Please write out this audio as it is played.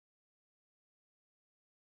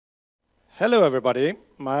Hello everybody,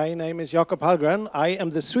 my name is Jakob Hallgren. I am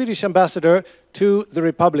the Swedish ambassador to the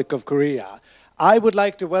Republic of Korea. I would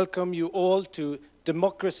like to welcome you all to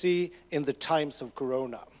Democracy in the Times of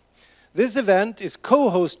Corona. This event is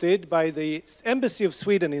co-hosted by the Embassy of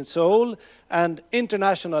Sweden in Seoul and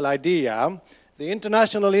International IDEA, the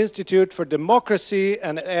International Institute for Democracy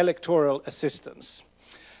and Electoral Assistance.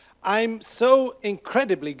 I'm so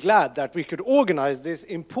incredibly glad that we could organize this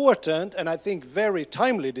important and I think very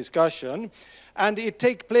timely discussion. And it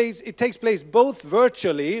takes place both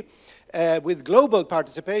virtually with global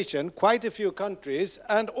participation, quite a few countries,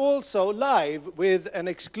 and also live with an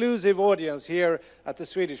exclusive audience here at the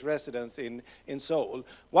Swedish residence in Seoul.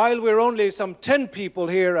 While we're only some 10 people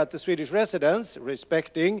here at the Swedish residence,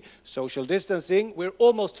 respecting social distancing, we're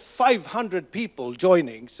almost 500 people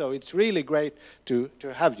joining, so it's really great to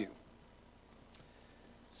have you.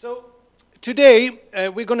 So today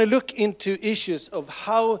we're going to look into issues of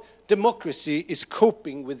how democracy is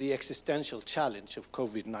coping with the existential challenge of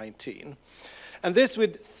COVID-19. And this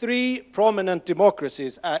with three prominent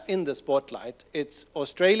democracies in the spotlight. It's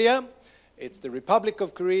Australia, it's the Republic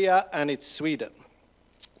of Korea, and it's Sweden.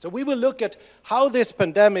 So we will look at how this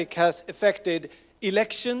pandemic has affected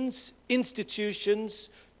elections, institutions,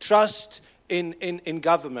 trust in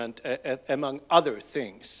government, among other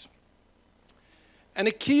things. And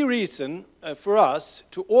a key reason for us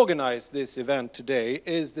to organize this event today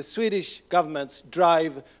is the Swedish government's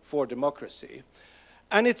drive for democracy.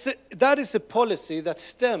 And that is a policy that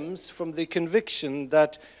stems from the conviction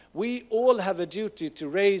that we all have a duty to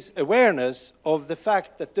raise awareness of the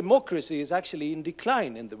fact that democracy is actually in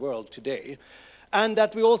decline in the world today, and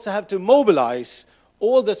that we also have to mobilize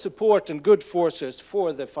all the support and good forces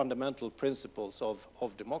for the fundamental principles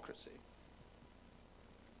of democracy.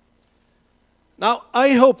 Now,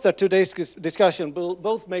 I hope that today's discussion will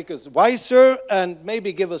both make us wiser and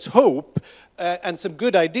maybe give us hope and some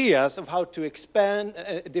good ideas of how to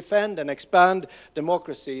defend and expand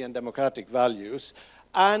democracy and democratic values.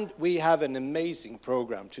 And we have an amazing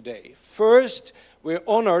program today. First, we're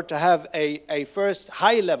honored to have a first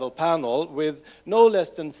high-level panel with no less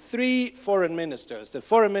than 3 foreign ministers, the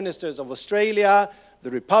foreign ministers of Australia, the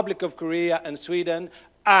Republic of Korea, and Sweden,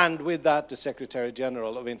 and with that, the Secretary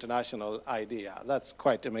General of International IDEA. That's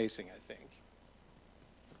quite amazing, I think.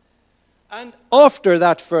 And after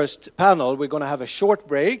that first panel, we're going to have a short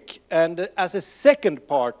break. And as a second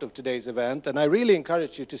part of today's event, and I really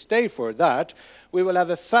encourage you to stay for that, we will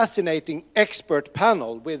have a fascinating expert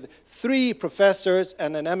panel with 3 professors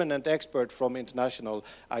and an eminent expert from International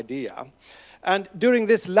IDEA. And during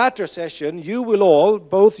this latter session, you will all,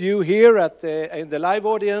 both you here in the live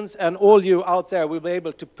audience and all you out there, will be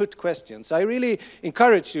able to put questions. I really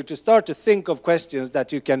encourage you to start to think of questions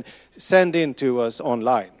that you can send in to us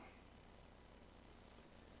online.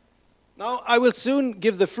 Now, I will soon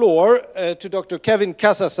give the floor to Dr. Kevin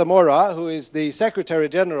Casasamora, who is the Secretary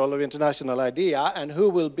General of International IDEA and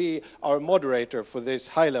who will be our moderator for this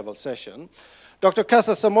high-level session. Dr.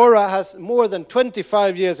 Casasamora has more than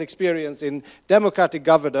 25 years' experience in democratic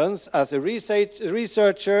governance as a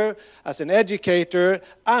researcher, as an educator,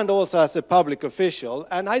 and also as a public official.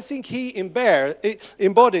 And I think he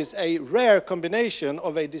embodies a rare combination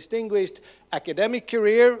of a distinguished academic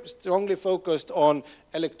career, strongly focused on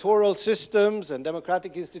electoral systems and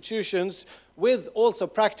democratic institutions, with also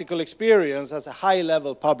practical experience as a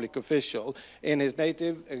high-level public official in his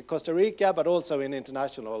native Costa Rica, but also in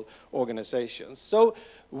international organizations. So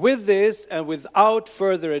with this, and without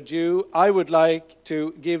further ado, I would like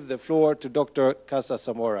to give the floor to Dr.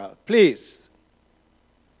 Casasamora. Please.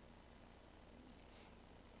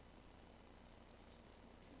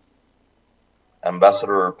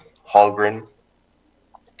 Ambassador Hallgren,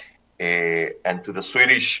 and to the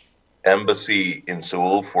Swedish Embassy in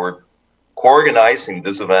Seoul for co-organizing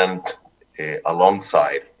this event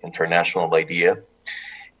alongside International IDEA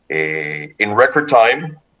in record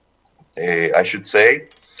time, I should say.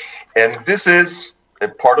 And this is a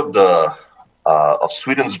part of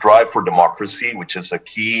Sweden's drive for democracy, which is a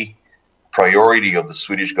key priority of the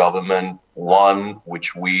Swedish government, one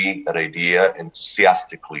which we at IDEA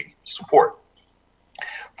enthusiastically support.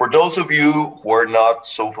 For those of you who are not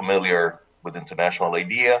so familiar with International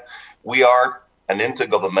IDEA, we are an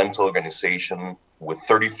intergovernmental organization with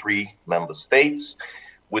 33 member states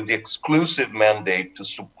with the exclusive mandate to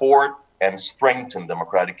support and strengthen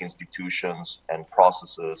democratic institutions and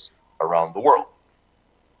processes around the world.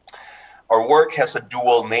 Our work has a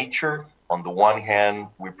dual nature. On the one hand,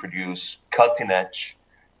 we produce cutting-edge,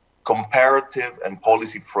 comparative and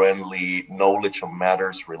policy-friendly knowledge of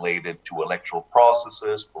matters related to electoral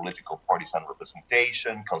processes, political partisan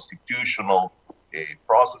representation, constitutional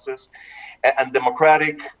processes, and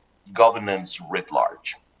democratic governance writ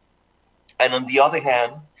large. And on the other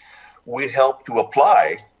hand, we help to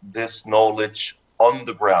apply this knowledge on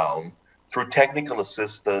the ground through technical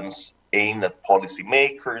assistance aimed at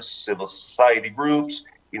policymakers, civil society groups,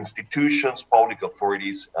 institutions, public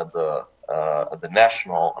authorities at the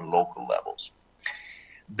national and local levels.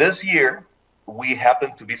 This year, we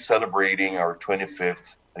happen to be celebrating our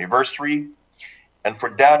 25th anniversary, and for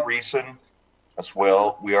that reason as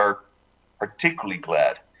well, we are particularly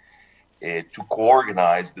glad to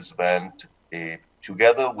co-organize this event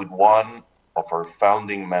together with one of our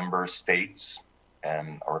founding member states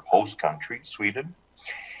and our host country, Sweden,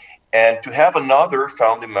 and to have another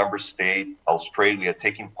founding member state, Australia,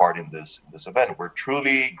 taking part in this event. We're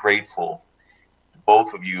truly grateful to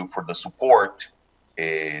both of you for the support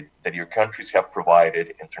that your countries have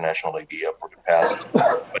provided International IDEA for the past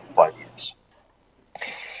 25 years.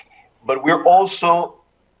 But we're also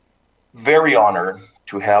very honored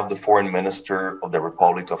to have the Foreign Minister of the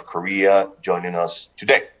Republic of Korea joining us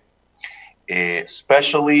today,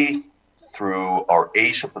 especially through our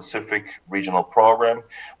Asia Pacific regional program.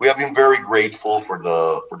 We have been very grateful for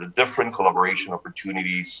the different collaboration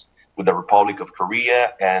opportunities with the Republic of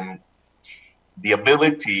Korea and the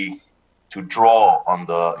ability to draw on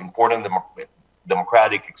the important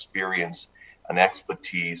democratic experience and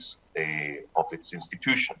expertise of its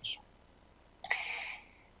institutions.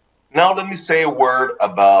 Now, let me say a word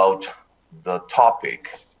about the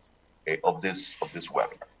topic of this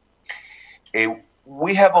webinar.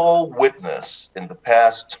 We have all witnessed in the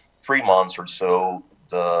past 3 months or so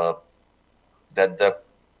that the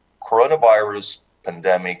coronavirus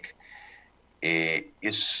pandemic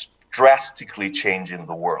is drastically changing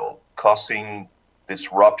the world, causing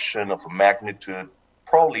disruption of a magnitude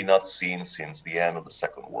probably not seen since the end of the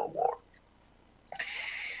Second World War.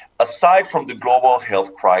 Aside from the global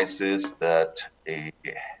health crisis that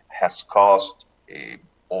has caused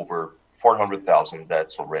over 400,000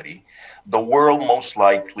 deaths already, the world most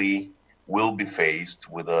likely will be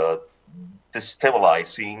faced with a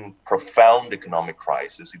destabilizing, profound economic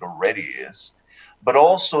crisis. It already is. But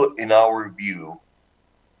also, in our view,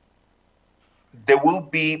 there will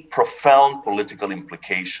be profound political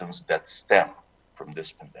implications that stem from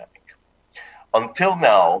this pandemic. Until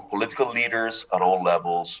now, political leaders at all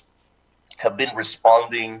levels have been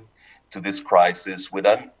responding to this crisis with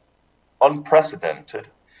an unprecedented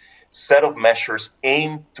set of measures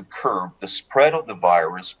aimed to curb the spread of the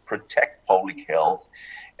virus, protect public health,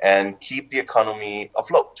 and keep the economy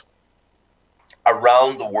afloat.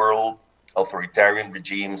 Around the world, authoritarian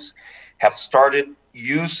regimes have started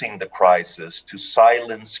using the crisis to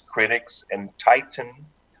silence critics and tighten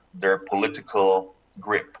their political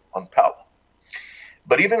grip on power.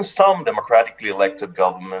 But even some democratically elected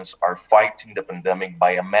governments are fighting the pandemic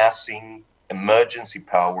by amassing emergency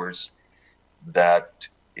powers that,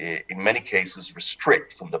 in many cases,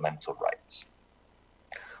 restrict fundamental rights.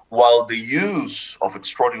 While the use of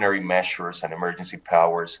extraordinary measures and emergency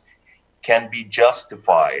powers can be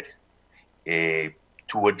justified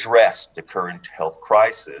to address the current health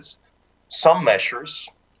crisis, some measures,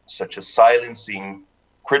 such as silencing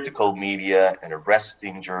critical media and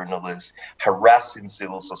arresting journalists, harassing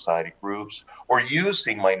civil society groups, or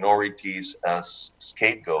using minorities as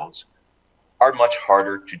scapegoats, are much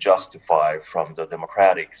harder to justify from the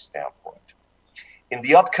democratic standpoint. In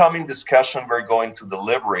the upcoming discussion, we're going to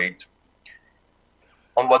deliberate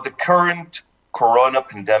on what the current corona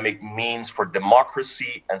pandemic means for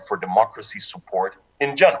democracy and for democracy support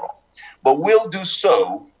in general. But we'll do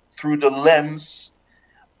so through the lens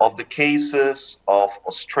of the cases of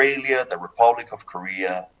Australia, the Republic of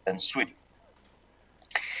Korea, and Sweden.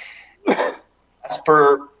 As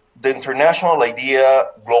per the International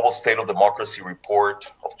IDEA Global State of Democracy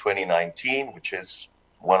Report of 2019, which is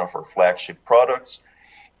one of our flagship products,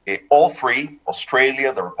 all three,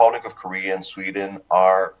 Australia, the Republic of Korea, and Sweden,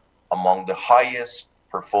 are among the highest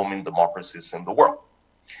performing democracies in the world.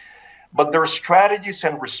 But their strategies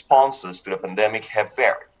and responses to the pandemic have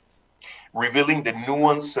varied, revealing the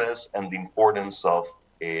nuances and the importance of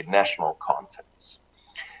national contexts.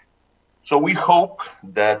 So we hope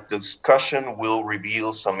that the discussion will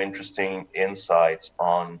reveal some interesting insights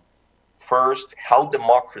on, first, how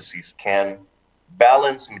democracies can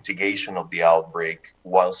balance mitigation of the outbreak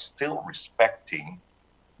while still respecting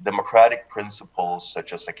democratic principles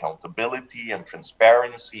such as accountability and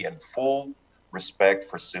transparency and full respect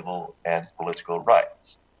for civil and political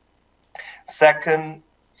rights. Second,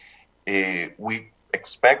 we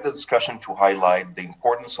expect the discussion to highlight the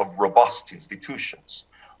importance of robust institutions,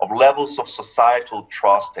 of levels of societal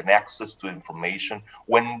trust and access to information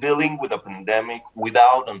when dealing with a pandemic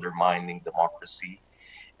without undermining democracy.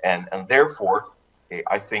 And therefore,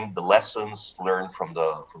 I think the lessons learned from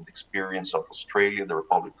the experience of Australia, the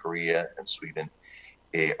Republic of Korea, and Sweden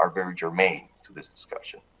are very germane to this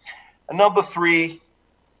discussion. And number three,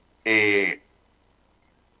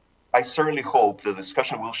 I certainly hope the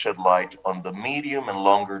discussion will shed light on the medium and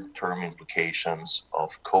longer term implications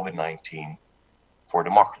of COVID-19 for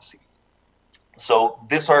democracy. So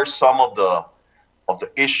these are some of the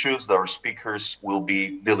issues that our speakers will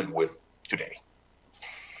be dealing with today.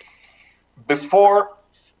 Before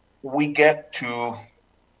we get to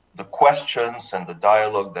the questions and the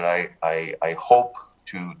dialogue that I hope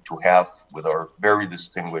to have with our very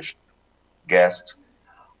distinguished guest,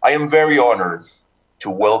 I am very honored to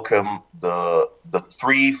welcome the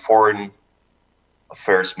three foreign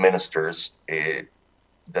affairs ministers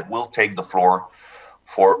that will take the floor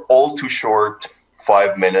for all too short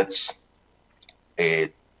 5 minutes to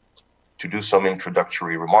do some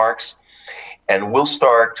introductory remarks. And we'll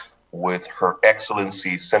start with Her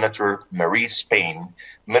Excellency Senator Marise Payne,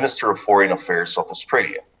 Minister of Foreign Affairs of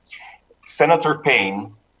Australia. Senator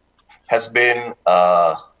Payne has been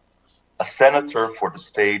a senator for the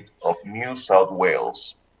state of New South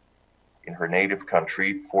Wales in her native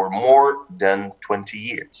country for more than 20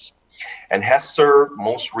 years and has served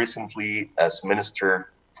most recently as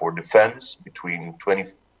Minister for Defense between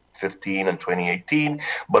 2015 and 2018.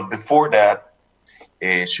 But before that,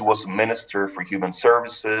 she was a Minister for Human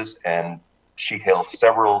Services, and she held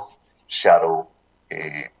several shadow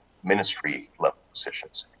ministry level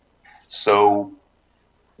positions. So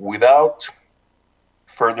without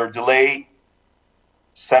further delay,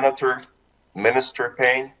 Senator, Minister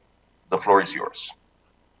Payne, the floor is yours.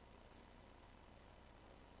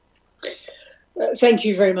 Thank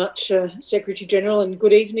you very much, Secretary General, and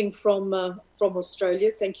good evening from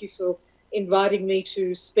Australia. Thank you for inviting me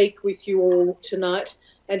to speak with you all tonight.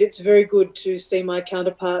 And it's very good to see my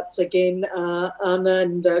counterparts again, Anna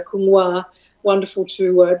and Kung-Hwa. Wonderful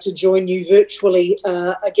to join you virtually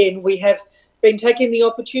again. We have been taking the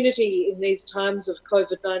opportunity in these times of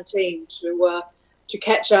COVID-19 to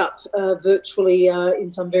catch up virtually in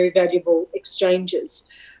some very valuable exchanges.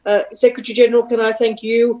 Secretary General, can I thank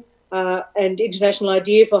you and International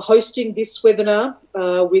IDEA for hosting this webinar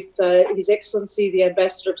with His Excellency the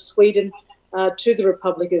Ambassador of Sweden to the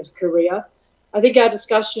Republic of Korea. I think our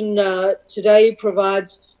discussion today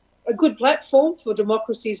provides a good platform for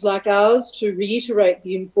democracies like ours to reiterate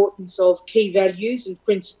the importance of key values and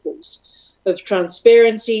principles of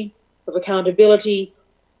transparency, of accountability,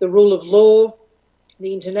 the rule of law,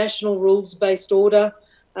 the international rules-based order,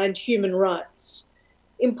 and human rights.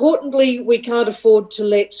 Importantly, we can't afford to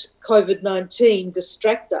let COVID-19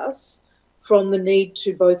 distract us from the need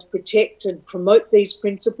to both protect and promote these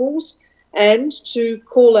principles and to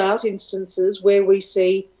call out instances where we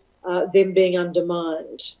see them being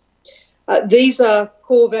undermined. These are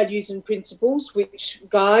core values and principles which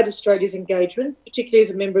guide Australia's engagement, particularly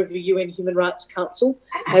as a member of the UN Human Rights Council,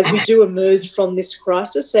 as we do emerge from this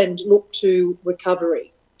crisis and look to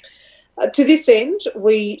recovery. To this end,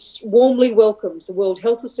 we warmly welcomed the World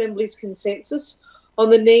Health Assembly's consensus on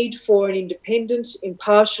the need for an independent,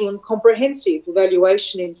 impartial and comprehensive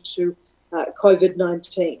evaluation into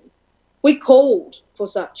COVID-19. We called for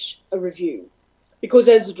such a review because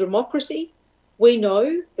as a democracy, we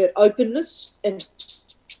know that openness and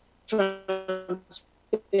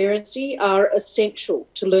transparency are essential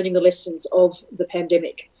to learning the lessons of the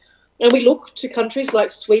pandemic. And we look to countries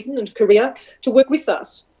like Sweden and Korea to work with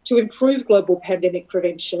us to improve global pandemic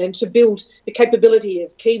prevention and to build the capability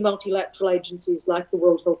of key multilateral agencies like the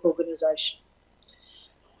World Health Organization.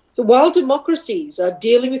 So while democracies are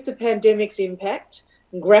dealing with the pandemic's impact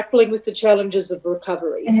and grappling with the challenges of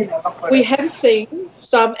recovery, we have seen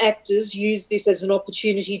some actors use this as an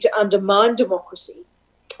opportunity to undermine democracy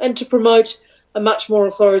and to promote a much more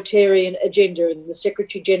authoritarian agenda, and the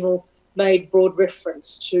Secretary General made broad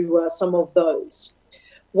reference to some of those.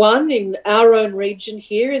 One in our own region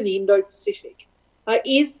here in the Indo-Pacific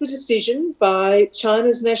is the decision by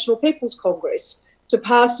China's National People's Congress to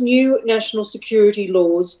pass new national security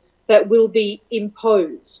laws that will be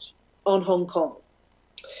imposed on Hong Kong.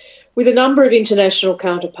 With a number of international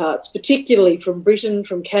counterparts, particularly from Britain,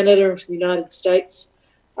 from Canada and from the United States,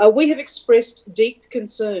 we have expressed deep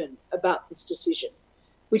concern about this decision,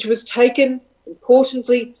 which was taken,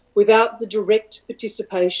 importantly, without the direct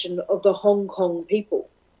participation of the Hong Kong people.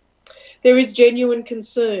 There is genuine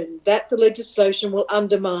concern that the legislation will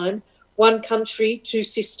undermine one country, two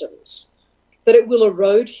systems, that it will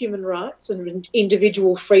erode human rights and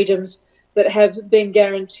individual freedoms, that have been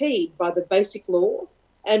guaranteed by the Basic Law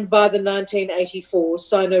and by the 1984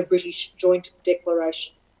 Sino-British Joint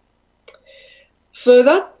Declaration.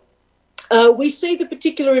 Further, we see the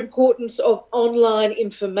particular importance of online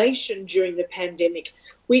information during the pandemic,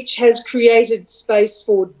 which has created space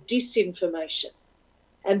for disinformation.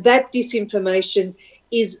 And that disinformation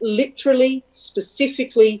is literally,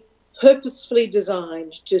 specifically, purposefully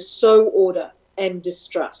designed to sow order and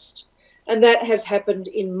distrust. And that has happened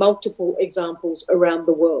in multiple examples around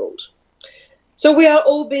the world. So we are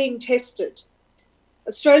all being tested.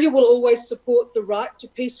 Australia will always support the right to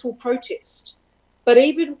peaceful protest. But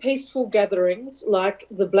even peaceful gatherings like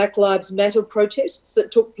the Black Lives Matter protests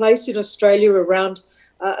that took place in Australia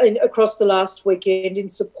across the last weekend in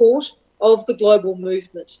support of the global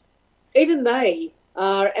movement, even they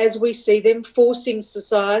are, as we see them, forcing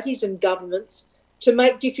societies and governments to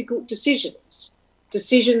make difficult decisions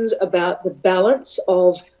about the balance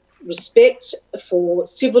of respect for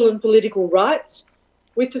civil and political rights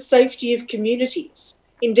with the safety of communities,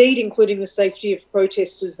 indeed including the safety of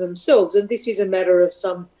protesters themselves. And this is a matter of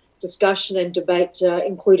some discussion and debate,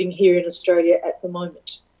 including here in Australia at the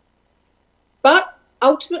moment. But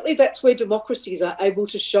ultimately, that's where democracies are able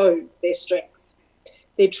to show their strength,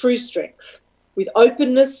 their true strength, with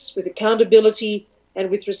openness, with accountability, and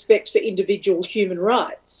with respect for individual human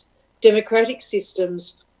rights. Democratic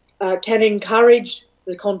systems can encourage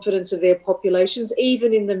the confidence of their populations,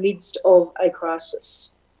 even in the midst of a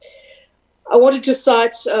crisis. I wanted to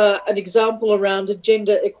cite an example around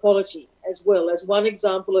gender equality as well as one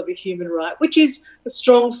example of a human right, which is a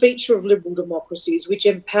strong feature of liberal democracies, which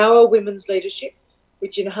empower women's leadership,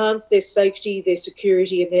 which enhance their safety, their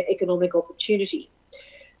security, and their economic opportunity.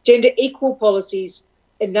 Gender equal policies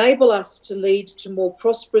enable us to lead to more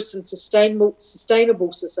prosperous and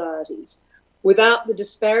sustainable societies without the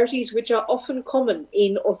disparities which are often common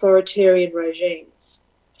in authoritarian regimes.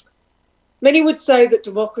 Many would say that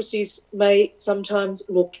democracies may sometimes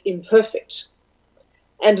look imperfect,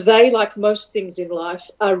 and they, like most things in life,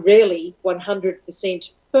 are rarely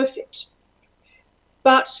 100% perfect.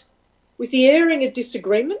 But with the airing of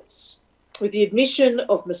disagreements, with the admission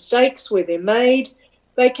of mistakes where they're made,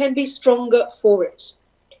 they can be stronger for it,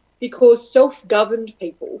 because self-governed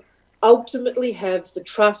people ultimately have the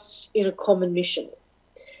trust in a common mission.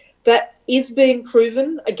 That is being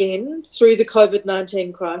proven again through the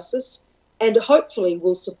COVID-19 crisis, and hopefully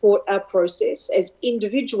will support our process as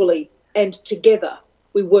individually and together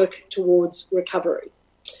we work towards recovery.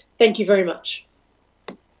 Thank you very much.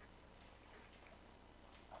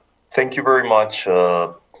 Thank you very much,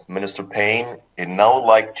 Minister Payne. I'd now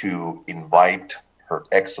like to invite Her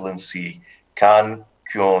Excellency Kang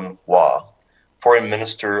Kyun-hwa, Foreign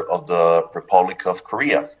Minister of the Republic of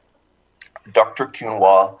Korea. Dr.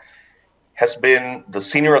 Kyun-hwa has been the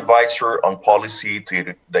Senior Advisor on Policy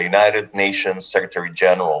to the United Nations Secretary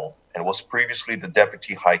General and was previously the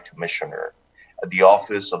Deputy High Commissioner at the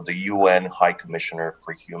Office of the UN High Commissioner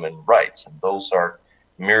for Human Rights. And those are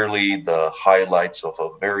merely the highlights of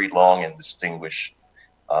a very long and distinguished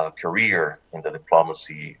career in the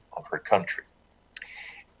diplomacy of her country.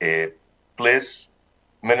 Please,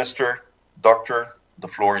 Minister, Doctor, the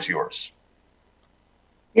floor is yours.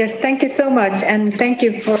 Yes, thank you so much. And thank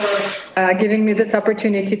you for giving me this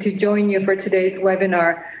opportunity to join you for today's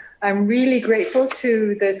webinar. I'm really grateful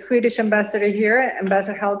to the Swedish ambassador here,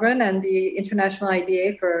 Ambassador Hallgren, and the International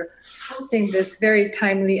IDEA for hosting this very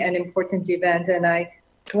timely and important event. And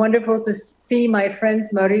it's wonderful to see my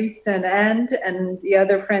friends Maurice and and the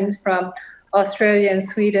other friends from Australia and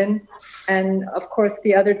Sweden, and of course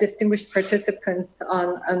the other distinguished participants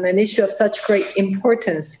on an issue of such great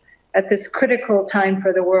importance at this critical time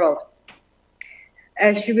for the world.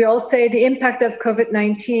 As we all say, the impact of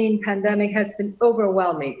COVID-19 pandemic has been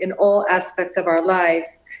overwhelming in all aspects of our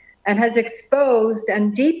lives and has exposed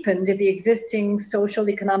and deepened the existing social,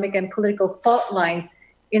 economic, and political fault lines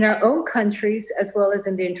in our own countries as well as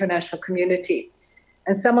in the international community.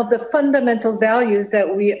 And some of the fundamental values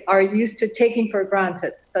that we are used to taking for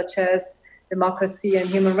granted, such as democracy and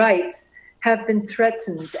human rights, have been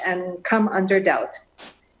threatened and come under doubt.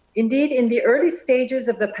 Indeed, in the early stages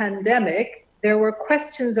of the pandemic, there were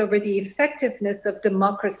questions over the effectiveness of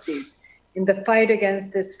democracies in the fight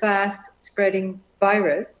against this fast-spreading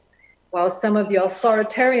virus, while some of the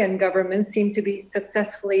authoritarian governments seem to be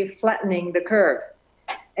successfully flattening the curve.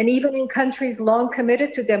 And even in countries long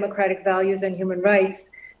committed to democratic values and human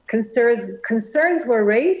rights, concerns were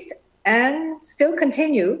raised and still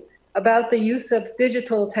continue about the use of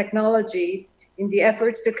digital technology in the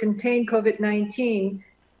efforts to contain COVID-19,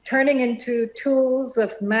 turning into tools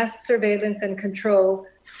of mass surveillance and control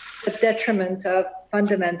to the detriment of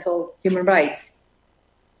fundamental human rights.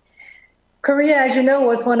 Korea, as you know,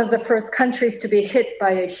 was one of the first countries to be hit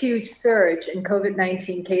by a huge surge in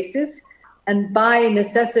COVID-19 cases. And by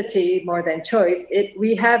necessity, more than choice,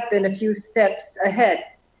 we have been a few steps ahead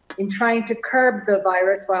in trying to curb the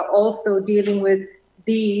virus while also dealing with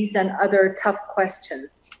these and other tough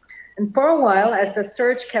questions. And for a while, as the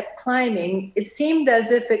surge kept climbing, it seemed as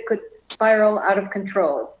if it could spiral out of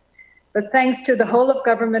control. But thanks to the whole of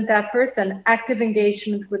government efforts and active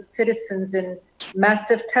engagement with citizens in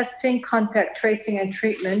massive testing, contact tracing, and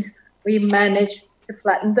treatment, we managed to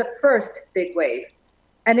flatten the first big wave.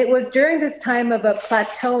 And it was during this time of a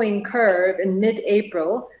plateauing curve in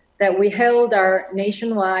mid-April that we held our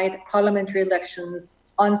nationwide parliamentary elections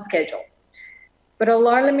on schedule. But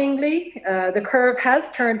alarmingly, the curve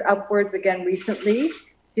has turned upwards again recently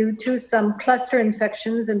due to some cluster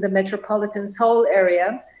infections in the metropolitan Seoul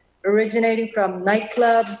area, originating from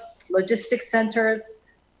nightclubs, logistics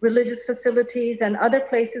centers, religious facilities, and other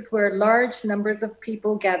places where large numbers of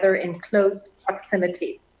people gather in close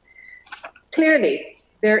proximity. Clearly,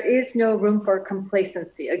 there is no room for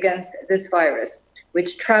complacency against this virus,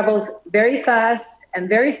 which travels very fast and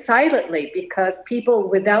very silently because people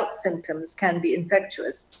without symptoms can be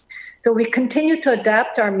infectious. So we continue to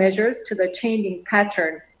adapt our measures to the changing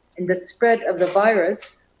pattern in the spread of the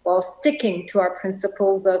virus while sticking to our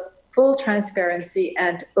principles of full transparency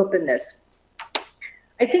and openness.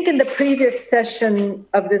 I think in the previous session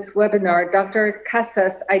of this webinar, Dr.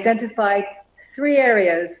 Casas identified 3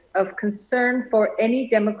 areas of concern for any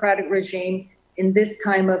democratic regime in this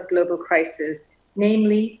time of global crisis,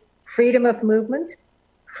 namely freedom of movement,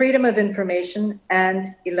 freedom of information, and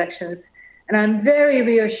elections. And I'm very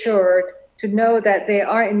reassured to know that they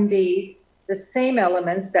are indeed the same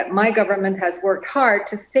elements that my government has worked hard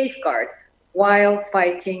to safeguard while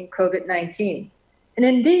fighting COVID-19. And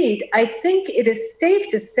indeed, I think it is safe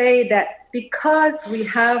to say that because we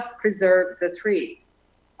have preserved the 3,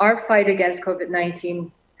 our fight against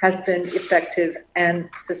COVID-19 has been effective and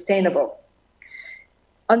sustainable.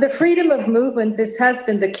 On the freedom of movement, this has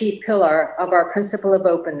been the key pillar of our principle of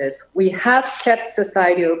openness. We have kept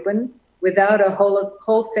society open without a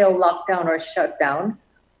wholesale lockdown or shutdown.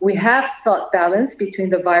 We have sought balance between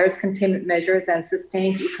the virus containment measures and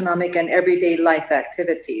sustained economic and everyday life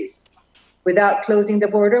activities. Without closing the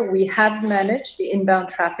border, we have managed the inbound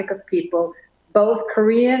traffic of people, both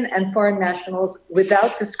Korean and foreign nationals,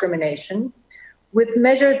 without discrimination, with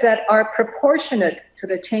measures that are proportionate to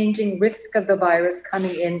the changing risk of the virus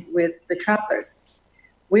coming in with the travelers.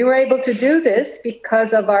 We were able to do this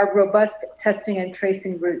because of our robust testing and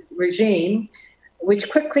tracing regime, which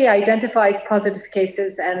quickly identifies positive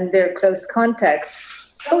cases and their close contacts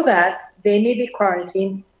so that they may be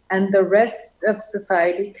quarantined and the rest of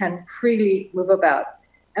society can freely move about.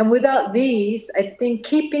 And without these, I think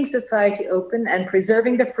keeping society open and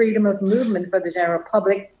preserving the freedom of movement for the general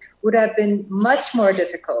public would have been much more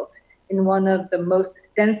difficult in one of the most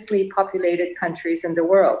densely populated countries in the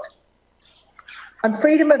world. On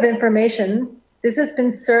freedom of information, this has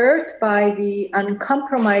been served by the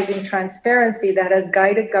uncompromising transparency that has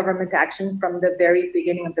guided government action from the very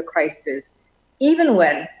beginning of the crisis, even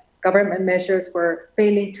when government measures were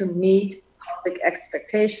failing to meet public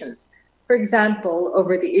expectations. For example,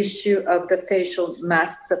 over the issue of the facial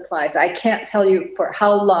mask supplies, I can't tell you for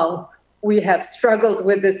how long we have struggled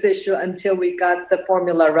with this issue until we got the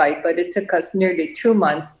formula right, but it took us nearly 2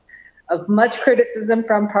 months of much criticism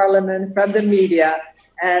from Parliament, from the media,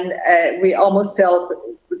 and we almost felt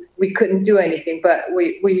we couldn't do anything, but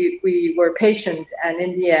we were patient, and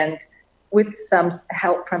in the end, with some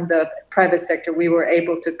help from the private sector, we were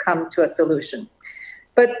able to come to a solution.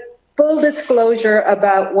 But full disclosure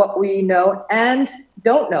about what we know and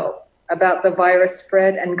don't know about the virus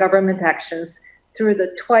spread and government actions through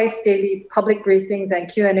the twice daily public briefings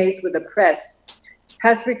and Q&As with the press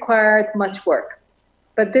has required much work.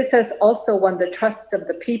 But this has also won the trust of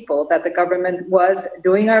the people that the government was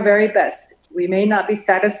doing our very best. We may not be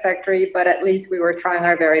satisfactory, but at least we were trying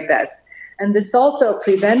our very best. And this also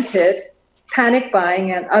prevented panic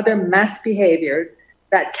buying and other mass behaviors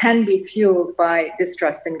that can be fueled by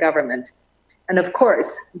distrust in government. And of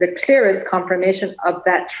course, the clearest confirmation of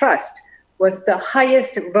that trust was the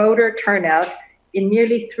highest voter turnout in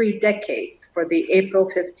nearly 3 decades for the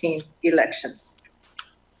April 15th elections.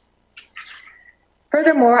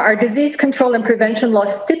 Furthermore, our disease control and prevention law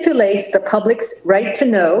stipulates the public's right to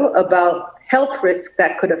know about health risks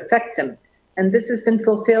that could affect them. And this has been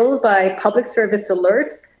fulfilled by public service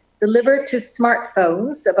alerts delivered to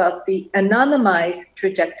smartphones about the anonymized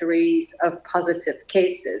trajectories of positive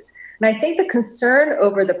cases. And I think the concern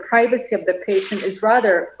over the privacy of the patient is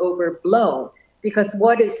rather overblown, because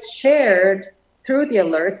what is shared through the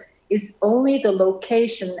alerts is only the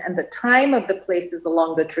location and the time of the places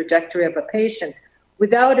along the trajectory of a patient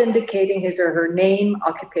without indicating his or her name,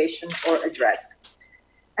 occupation, or address.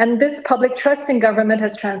 And this public trust in government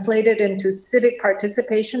has translated into civic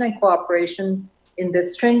participation and cooperation in the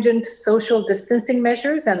stringent social distancing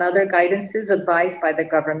measures and other guidances advised by the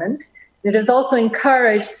government. It has also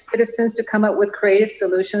encouraged citizens to come up with creative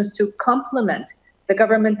solutions to complement the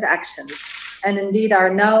government actions. And indeed, our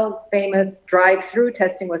now famous drive-through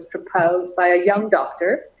testing was proposed by a young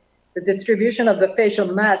doctor. The distribution of the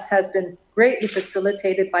facial mask has been greatly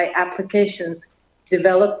facilitated by applications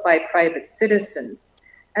developed by private citizens.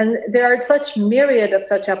 And there are such myriad of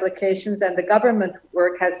such applications, and the government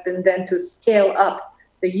work has been then to scale up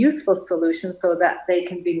the useful solutions so that they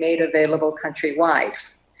can be made available countrywide.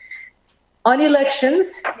 On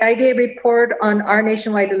elections, the IDEA report on our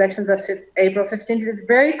nationwide elections of April 15th is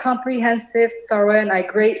very comprehensive, thorough, and I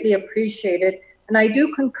greatly appreciate it. And I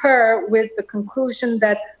do concur with the conclusion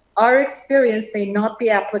that our experience may not be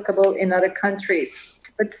applicable in other countries.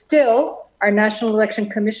 But still, our National Election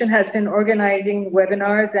Commission has been organizing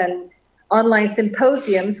webinars and online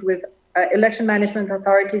symposiums with election management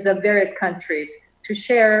authorities of various countries to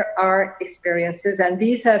share our experiences. And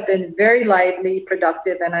these have been very lively,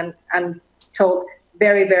 productive, and I'm told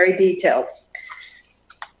very, very detailed.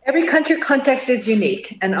 Every country context is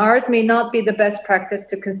unique, and ours may not be the best practice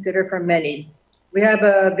to consider for many. We have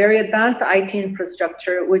a very advanced IT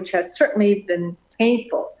infrastructure, which has certainly been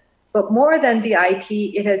painful. But more than the IT,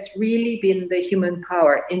 it has really been the human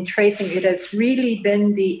power in tracing. It has really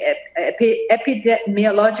been the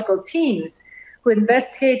epidemiological teams who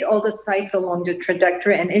investigate all the sites along the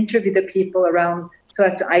trajectory and interview the people around so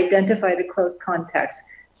as to identify the close contacts.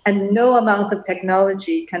 And no amount of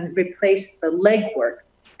technology can replace the legwork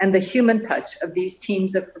and the human touch of these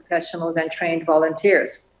teams of professionals and trained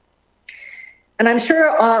volunteers. And I'm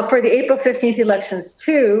sure for the April 15th elections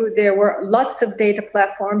too, there were lots of data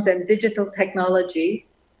platforms and digital technology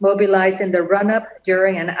mobilized in the run-up,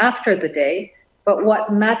 during, and after the day. But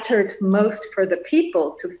what mattered most for the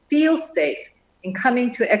people to feel safe in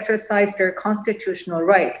coming to exercise their constitutional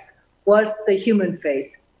rights was the human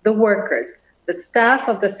face, the workers, the staff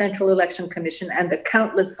of the Central Election Commission, and the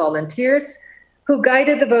countless volunteers who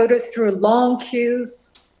guided the voters through long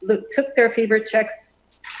queues, took their fever checks,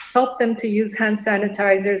 helped them to use hand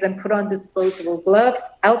sanitizers and put on disposable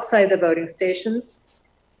gloves outside the voting stations,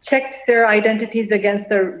 checked their identities against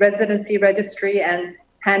the residency registry and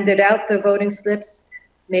handed out the voting slips,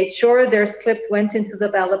 made sure their slips went into the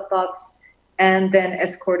ballot box, and then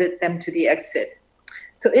escorted them to the exit.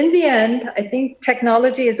 So in the end, I think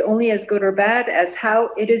technology is only as good or bad as how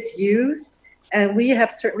it is used, and we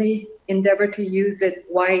have certainly endeavored to use it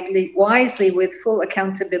wisely with full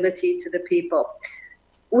accountability to the people.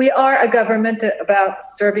 We are a government about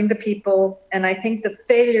serving the people, and I think the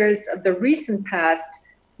failures of the recent past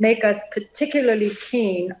make us particularly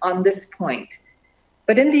keen on this point.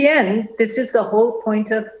 But in the end, this is the whole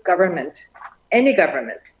point of government, any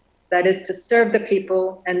government. That is to serve the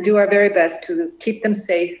people and do our very best to keep them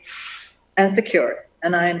safe and secure.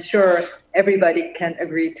 And I'm sure everybody can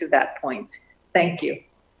agree to that point. Thank you.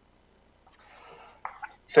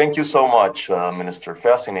 Thank you so much, Minister.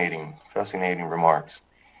 Fascinating remarks.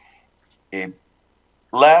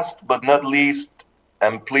 Last but not least,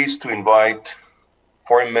 I'm pleased to invite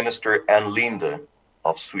Foreign Minister Ann Linde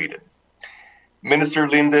of Sweden. Minister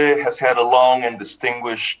Linde has had a long and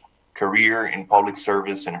distinguished career in public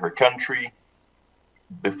service in her country.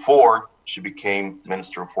 Before she became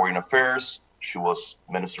Minister of Foreign Affairs, she was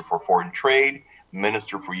Minister for Foreign Trade,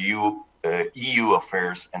 Minister for EU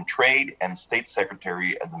Affairs and Trade, and State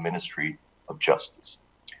Secretary at the Ministry of Justice.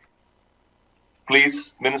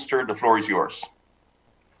 Please, Minister, the floor is yours.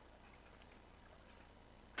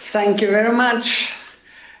 Thank you very much.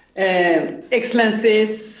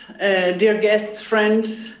 Excellencies, dear guests,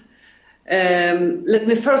 friends, let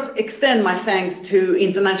me first extend my thanks to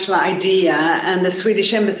International IDEA and the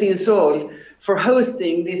Swedish Embassy in Seoul for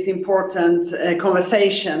hosting this important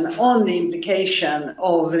conversation on the implication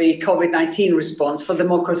of the COVID-19 response for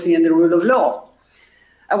democracy and the rule of law.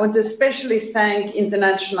 I want to especially thank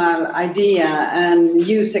International IDEA and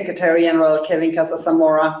you, Secretary General Kevin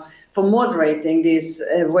Casasamora, for moderating this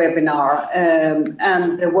webinar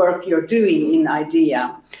and the work you're doing in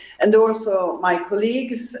IDEA. And also my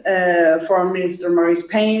colleagues, Foreign Minister Maurice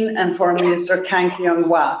Payne and Foreign Minister Kang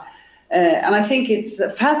Kyung-hwa. And I think it's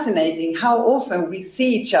fascinating how often we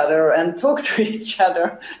see each other and talk to each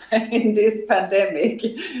other in this pandemic,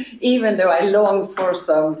 even though I long for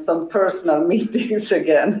some personal meetings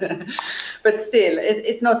again. But still,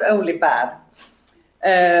 it's not only bad.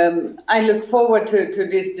 I look forward to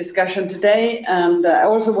this discussion today, and I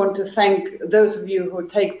also want to thank those of you who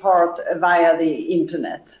take part via the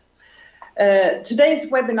internet. Today's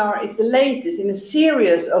webinar is the latest in a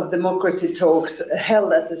series of democracy talks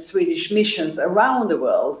held at the Swedish missions around the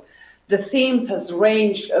world. The themes has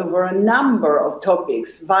ranged over a number of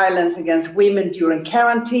topics: violence against women during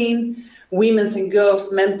quarantine, women's and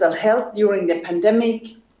girls' mental health during the pandemic,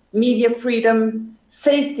 media freedom,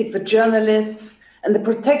 safety for journalists, and the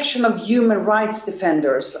protection of human rights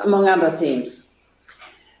defenders, among other themes.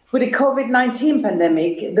 With the COVID-19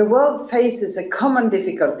 pandemic, the world faces a common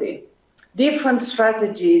difficulty. Different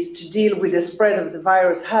strategies to deal with the spread of the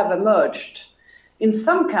virus have emerged. In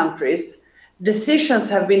some countries, decisions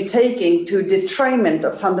have been taken to detriment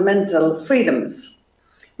of fundamental freedoms.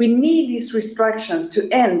 We need these restrictions to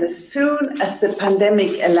end as soon as the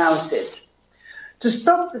pandemic allows it. To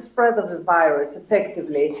stop the spread of the virus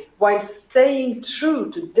effectively while staying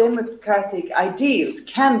true to democratic ideals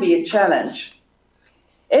can be a challenge.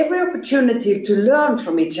 Every opportunity to learn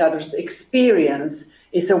from each other's experience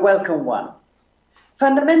is a welcome one.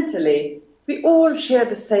 Fundamentally, we all share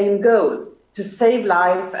the same goal: to save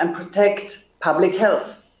life and protect public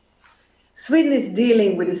health. Sweden is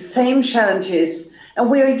dealing with the same challenges,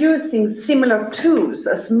 and we are using similar tools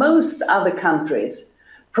as most other countries,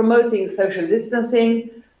 promoting social distancing,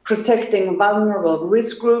 protecting vulnerable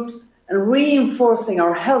risk groups, and reinforcing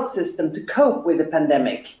our health system to cope with the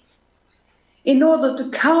pandemic. In order to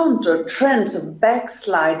counter trends of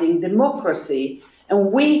backsliding democracy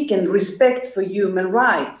and weakened respect for human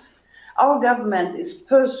rights, our government is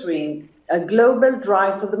pursuing a global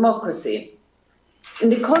drive for democracy. In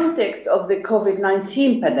the context of the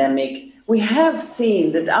COVID-19 pandemic, we have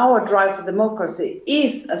seen that our drive for democracy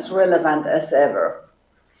is as relevant as ever.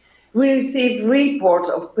 We receive reports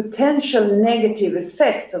of potential negative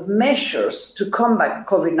effects of measures to combat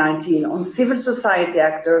COVID-19 on civil society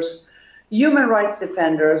actors, human rights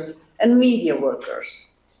defenders, and media workers.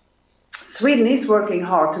 Sweden is working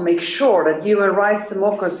hard to make sure that human rights,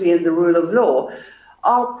 democracy, and the rule of law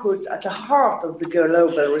are put at the heart of the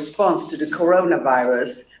global response to the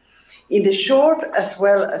coronavirus, in the short as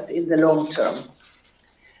well as in the long term.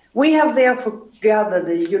 We have therefore gathered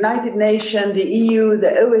the United Nations, the EU, the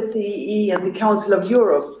OSCE, and the Council of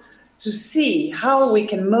Europe to see how we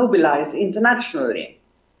can mobilize internationally.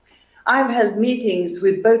 I've held meetings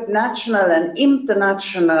with both national and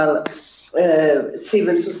international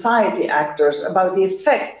civil society actors about the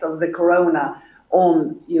effects of the corona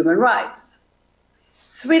on human rights.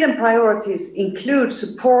 Sweden priorities include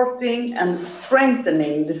supporting and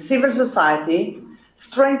strengthening the civil society,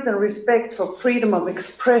 strengthen respect for freedom of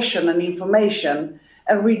expression and information,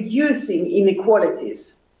 and reducing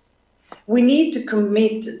inequalities. We need to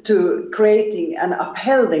commit to creating and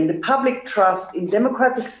upholding the public trust in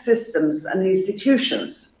democratic systems and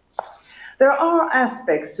institutions. There are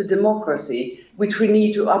aspects to democracy which we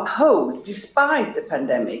need to uphold despite the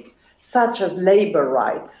pandemic, such as labor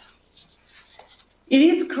rights. It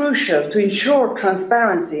is crucial to ensure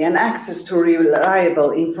transparency and access to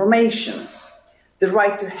reliable information. The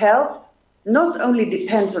right to health not only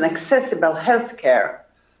depends on accessible health care,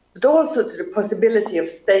 but also to the possibility of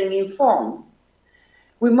staying informed.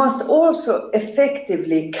 We must also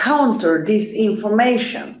effectively counter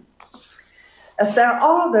disinformation, as there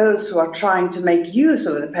are those who are trying to make use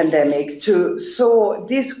of the pandemic to sow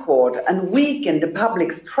discord and weaken the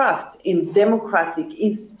public's trust in democratic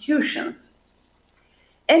institutions.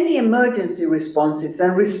 Any emergency responses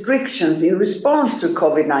and restrictions in response to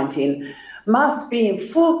COVID-19 must be in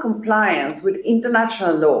full compliance with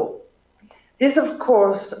international law. This, of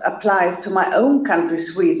course, applies to my own country,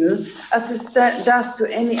 Sweden, as it does to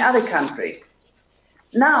any other country.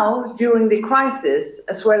 Now, during the crisis,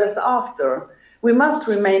 as well as after, we must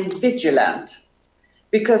remain vigilant,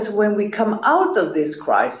 because when we come out of this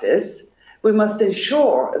crisis, we must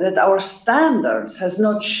ensure that our standards has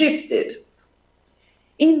not shifted.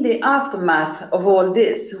 In the aftermath of all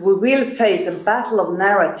this, we will face a battle of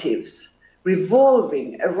narratives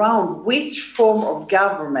revolving around which form of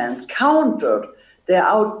government countered the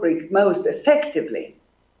outbreak most effectively.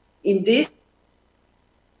 In this,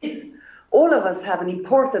 all of us have an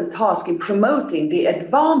important task in promoting the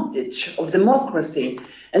advantage of democracy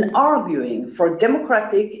and arguing for a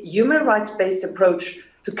democratic, human rights-based approach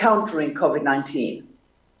to countering COVID-19.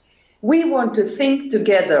 We want to think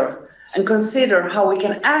together and consider how we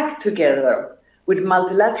can act together with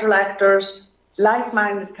multilateral actors,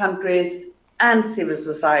 like-minded countries, and civil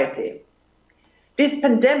society. This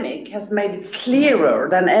pandemic has made it clearer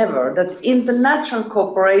than ever that international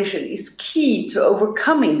cooperation is key to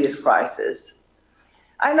overcoming this crisis.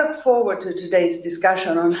 I look forward to today's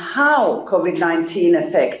discussion on how COVID-19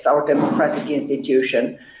 affects our democratic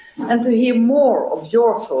institution and to hear more of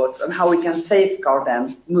your thoughts on how we can safeguard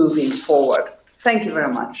them moving forward. Thank you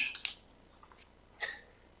very much.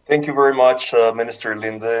 Thank you very much, Minister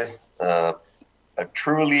Linde. A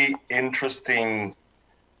truly interesting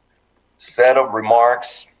set of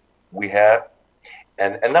remarks we had.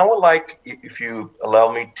 And now I would like, if you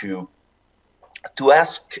allow me to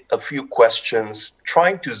ask a few questions,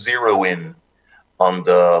 trying to zero in on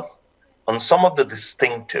some of the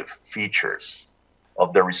distinctive features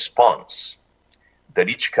of the response that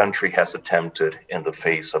each country has attempted in the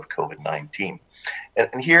face of COVID-19.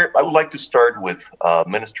 And here I would like to start with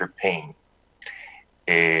Minister Payne.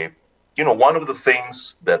 One of the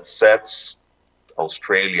things that sets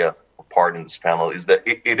Australia apart in this panel is that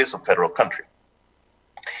it is a federal country,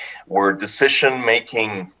 where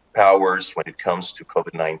decision-making powers when it comes to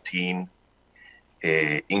COVID-19,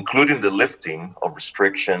 including the lifting of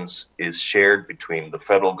restrictions, is shared between the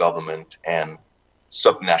federal government and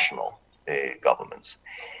subnational governments.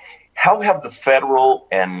 How have the federal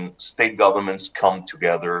and state governments come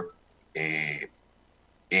together in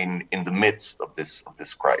the midst of this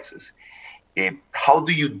crisis? How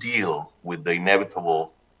do you deal with the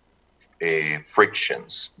inevitable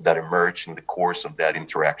frictions that emerge in the course of that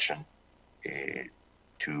interaction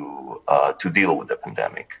to deal with the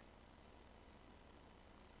pandemic?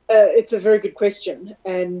 It's a very good question,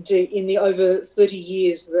 and in the over 30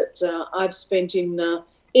 years that I've spent in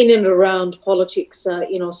and around politics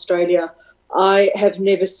in Australia, I have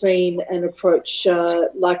never seen an approach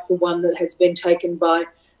like the one that has been taken by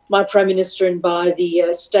my Prime Minister and by the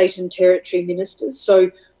state and territory ministers.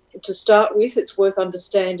 So to start with, it's worth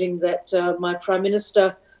understanding that my Prime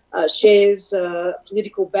Minister shares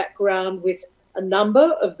political background with a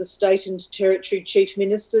number of the state and territory chief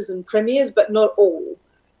ministers and premiers, but not all.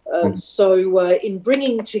 So in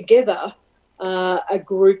bringing together a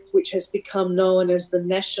group which has become known as the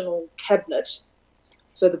National Cabinet,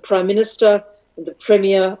 so the Prime Minister, and the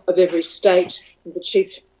Premier of every state, and the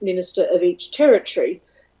Chief Minister of each territory,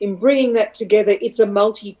 in bringing that together, it's a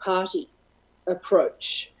multi-party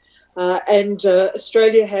approach. And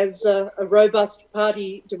Australia has a robust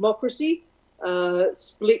party democracy,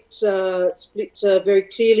 split very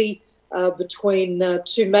clearly between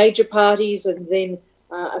two major parties and then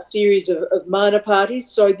a series of minor parties.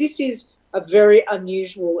 So this is a very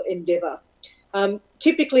unusual endeavour.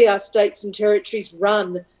 Typically, our states and territories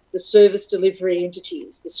run the service delivery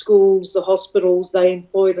entities, the schools, the hospitals, they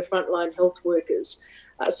employ the frontline health workers.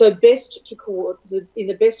 So in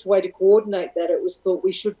the best way to coordinate that, it was thought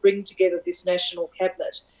we should bring together this national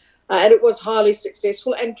cabinet. And it was highly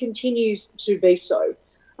successful and continues to be so.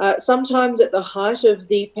 Sometimes at the height of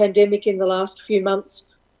the pandemic in the last few months,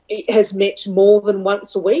 it has met more than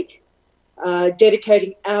once a week,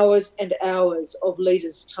 dedicating hours and hours of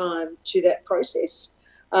leaders' time to that process.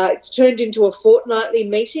 It's turned into a fortnightly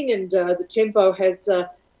meeting, and the tempo has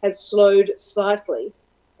slowed slightly.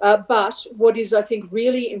 But what is, I think,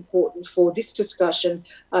 really important for this discussion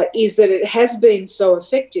is that it has been so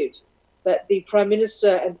effective that the Prime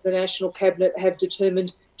Minister and the National Cabinet have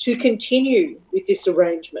determined to continue with this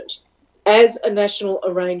arrangement as a national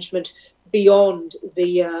arrangement beyond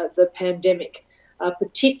the pandemic,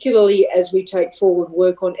 particularly as we take forward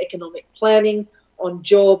work on economic planning, on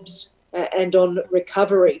jobs, and on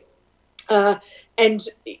recovery. And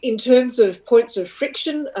in terms of points of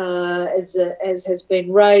friction, as has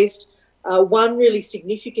been raised, one really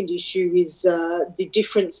significant issue is the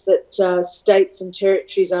difference that states and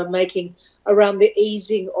territories are making around the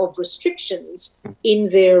easing of restrictions in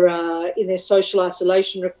their social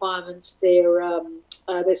isolation requirements, their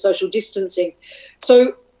social distancing.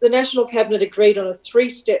 So the National Cabinet agreed on a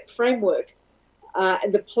 3-step framework,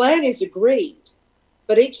 and the plan is agreed.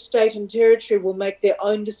 But each state and territory will make their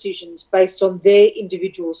own decisions based on their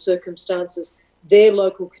individual circumstances, their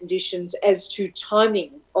local conditions as to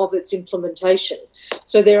timing of its implementation.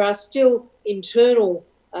 So there are still internal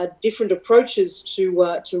different approaches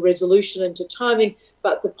to resolution and to timing,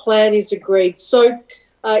 but the plan is agreed. So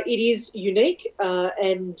it is unique,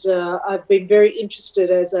 and I've been very interested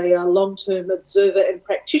as a long-term observer and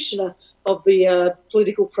practitioner of the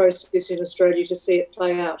political process in Australia to see it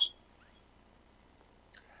play out.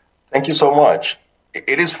 Thank you so much.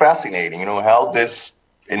 It is fascinating, how this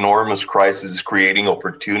enormous crisis is creating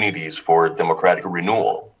opportunities for democratic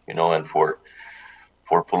renewal, and for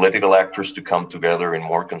political actors to come together in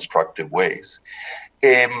more constructive ways.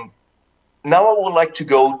 Now I would like to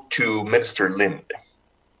go to Minister Linde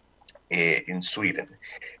in Sweden.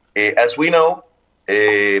 As we know,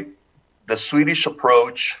 the Swedish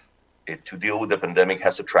approach to deal with the pandemic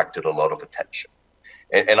has attracted a lot of attention.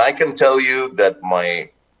 And I can tell you that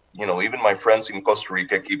even my friends in Costa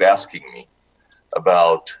Rica keep asking me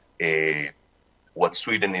about what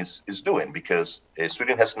Sweden is doing, because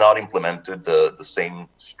Sweden has not implemented the same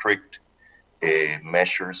strict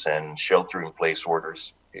measures and shelter-in-place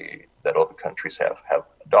orders that other countries have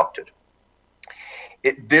adopted.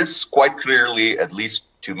 This quite clearly, at least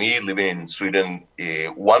to me, living in Sweden,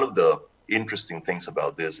 one of the interesting things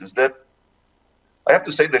about this is that I have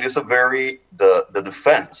to say that it's the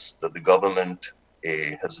defense that the government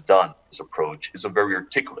has done, this approach, is a very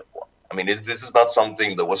articulate one. I mean, this is not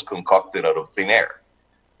something that was concocted out of thin air.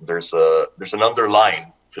 There's an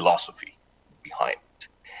underlying philosophy behind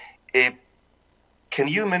it. Can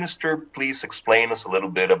you, Minister, please explain us a little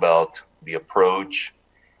bit about the approach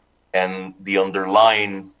and the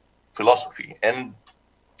underlying philosophy? And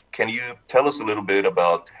can you tell us a little bit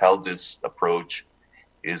about how this approach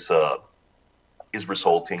is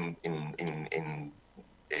resulting in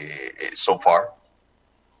so far?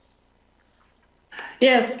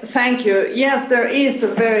 Yes, thank you. Yes, there is a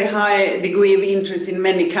very high degree of interest in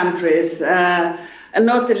many countries, and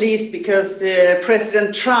not the least because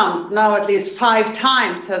President Trump now at least 5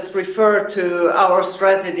 times has referred to our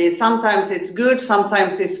strategy. Sometimes it's good,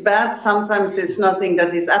 sometimes it's bad, sometimes it's nothing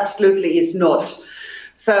that is absolutely is not.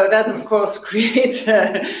 So that, of course, creates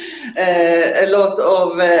a lot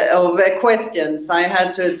of questions. I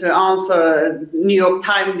had to answer New York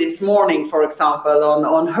Times this morning, for example,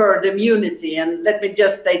 on herd immunity. And let me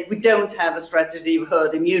just state, we don't have a strategy of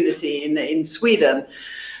herd immunity in Sweden.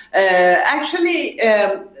 Actually,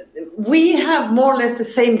 we have more or less the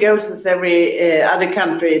same goals as every other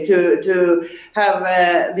country to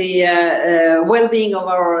have the well-being of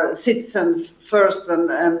our citizens first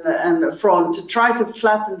and front, to try to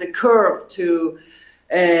flatten the curve, to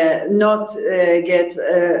not get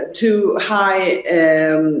too high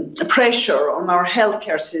pressure on our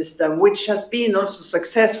healthcare system, which has been also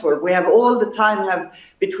successful. We have all the time have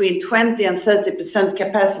between 20 and 30%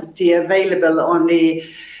 capacity available on the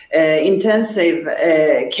intensive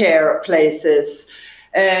care places.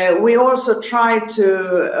 We also try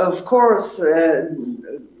to, of course,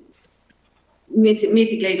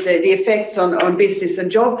 mitigate the effects on business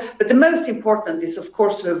and job. But the most important is, of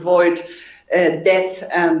course, to avoid death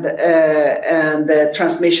and the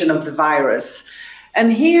transmission of the virus.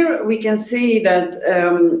 And here we can see that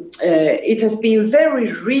it has been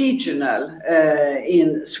very regional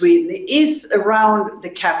in Sweden. It is around the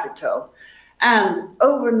capital. And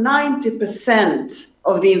over 90%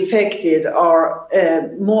 of the infected are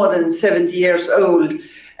more than 70 years old,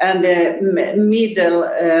 and the middle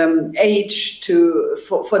age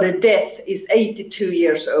for the death is 82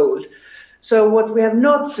 years old. So what we have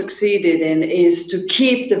not succeeded in is to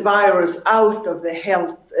keep the virus out of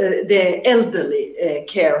the elderly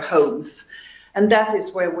care homes. And that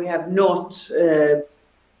is where we have not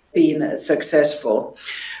been successful.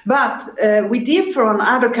 But we differ on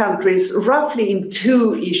other countries roughly in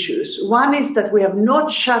 2 issues. One is that we have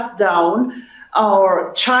not shut down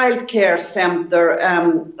our child care center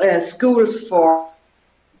schools for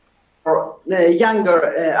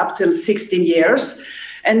younger up till 16 years.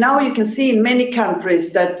 And now you can see in many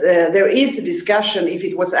countries that there is a discussion if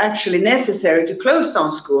it was actually necessary to close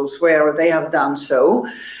down schools, where they have done so.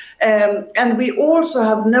 And we also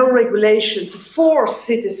have no regulation to force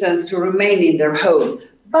citizens to remain in their home.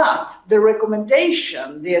 But the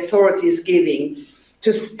recommendation the authority is giving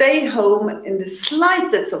to stay home in the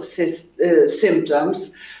slightest of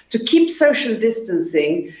symptoms, to keep social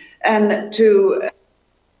distancing, and to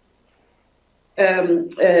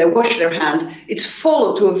wash their hand, it's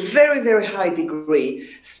followed to a very, very high degree.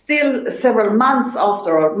 Still, several months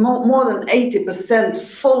after, more than 80%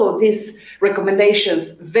 follow these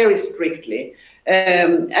recommendations very strictly.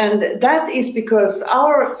 And that is because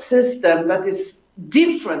our system, that is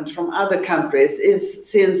different from other countries, is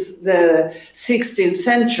since the 16th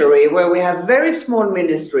century, where we have very small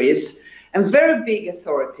ministries and very big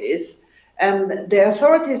authorities. And the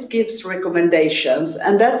authorities gives recommendations,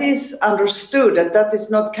 and that is understood, that is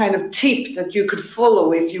not kind of tip that you could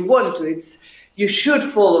follow if you want to. You should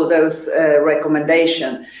follow those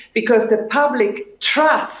recommendations, because the public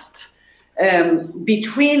trust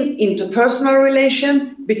between interpersonal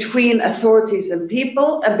relation, between authorities and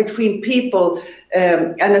people, and between people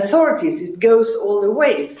and authorities, it goes all the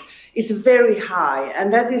ways, is very high.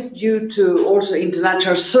 And that is due to also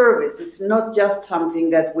international service. It's not just something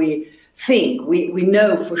that we think. We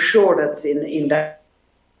know for sure that's in that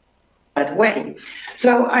way.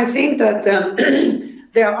 So I think that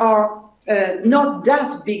there are not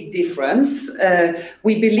that big difference.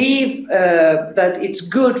 We believe that it's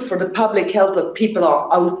good for the public health that people are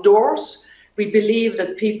outdoors. We believe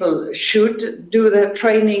that people should do the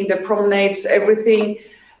training, the promenades, everything.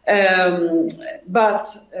 And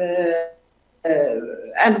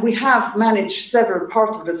we have managed several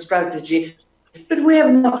parts of the strategy, but we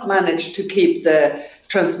have not managed to keep the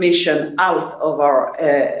transmission out of our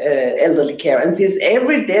elderly care. And since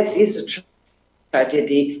every death is a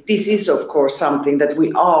tragedy, this is, of course, something that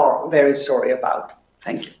we are very sorry about.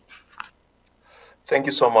 Thank you. Thank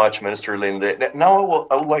you so much, Minister Linde. Now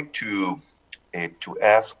I would like to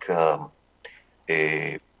ask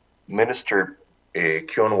Minister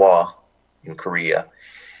Kyunhwa in Korea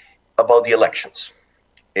about the elections.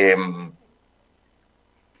 It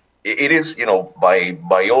is,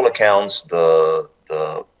 by all accounts, the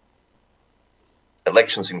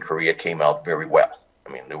elections in Korea came out very well. I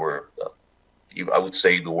mean, they were, I would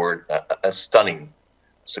say the word, a stunning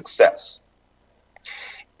success.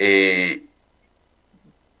 You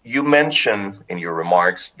mentioned in your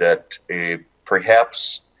remarks that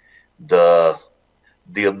perhaps the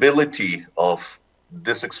ability of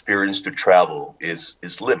this experience to travel is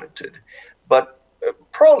limited, but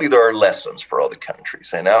probably there are lessons for other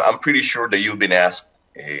countries. And I'm pretty sure that you've been asked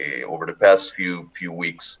over the past few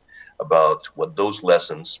weeks about what those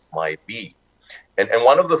lessons might be. And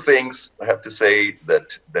one of the things I have to say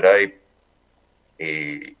that I,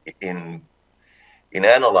 in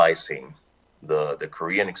analyzing the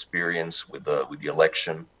Korean experience with the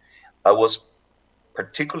election, I was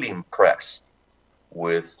particularly impressed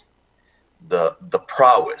with the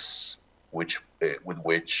prowess with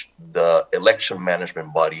which the election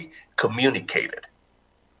management body communicated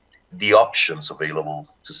the options available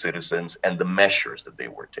to citizens and the measures that they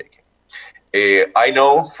were taking. I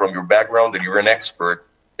know from your background that you're an expert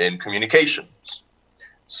in communications.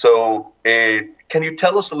 So can you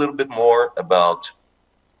tell us a little bit more about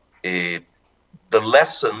the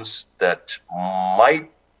lessons that might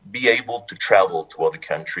be able to travel to other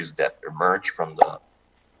countries that emerge from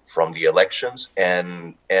the elections,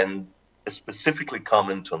 and specifically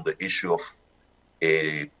comment on the issue of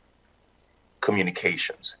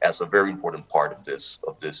communications as a very important part of this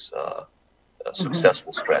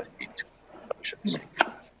successful strategy to elections?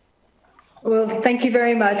 Well, thank you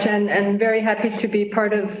very much, and very happy to be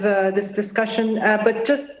part of this discussion. But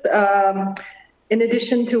just in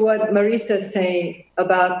addition to what Marisa is saying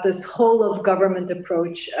about this whole of government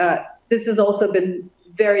approach, this has also been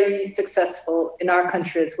very successful in our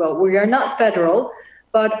country as well. We are not federal,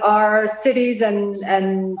 but our cities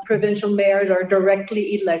and provincial mayors are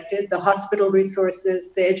directly elected. The hospital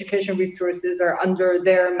resources, the education resources are under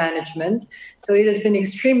their management. So it has been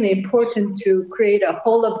extremely important to create a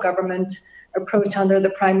whole of government approach under the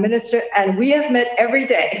Prime Minister. And we have met every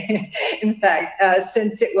day, in fact,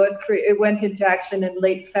 since it went into action in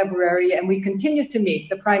late February, and we continue to meet.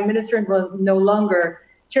 The Prime Minister will no longer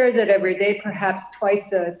chairs it every day, perhaps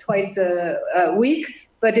twice a week,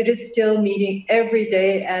 but it is still meeting every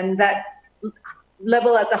day, and that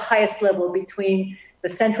level at the highest level between the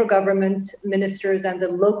central government ministers and the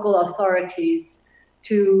local authorities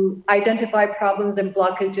to identify problems and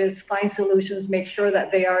blockages, find solutions, make sure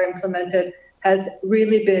that they are implemented, has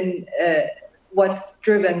really been what's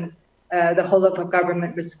driven the whole of a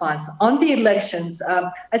government response. On the elections,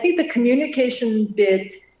 I think the communication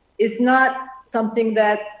bit is not something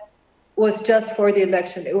that was just for the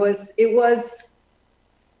election. It was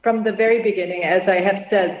from the very beginning, as I have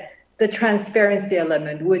said, the transparency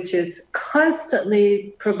element, which is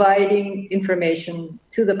constantly providing information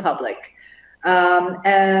to the public.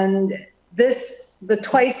 And the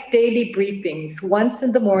twice daily briefings, once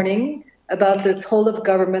in the morning about this whole of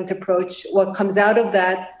government approach, what comes out of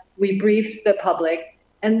that, we brief the public.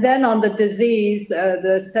 And then on the disease,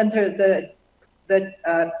 the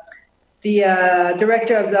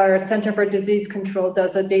director of our Center for Disease Control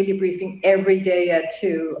does a daily briefing every day at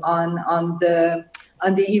 2 on the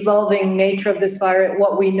evolving nature of this virus,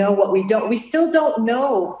 what we know, what we don't. We still don't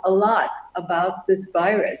know a lot about this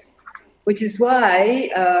virus, which is why,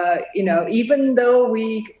 even though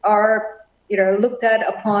we are, looked at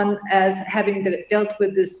upon as having dealt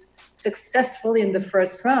with this successfully in the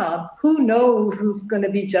first round, who knows who's going to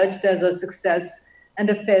be judged as a success and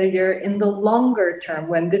a failure in the longer term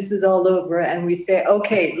when this is all over and we say,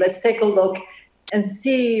 okay, let's take a look and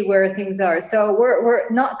see where things are. So we're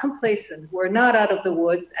not complacent, we're not out of the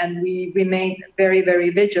woods, and we remain very, very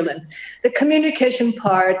vigilant. The communication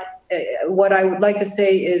part, what I would like to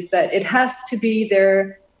say is that it has to be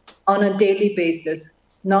there on a daily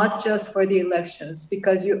basis, not just for the elections,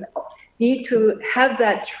 because you need to have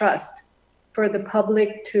that trust for the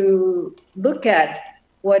public to look at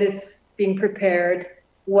what is being prepared,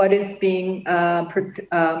 what is being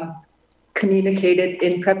communicated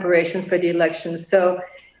in preparations for the elections. So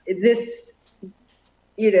this,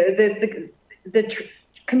 the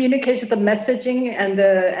communication, the messaging, and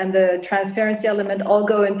the transparency element all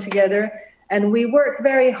go in together. And we work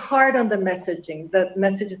very hard on the messaging, the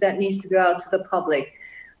message that needs to go out to the public.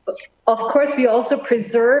 But of course, we also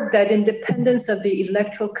preserve that independence of the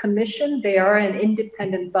Electoral Commission. They are an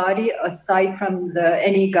independent body aside from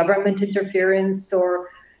any government interference or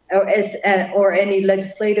any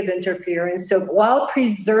legislative interference. So while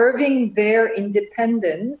preserving their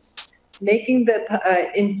independence, making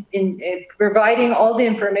providing all the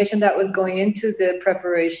information that was going into the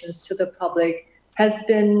preparations to the public has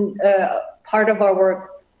been part of our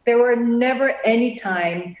work. There were never any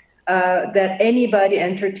time that anybody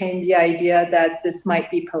entertained the idea that this might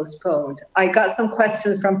be postponed. I got some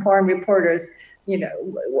questions from foreign reporters,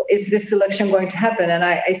 is this election going to happen? And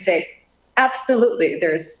I say, absolutely,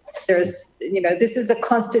 there's this is a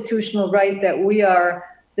constitutional right that we are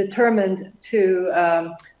determined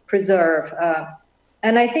to preserve.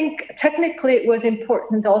 And I think technically it was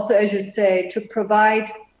important also, as you say, to provide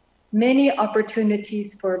many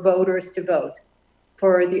opportunities for voters to vote.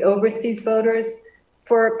 For the overseas voters,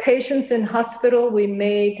 for patients in hospital, we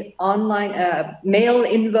made online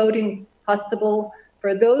mail-in voting possible.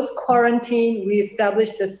 For those quarantined, we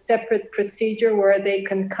established a separate procedure where they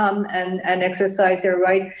can come and exercise their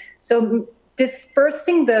right. So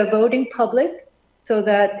dispersing the voting public so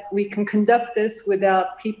that we can conduct this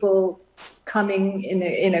without people coming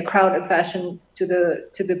in a crowded fashion to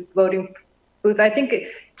the voting booth, I think it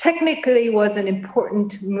technically was an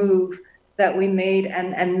important move that we made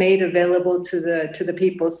and made available to the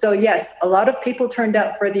people. So yes, a lot of people turned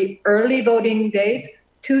out for the early voting days,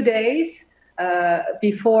 2 days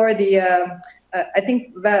before the, I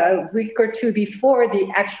think about a week or two before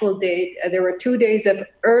the actual date, there were 2 days of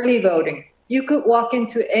early voting. You could walk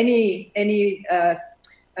into any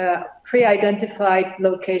pre-identified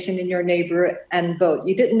location in your neighborhood and vote.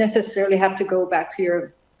 You didn't necessarily have to go back to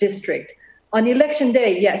your district. On election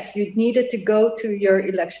day, yes, you needed to go to your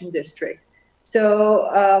election district. So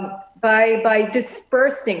by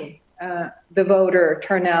dispersing the voter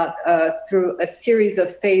turnout through a series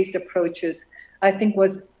of phased approaches, I think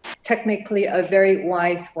was technically a very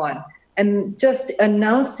wise one. And just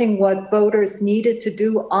announcing what voters needed to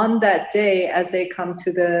do on that day as they come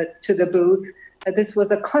to the booth. This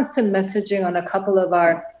was a constant messaging on a couple of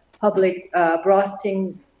our public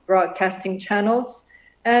broadcasting channels.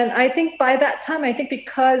 And I think by that time, I think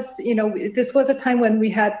because, this was a time when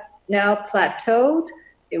we had now plateaued,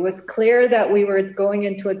 it was clear that we were going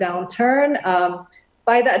into a downturn.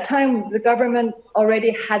 By that time, the government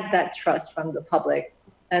already had that trust from the public.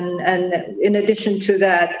 And in addition to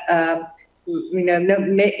that,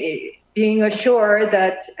 being assured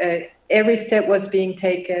that every step was being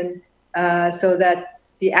taken so that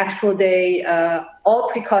the actual day, all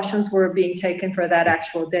precautions were being taken for that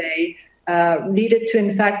actual day, leaded to,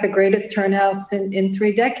 in fact, the greatest turnouts in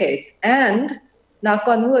 3 decades. And knock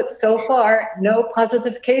on wood, so far, no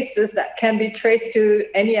positive cases that can be traced to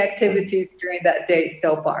any activities during that day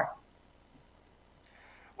so far.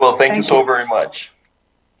 Well, thank you so very much.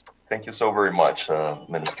 Thank you so very much,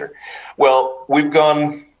 Minister. Well, we've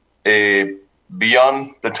gone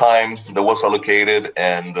beyond the time that was allocated,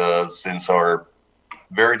 and since our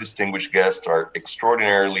very distinguished guests are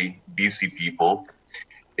extraordinarily busy people,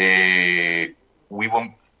 we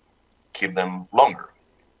won't keep them longer.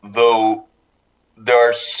 Though there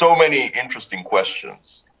are so many interesting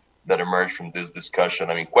questions that emerge from this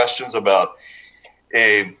discussion. I mean, questions about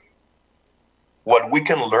what we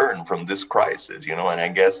can learn from this crisis, and I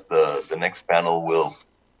guess the next panel will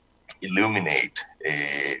illuminate,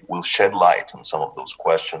 will shed light on some of those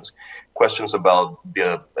questions. Questions about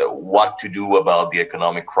what to do about the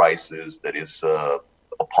economic crisis that is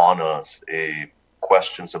upon us,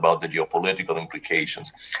 questions about the geopolitical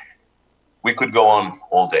implications. We could go on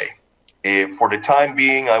all day. For the time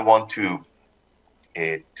being, I want to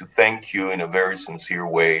thank you in a very sincere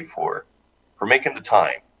way for making the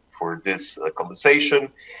time for this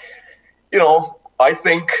conversation. I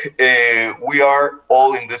think we are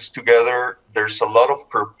all in this together. There's a lot of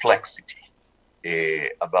perplexity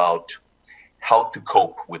about how to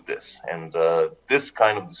cope with this. And this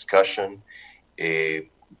kind of discussion,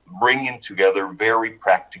 bringing together very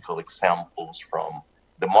practical examples from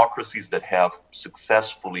democracies that have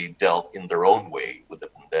successfully dealt in their own way with the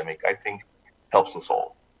pandemic, I think helps us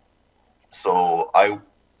all. So I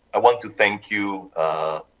want to thank you,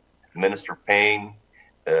 Minister Payne,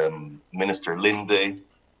 Minister Linde,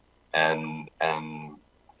 and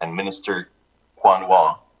Minister Kwan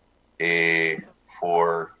Wah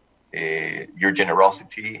for your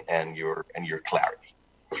generosity and your clarity.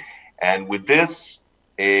 And with this,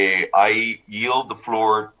 I yield the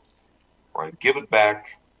floor, or I give it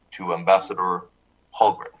back to Ambassador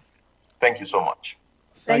Holgren. Thank you so much.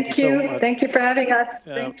 Thank you. Thank you for having us.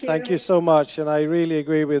 Thank you so much. And I really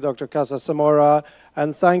agree with Dr. Casasamora.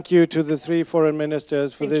 And thank you to the three foreign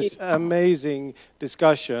ministers for this amazing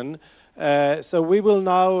discussion. So we will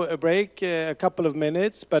now break a couple of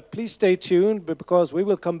minutes, but please stay tuned because we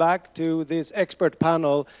will come back to this expert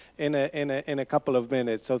panel in a couple of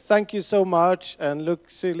minutes. So thank you so much, and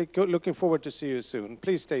looking forward to see you soon.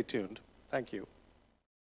 Please stay tuned. Thank you.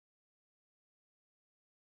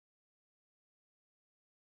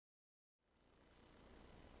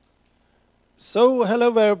 So,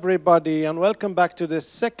 hello everybody, and welcome back to the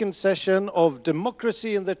second session of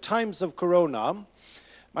Democracy in the Times of Corona.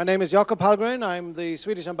 My name is Jakob Hallgren. I'm the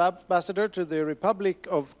Swedish ambassador to the Republic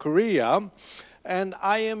of Korea, and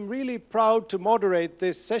I am really proud to moderate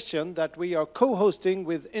this session that we are co-hosting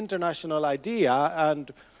with International IDEA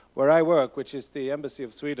and where I work, which is the Embassy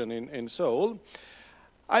of Sweden in Seoul.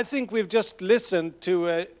 I think we've just listened to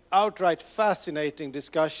an outright fascinating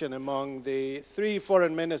discussion among the three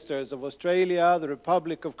foreign ministers of Australia, the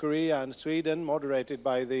Republic of Korea, and Sweden,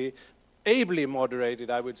 ably moderated,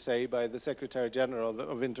 I would say, by the Secretary General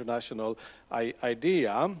of International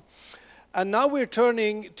IDEA. And now we're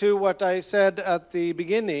turning to what I said at the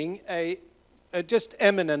beginning, a just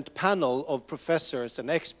eminent panel of professors and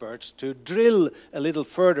experts to drill a little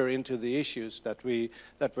further into the issues that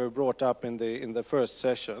were brought up in the first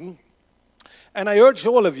session. And I urge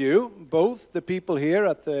all of you, both the people here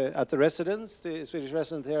at the residence, the Swedish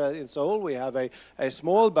residence here in Seoul, we have a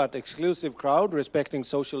small but exclusive crowd respecting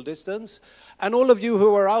social distance, and all of you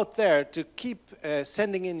who are out there to keep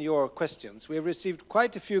sending in your questions. We have received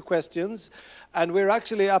quite a few questions, and we're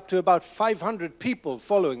actually up to about 500 people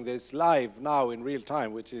following this live now in real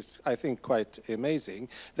time, which is, I think, quite amazing.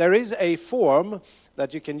 There is a form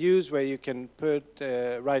that you can use where you can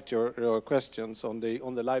write your questions on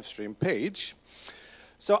the live stream page.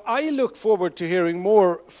 So I look forward to hearing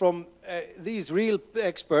more from these real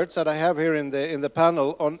experts that I have here in the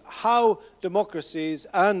panel on how democracies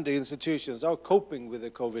and the institutions are coping with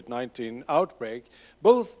the COVID-19 outbreak,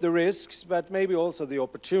 both the risks but maybe also the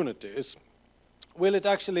opportunities. Will it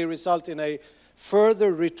actually result in a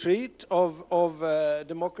further retreat of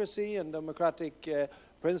democracy and democratic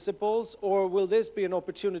principles, or will this be an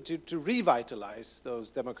opportunity to revitalize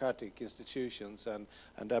those democratic institutions and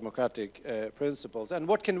democratic principles? And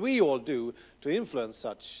what can we all do to influence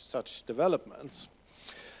such developments?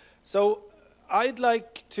 So I'd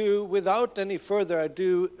like to, without any further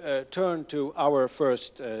ado, turn to our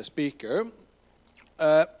first speaker.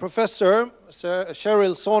 Professor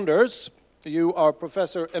Cheryl Saunders, you are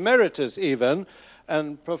Professor Emeritus even,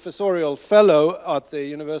 and Professorial Fellow at the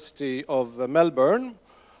University of Melbourne.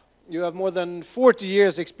 You have more than 40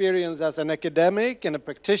 years' experience as an academic and a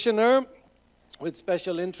practitioner with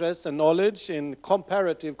special interest and knowledge in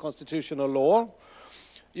comparative constitutional law.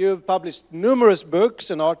 You have published numerous books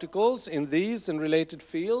and articles in these and related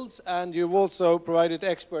fields, and you've also provided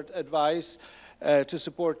expert advice to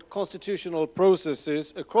support constitutional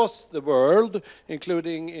processes across the world,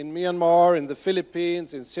 including in Myanmar, in the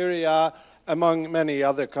Philippines, in Syria, among many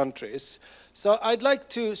other countries. So I'd like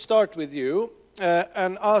to start with you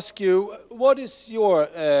and ask you, what is your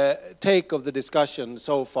take of the discussion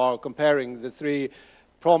so far, comparing the three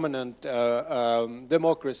prominent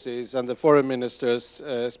democracies and the foreign minister's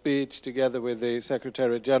speech together with the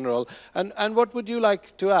Secretary General? And what would you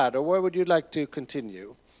like to add, or where would you like to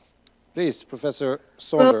continue? Please, Professor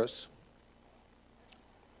Saunders.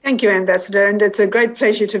 Thank you, Ambassador, and it's a great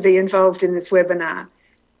pleasure to be involved in this webinar.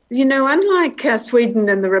 You know, unlike Sweden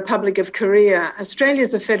and the Republic of Korea, Australia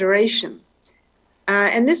is a federation.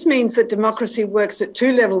 And this means that democracy works at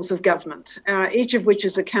two levels of government, each of which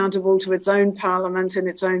is accountable to its own parliament and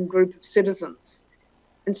its own group of citizens.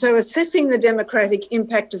 And so assessing the democratic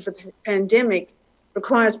impact of the pandemic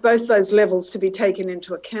requires both those levels to be taken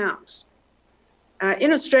into account.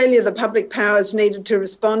 In Australia, the public powers needed to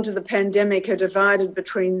respond to the pandemic are divided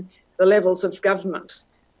between the levels of government.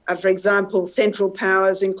 For example, central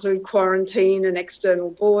powers include quarantine and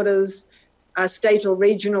external borders. State or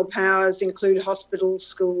regional powers include hospitals,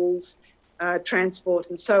 schools, transport,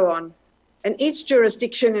 and so on. And each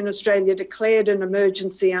jurisdiction in Australia declared an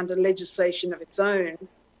emergency under legislation of its own,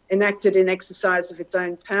 enacted in exercise of its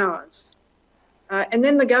own powers. And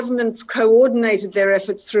then the governments coordinated their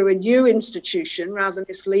efforts through a new institution, rather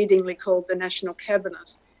misleadingly called the National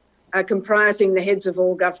Cabinet, comprising the heads of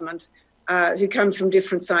all government who come from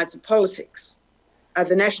different sides of politics.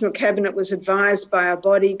 The National Cabinet was advised by a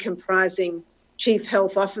body comprising chief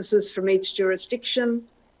health officers from each jurisdiction.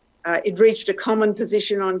 It reached a common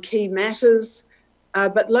position on key matters,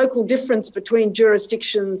 but local difference between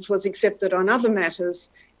jurisdictions was accepted on other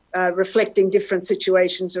matters, reflecting different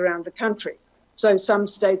situations around the country. So some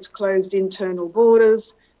states closed internal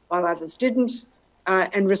borders while others didn't,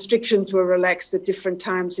 and restrictions were relaxed at different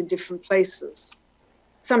times in different places.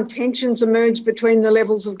 Some tensions emerged between the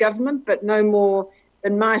levels of government, but no more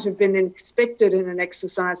than might have been expected in an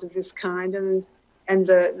exercise of this kind, and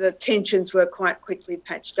the tensions were quite quickly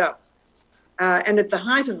patched up. And at the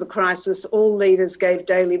height of the crisis, all leaders gave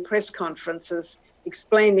daily press conferences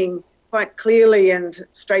explaining quite clearly and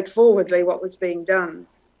straightforwardly what was being done.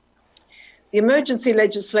 The emergency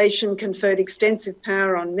legislation conferred extensive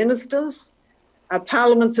power on ministers.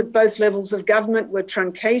 Parliaments at both levels of government were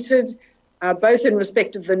truncated, both in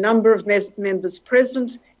respect of the number of members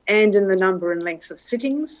present and in the number and length of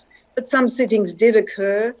sittings. But some sittings did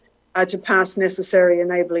occur to pass necessary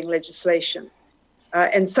enabling legislation.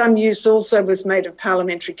 And some use also was made of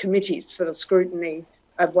parliamentary committees for the scrutiny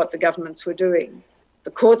of what the governments were doing.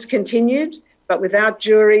 The courts continued, but without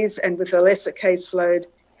juries and with a lesser caseload,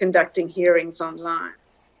 conducting hearings online.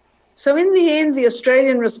 So in the end, the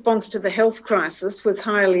Australian response to the health crisis was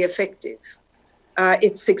highly effective.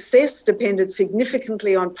 Its success depended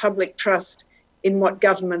significantly on public trust in what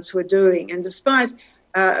governments were doing. And despite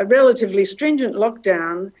a relatively stringent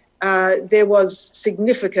lockdown, there was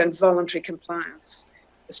significant voluntary compliance.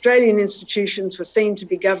 Australian institutions were seen to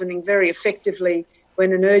be governing very effectively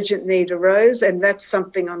when an urgent need arose, and that's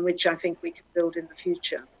something on which I think we can build in the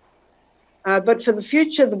future. But for the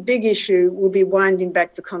future, the big issue will be winding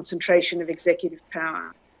back the concentration of executive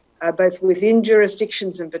power, both within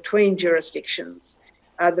jurisdictions and between jurisdictions.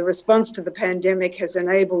 The response to the pandemic has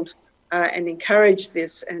enabled and encouraged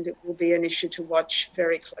this, and it will be an issue to watch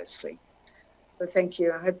very closely. So thank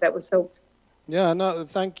you. I hope that was helpful. Yeah, no,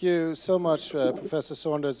 thank you so much, Professor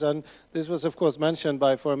Saunders. And this was, of course, mentioned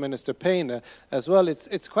by Foreign Minister Payne as well.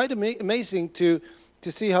 It's quite amazing to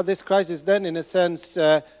see how this crisis then, in a sense,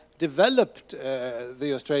 developed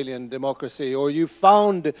the Australian democracy, or you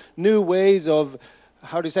found new ways of,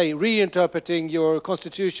 how to say, reinterpreting your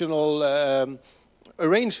constitutional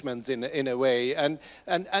arrangements in a way. And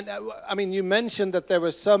I mean, you mentioned that there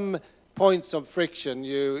were some points of friction.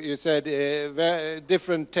 You said very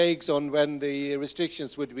different takes on when the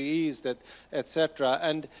restrictions would be eased, etc.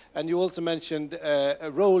 And you also mentioned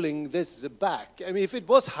rolling this back. I mean, if it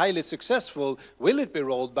was highly successful, will it be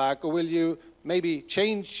rolled back, or will you maybe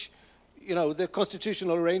change, you know, the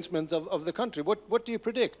constitutional arrangements of the country? What do you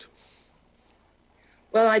predict?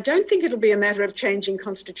 Well, I don't think it'll be a matter of changing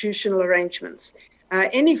constitutional arrangements.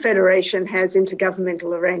 Any federation has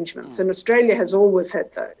intergovernmental arrangements, and Australia has always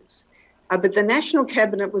had those. But the National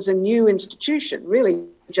Cabinet was a new institution, really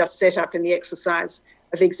just set up in the exercise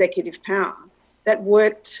of executive power, that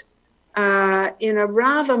worked in a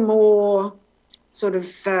rather more sort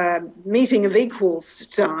of meeting of equals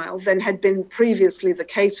style than had been previously the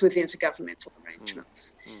case with intergovernmental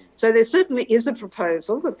arrangements. So there certainly is a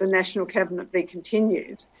proposal that the National Cabinet be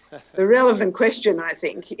continued. The relevant question, I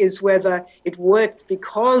think, is whether it worked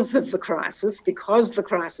because of the crisis, because the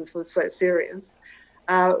crisis was so serious,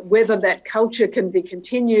 whether that culture can be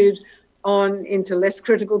continued on into less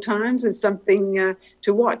critical times is something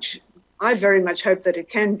to watch. I very much hope that it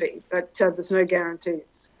can be, but there's no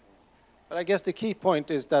guarantees. But I guess the key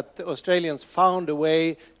point is that the Australians found a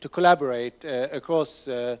way to collaborate across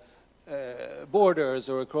borders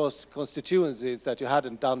or across constituencies that you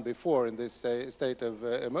hadn't done before in this state of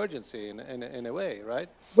emergency in a way, right?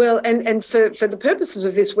 Well, and for the purposes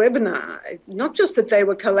of this webinar, it's not just that they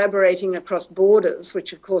were collaborating across borders,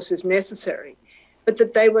 which of course is necessary, but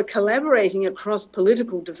that they were collaborating across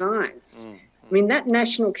political divides. I mean, that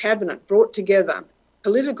National Cabinet brought together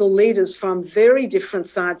political leaders from very different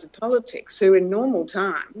sides of politics who in normal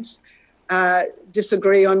times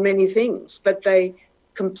disagree on many things, but they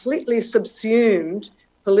completely subsumed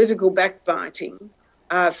political backbiting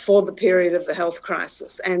for the period of the health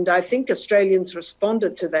crisis. And I think Australians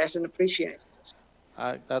responded to that and appreciated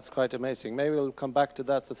it. That's quite amazing. Maybe we'll come back to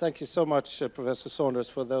that. So thank you so much, Professor Saunders,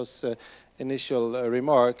 for those initial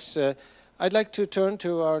remarks. I'd like to turn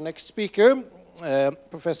to our next speaker,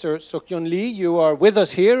 Professor Sok-Yeon Lee. You are with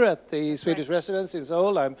us here at the Swedish residence in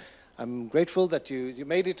Seoul. I'm grateful that you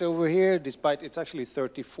made it over here, despite it's actually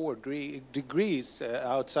 34 degrees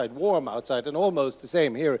outside, warm outside, and almost the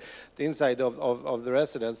same here, the inside of the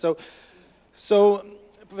residence. So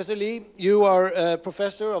Professor Lee, you are a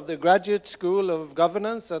professor of the Graduate School of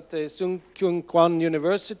Governance at the Sung Kyung Kwan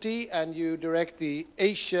University, and you direct the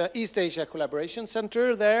East Asia Collaboration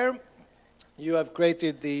Center there. You have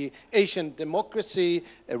created the Asian Democracy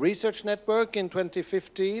Research Network in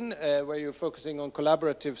 2015, where you're focusing on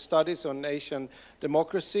collaborative studies on Asian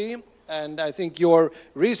democracy. And I think your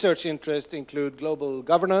research interests include global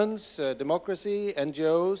governance, democracy,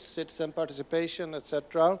 NGOs, citizen participation,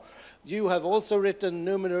 etc. You have also written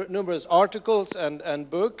numerous articles and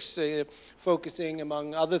books, focusing,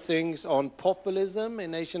 among other things, on populism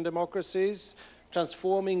in Asian democracies,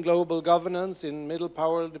 transforming global governance in middle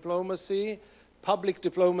power diplomacy, public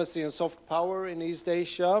diplomacy and soft power in East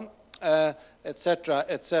Asia, etc.,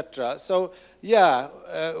 etc. So, yeah,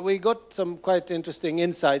 we got some quite interesting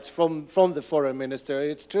insights from the foreign minister.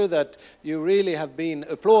 It's true that you really have been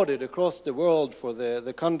applauded across the world for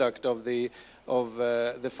the conduct of the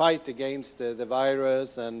fight against the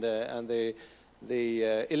virus and the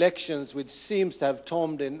elections, which seems to have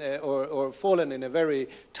tombed in or fallen in a very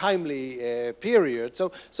timely period.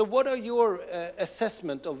 So what are your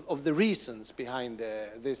assessment of the reasons behind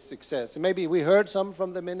this success? Maybe we heard some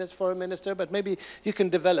from the foreign minister, but maybe you can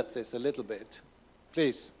develop this a little bit,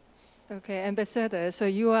 please. Okay, Ambassador, so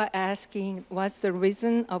you are asking what's the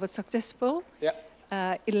reason of a successful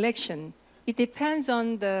election? It depends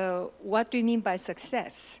on what do you mean by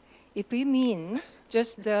success. If we mean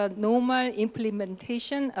just the normal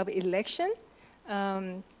implementation of election,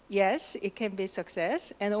 yes, it can be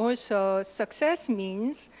success. And also success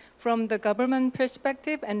means from the government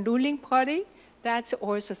perspective and ruling party, that's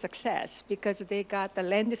also success because they got the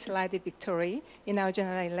landslide victory in our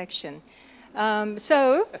general election.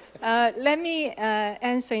 Let me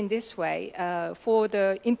answer in this way. For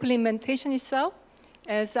the implementation itself,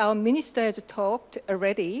 as our minister has talked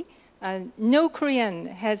already, no Korean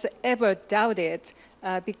has ever doubted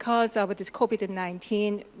because of this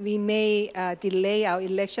COVID-19, we may delay our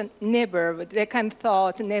election. Never, that kind of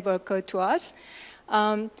thought never occurred to us.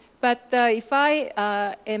 But if I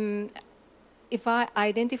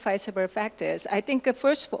identify several factors, I think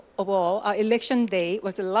first of all, our election day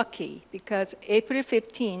was lucky because April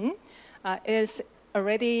 15 is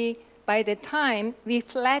already, by the time we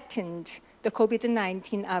flattened the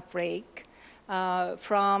COVID-19 outbreak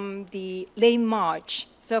from the late March.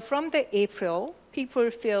 So from the April, people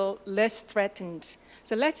feel less threatened.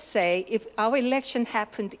 So let's say if our election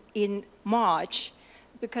happened in March,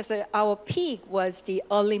 because our peak was the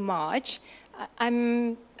early March,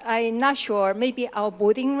 I'm not sure, maybe our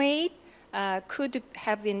voting rate could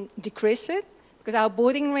have been decreased because our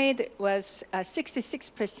voting rate was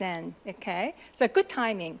 66%, okay? So good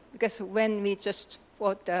timing because when we just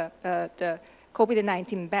fought the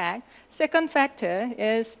COVID-19 back. Second factor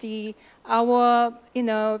is our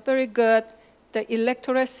very good the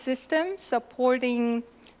electoral system supporting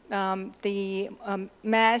the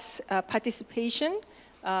mass participation.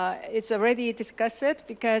 It's already discussed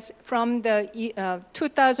because from the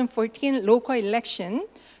 2014 local election,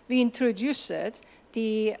 we introduced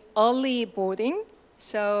the early voting.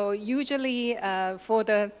 So usually for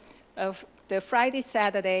the Friday,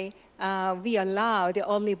 Saturday, we allow the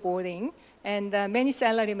early voting, and many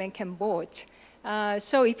salarymen can vote.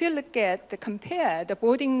 So if you look at compare the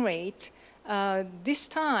voting rate, this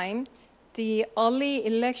time the early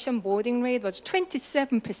election voting rate was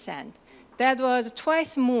 27%. That was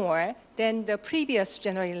twice more than the previous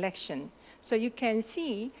general election. So you can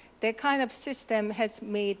see that kind of system has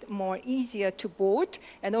made more easier to vote,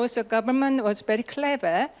 and also government was very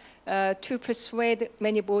clever to persuade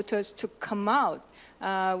many voters to come out.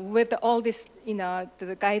 With all this,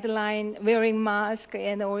 the guideline, wearing mask,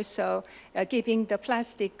 and also giving the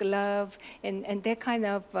plastic glove, and that kind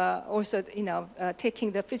of also,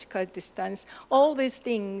 taking the physical distance. All these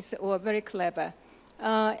things were very clever.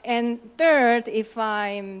 And third, if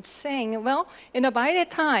I'm saying, well, by the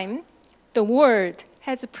time the world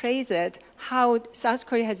has praised how South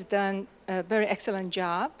Korea has done a very excellent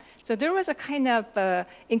job, so there was a kind of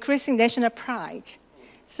increasing national pride.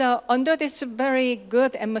 So under this very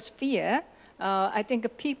good atmosphere, I think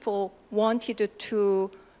people wanted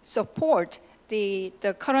to support the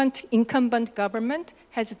current incumbent government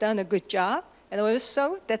has done a good job. And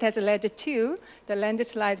also that has led to the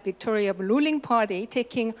landslide victory of ruling party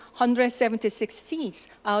taking 176 seats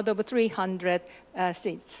out of 300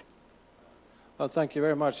 seats. Well, thank you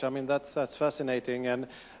very much. I mean, that's fascinating. And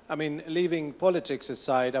I mean, leaving politics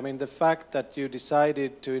aside, I mean, the fact that you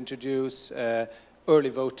decided to introduce early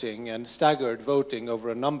voting and staggered voting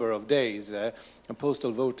over a number of days, and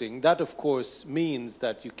postal voting, that of course means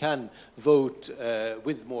that you can vote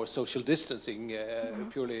with more social distancing,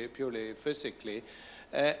 purely physically.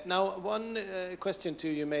 Now, one question to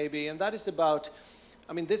you maybe, and that is about,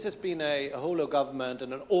 I mean, this has been a whole of government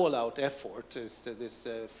and an all-out effort, this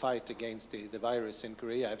fight against the virus in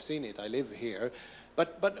Korea. I've seen it, I live here.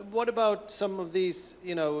 But what about some of these,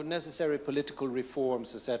 you know, necessary political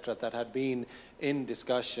reforms, etc., that had been in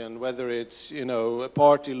discussion, whether it's, you know,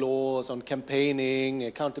 party laws on campaigning,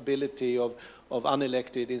 accountability of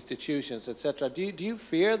unelected institutions, etc. Do you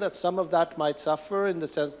fear that some of that might suffer in the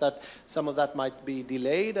sense that some of that might be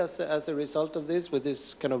delayed as a result of this, with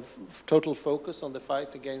this kind of total focus on the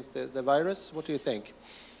fight against the virus? What do you think?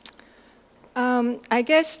 I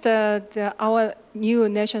guess our new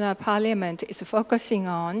national parliament is focusing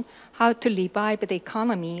on how to revive the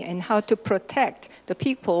economy and how to protect the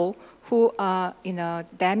people who are, you know,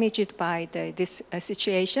 damaged by this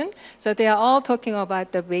situation. So they are all talking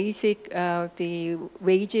about the basic, the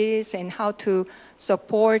wages and how to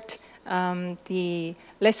support the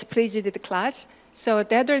less privileged class. So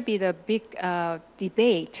that will be the big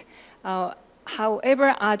debate.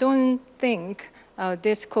 However, I don't think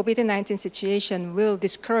this COVID-19 situation will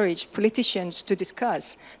discourage politicians to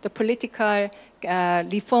discuss the political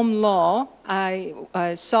reform law. I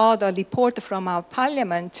saw the report from our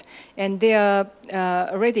parliament, and they are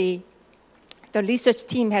already, the research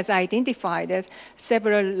team has identified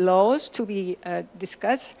several laws to be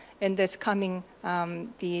discussed in this coming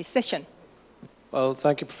the session. Well,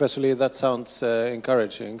 thank you, Professor Lee. That sounds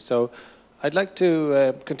encouraging. So I'd like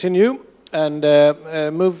to continue and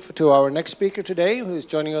move to our next speaker today, who is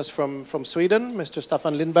joining us from Sweden, Mr.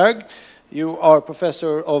 Staffan Lindberg. You are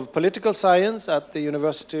Professor of Political Science at the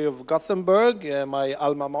University of Gothenburg, my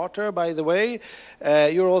alma mater, by the way.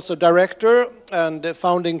 You're also Director and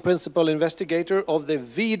Founding Principal Investigator of the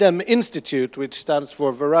VDEM Institute, which stands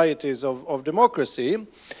for Varieties of Democracy.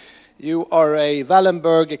 You are a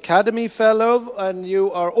Wallenberg Academy Fellow, and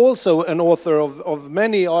you are also an author of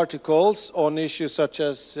many articles on issues such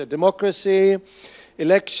as democracy,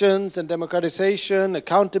 elections and democratization,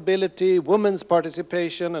 accountability, women's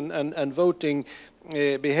participation, and voting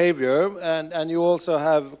behavior. And you also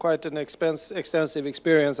have quite an extensive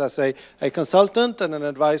experience as a consultant and an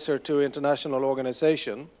advisor to international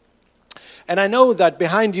organizations. And I know that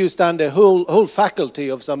behind you stand a whole faculty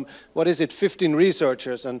of some, 15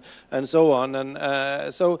 researchers and so on.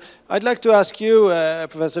 And so I'd like to ask you,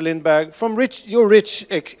 Professor Lindberg, from your rich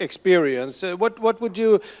experience, what would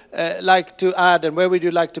you like to add, and where would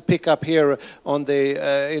you like to pick up here on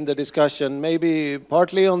in the discussion? Maybe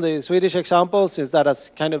partly on the Swedish example, since that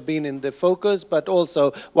has kind of been in the focus, but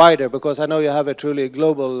also wider, because I know you have a truly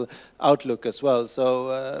global outlook as well.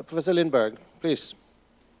 So, Professor Lindberg, please.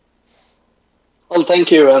 Well,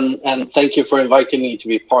 thank you, and thank you for inviting me to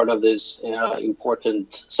be part of this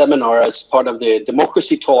important seminar as part of the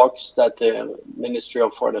democracy talks that the Ministry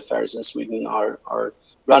of Foreign Affairs in Sweden are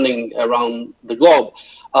running around the globe.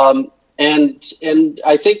 And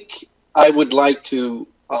I think I would like to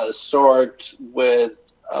start with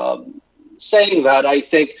saying that I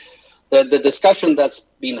think that the discussion that's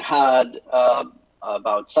been had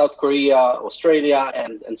about South Korea, Australia,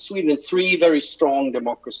 and Sweden, three very strong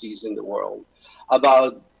democracies in the world,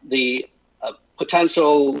 about the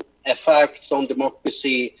potential effects on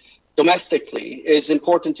democracy domestically is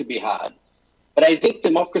important to be had. But I think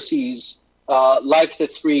democracies like the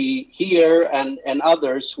three here and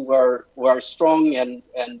others who are strong and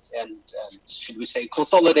should we say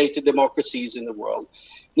consolidated democracies in the world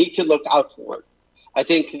need to look outward. I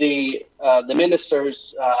think the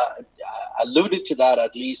ministers alluded to that,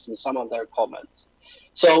 at least in some of their comments.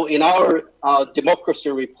 So in our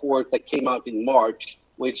democracy report that came out in March,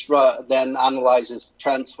 which then analyzes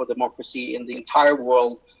trends for democracy in the entire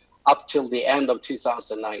world up till the end of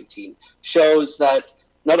 2019, shows that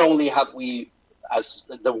not only have we, as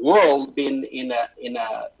the world, been in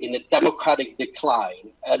a democratic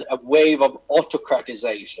decline, a wave of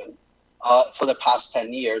autocratization for the past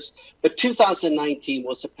 10 years, but 2019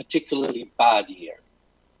 was a particularly bad year.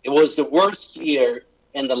 It was the worst year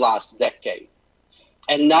in the last decade.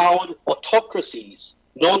 And now autocracies,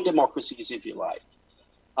 non-democracies, if you like,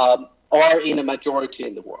 are in a majority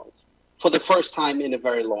in the world for the first time in a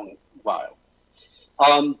very long while.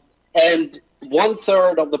 And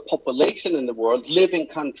 1/3 of the population in the world live in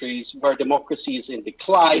countries where democracy is in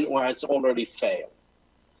decline or has already failed.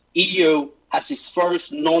 EU has its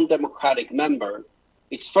first non-democratic member,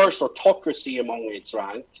 its first autocracy among its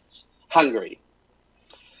ranks, Hungary.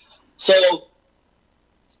 So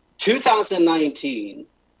 2019,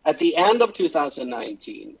 at the end of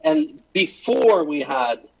 2019, and before we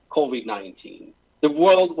had COVID-19, the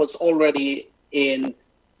world was already in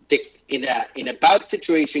a bad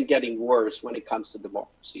situation, getting worse when it comes to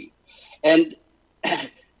democracy. And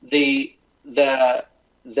the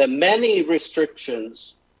many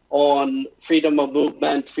restrictions on freedom of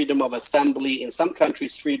movement, freedom of assembly, in some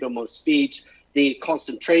countries freedom of speech, the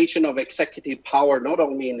concentration of executive power, not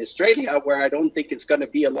only in Australia, where I don't think it's going to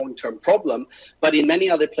be a long-term problem, but in many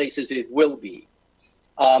other places it will be.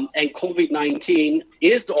 And COVID-19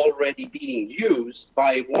 is already being used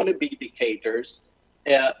by wannabe dictators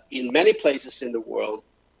in many places in the world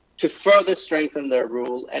to further strengthen their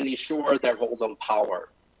rule and ensure their hold on power.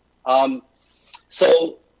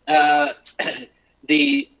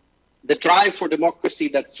 The drive for democracy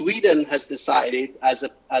that Sweden has decided as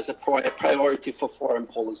a priority for foreign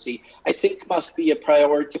policy, I think must be a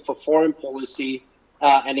priority for foreign policy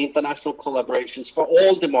and international collaborations for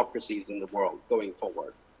all democracies in the world going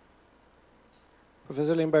forward.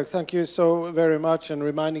 Professor Lindberg, thank you so very much, and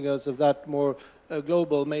reminding us of that more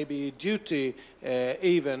global maybe duty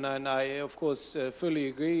even, and I of course fully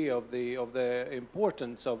agree of the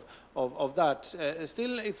importance of that.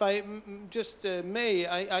 Still, if I just may,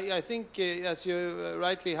 I think as you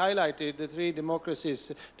rightly highlighted, the three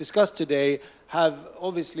democracies discussed today have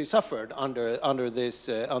obviously suffered under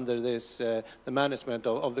the management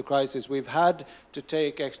of the crisis. We've had to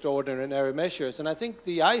take extraordinary measures, and I think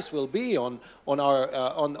the eyes will be on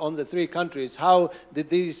the three countries. How did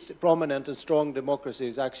these prominent and strong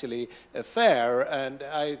democracies actually fare? And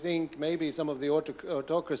I think maybe some of the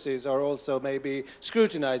autocracies are also maybe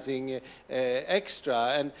scrutinizing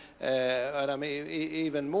extra, and I mean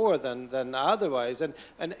even more than otherwise. And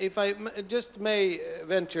if I just may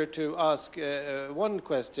venture to ask one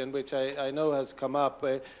question, which I know has come up,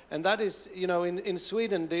 and that is, you know, in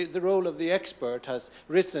Sweden, the role of the expert has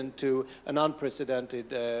risen to an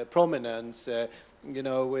unprecedented prominence. You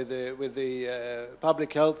know, with the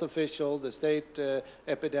public health official, the state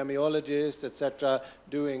epidemiologist, etc.,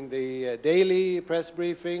 doing the daily press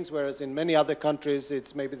briefings, whereas in many other countries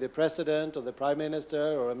it's maybe the president or the prime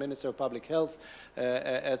minister or a minister of public health,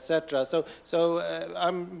 etc.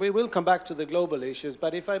 We will come back to the global issues,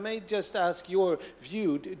 but if I may just ask your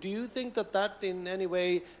view, do you think that in any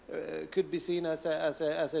way could be seen as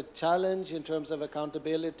a challenge in terms of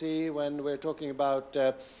accountability when we're talking about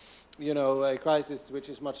you know, a crisis which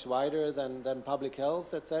is much wider than public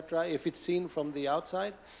health, etc., if it's seen from the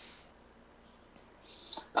outside?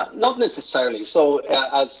 Not necessarily. So,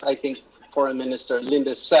 as I think Foreign Minister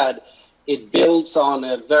Linde said, it builds on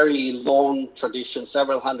a very long tradition,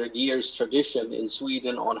 several hundred years tradition in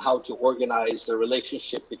Sweden on how to organize the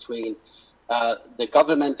relationship between the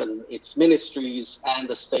government and its ministries and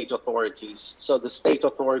the state authorities. So the state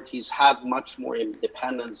authorities have much more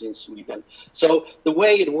independence in Sweden. So the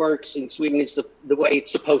way it works in Sweden is the way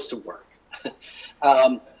it's supposed to work.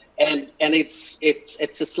 And it's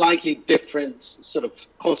a slightly different sort of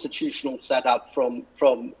constitutional setup from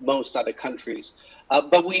most other countries.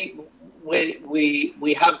 But we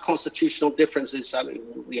have constitutional differences. I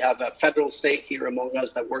mean, we have a federal state here among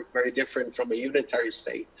us that work very different from a unitary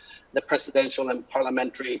state. The presidential and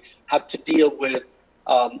parliamentary have to deal with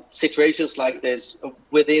situations like this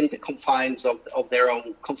within the confines of their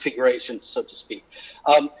own configurations, so to speak.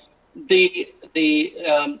 In the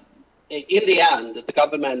end, the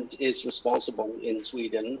government is responsible in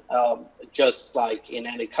Sweden, just like in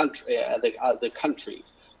any country, the country.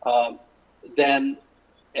 Then,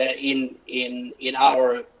 in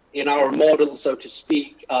our model, so to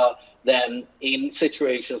speak, then in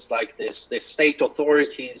situations like this, the state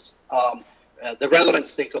authorities, the relevant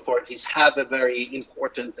state authorities, have a very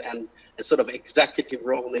important and a sort of executive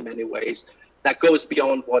role in many ways that goes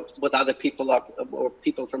beyond what other people are, or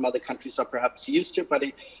people from other countries are perhaps used to. But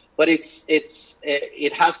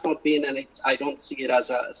it has not been, and I don't see it as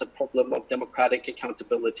a problem of democratic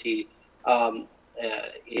accountability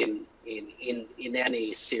in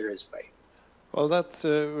any serious way. Well, that's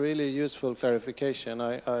a really useful clarification.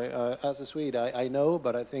 I as a Swede, I know,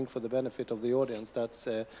 but I think for the benefit of the audience, that's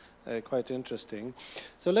quite interesting.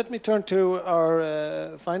 So let me turn to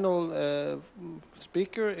our final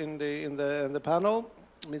speaker in the panel,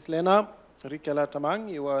 Ms. Lena Rikkala-Tamang.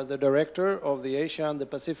 You are the director of the Asia and the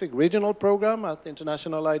Pacific Regional Program at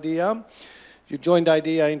International IDEA. You joined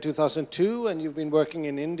IDEA in 2002, and you've been working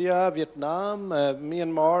in India, Vietnam,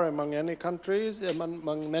 Myanmar, among many countries,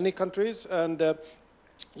 and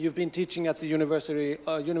You've been teaching at the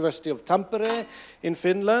University of Tampere in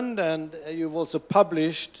Finland, and you've also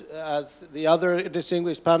published, as the other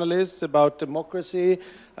distinguished panelists, about democracy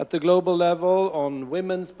at the global level, on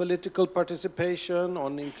women's political participation,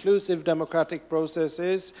 on inclusive democratic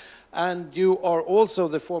processes, and you are also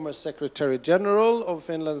the former Secretary General of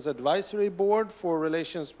Finland's Advisory Board for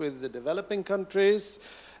relations with the developing countries,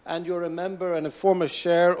 and you're a member and a former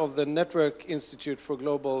chair of the Network Institute for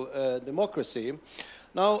Global Democracy.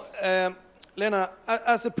 Now, Lena,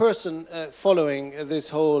 as a person following this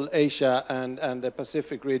whole Asia and the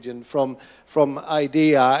Pacific region from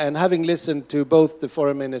IDEA, and having listened to both the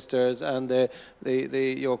foreign ministers and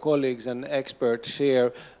your colleagues and experts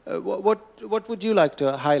here, what would you like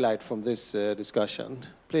to highlight from this discussion,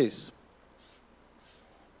 please?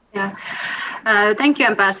 Yeah. Thank you,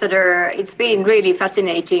 Ambassador. It's been really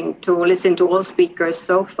fascinating to listen to all speakers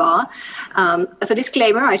so far. As a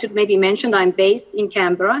disclaimer, I should maybe mention I'm based in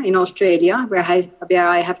Canberra in Australia, where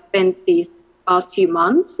I have spent these past few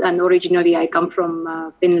months, and originally I come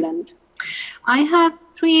from Finland. I have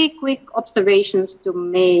 3 quick observations to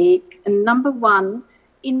make. And number one,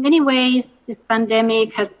 in many ways, this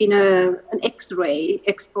pandemic has been an X-ray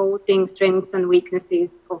exposing strengths and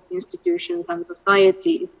weaknesses of institutions and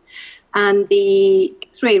societies. And the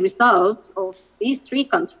X-ray results of these 3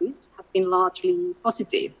 countries have been largely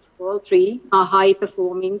positive. All 3 are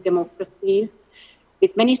high-performing democracies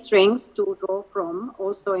with many strengths to draw from,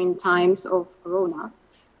 also in times of corona,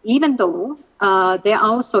 even though there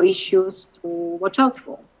are also issues to watch out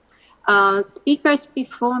for. Speakers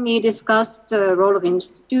before me discussed the role of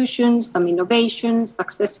institutions, some innovations,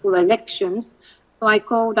 successful elections. So I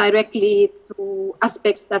go directly to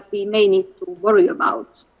aspects that we may need to worry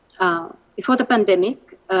about. Before the pandemic,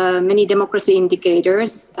 many democracy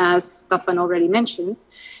indicators, as Staffan already mentioned,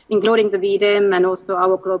 including the VDEM and also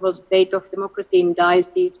our global state of democracy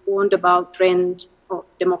indices, warned about trend of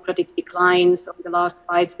democratic declines over the last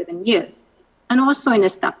 5-7 years, and also in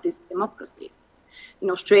established democracy.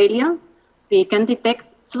 In Australia, we can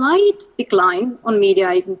detect slight decline on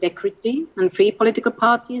media integrity and free political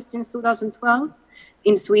parties since 2012.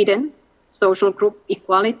 In Sweden, social group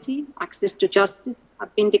equality, access to justice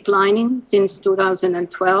have been declining since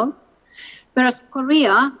 2012. Whereas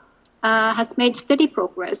Korea has made steady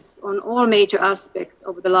progress on all major aspects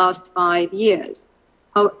over the last 5 years.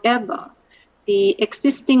 However, the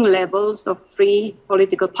existing levels of free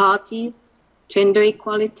political parties, gender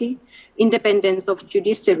equality, independence of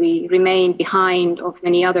judiciary remain behind of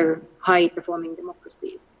many other high-performing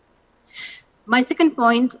democracies. My second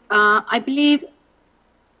point, I believe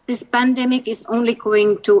this pandemic is only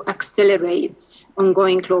going to accelerate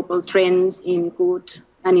ongoing global trends in good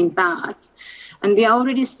and in bad. And we are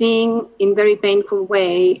already seeing in very painful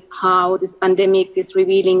way how this pandemic is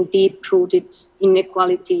revealing deep-rooted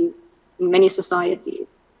inequalities in many societies.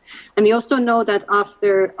 And we also know that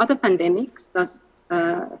after other pandemics,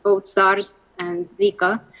 both SARS and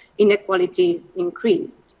Zika, inequalities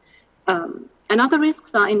increased. And other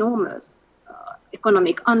risks are enormous.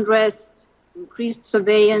 Economic unrest, increased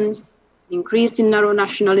surveillance, increase in narrow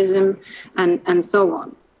nationalism, and so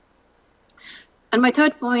on. And my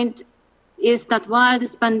third point is that while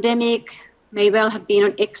this pandemic may well have been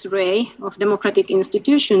an X-ray of democratic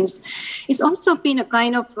institutions, it's also been a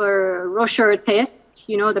kind of a Rorschach test,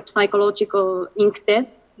 you know, the psychological ink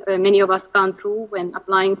test many of us gone through when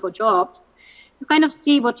applying for jobs. You kind of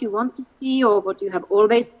see what you want to see or what you have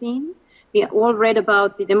always seen. We all read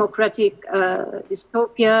about the democratic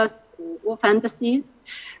dystopias or fantasies.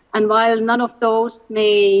 And while none of those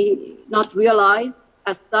may not realize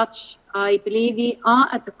as such, I believe we are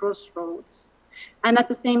at the crossroads. And at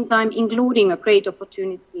the same time, including a great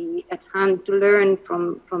opportunity at hand to learn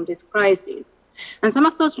from this crisis. And some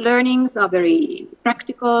of those learnings are very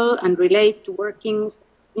practical and relate to workings,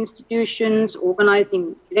 institutions,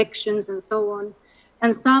 organizing elections, and so on.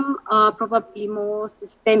 And some are probably more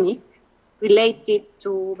systemic, related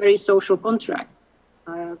to very social contracts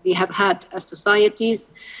we have had as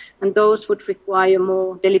societies, and those would require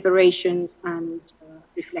more deliberations and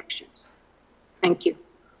reflections. Thank you.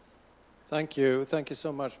 Thank you. Thank you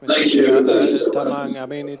so much, Mr. Tamang. I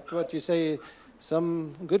mean, what you say,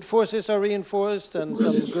 some good forces are reinforced and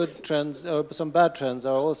some good trends, or some bad trends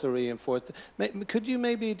are also reinforced. Could you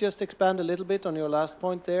maybe just expand a little bit on your last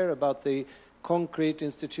point there about the concrete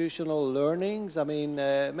institutional learnings? I mean,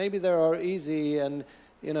 maybe there are easy and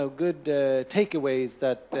good takeaways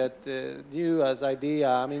that you as IDEA,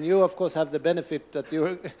 I mean, you of course have the benefit that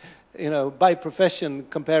you're, by profession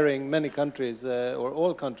comparing many countries or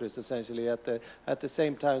all countries essentially at the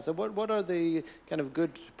same time. So what are the kind of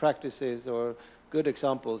good practices or good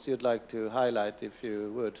examples you'd like to highlight, if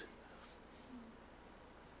you would.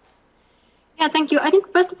 Yeah, thank you. I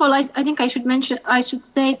think first of all, I think I should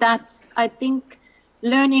say that I think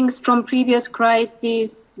learnings from previous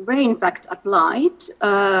crises were in fact applied.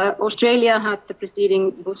 Australia had the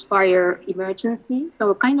preceding bushfire emergency, so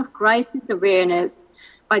a kind of crisis awareness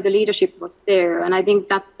by the leadership was there, and I think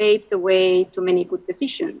that paved the way to many good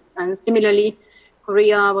decisions. And similarly,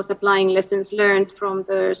 Korea was applying lessons learned from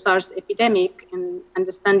the SARS epidemic and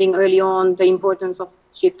understanding early on the importance of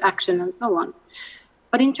swift action and so on.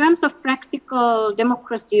 But in terms of practical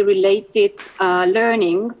democracy-related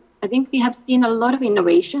learnings, I think we have seen a lot of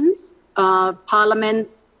innovations.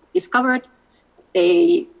 Parliaments discovered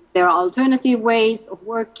there are alternative ways of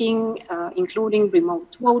working, including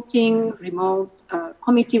remote voting, remote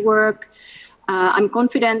committee work. I'm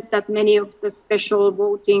confident that many of the special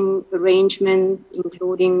voting arrangements,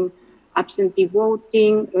 including absentee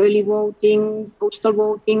voting, early voting, postal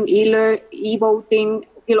voting, e-voting,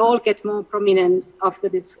 will all get more prominence after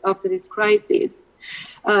this crisis.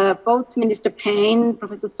 Both Minister Payne,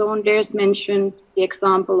 Professor Saunders mentioned the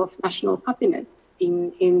example of national cabinets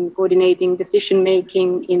in coordinating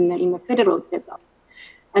decision-making in a federal setup.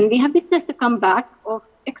 And we have witnessed the comeback of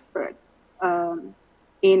experts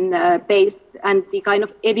based and the kind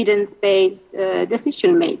of evidence-based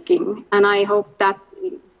decision-making. And I hope that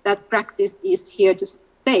that practice is here to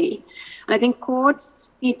stay. And I think courts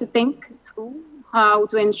need to think through how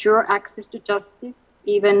to ensure access to justice,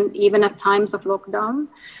 even at times of lockdown.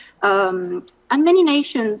 And many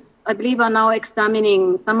nations, I believe, are now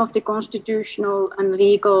examining some of the constitutional and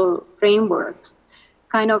legal frameworks,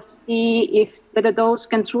 kind of see whether those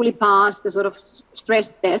can truly pass the sort of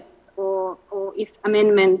stress test or if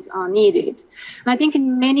amendments are needed. And I think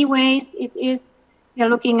in many ways it is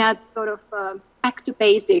looking at sort of back to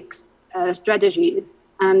basics strategies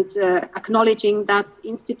and acknowledging that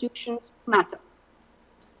institutions matter.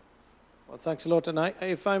 Well, thanks a lot. And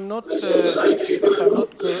if I'm not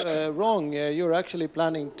wrong, you're actually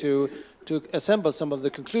planning to assemble some of the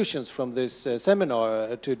conclusions from this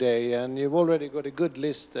seminar today, and you've already got a good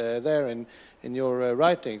list there in your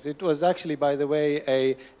writings. It was actually, by the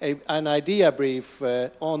way, an idea brief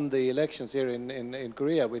on the elections here in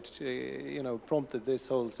Korea, which prompted this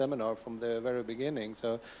whole seminar from the very beginning.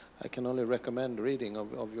 So I can only recommend reading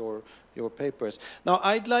of your papers. Now,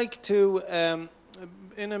 I'd like to.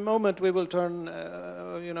 In a moment, we will turn,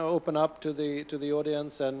 open up to the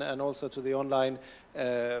audience and also to the online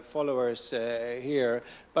followers here.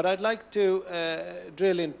 But I'd like to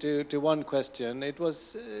drill into one question. It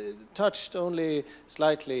was touched only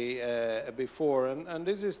slightly before, and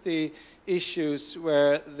this is the issues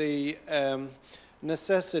where the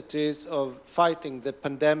necessities of fighting the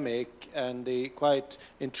pandemic and the quite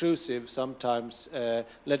intrusive sometimes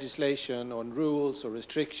legislation on rules or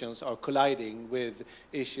restrictions are colliding with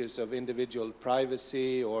issues of individual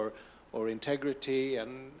privacy or integrity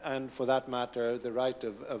and for that matter the right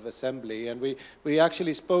of assembly. And we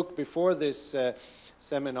actually spoke before this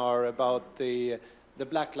seminar about the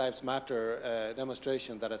Black Lives Matter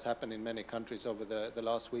demonstration that has happened in many countries over the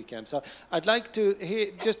last weekend. So I'd like to hear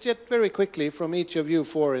just very quickly from each of you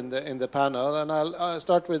four in the panel, and I'll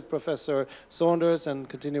start with Professor Saunders and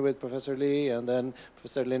continue with Professor Lee, and then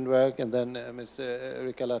Professor Lindberg, and then Ms.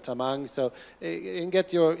 Rikala Tamang. So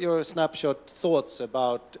get your snapshot thoughts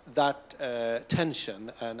about that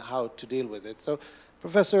tension and how to deal with it. So.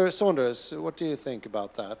 Professor Saunders, what do you think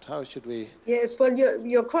about that? How should we... Yes, well,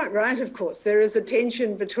 you're quite right, of course. There is a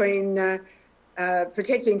tension between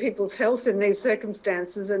protecting people's health in these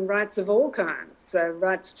circumstances and rights of all kinds,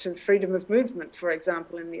 rights to freedom of movement, for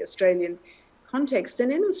example, in the Australian context.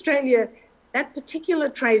 And in Australia, that particular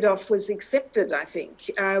trade-off was accepted, I think,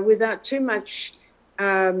 without too much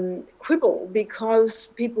quibble, because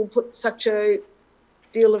people put such a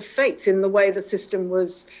deal of faith in the way the system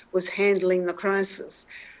was handling the crisis.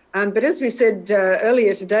 But as we said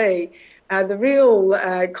earlier today, the real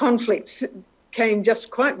conflict came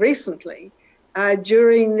just quite recently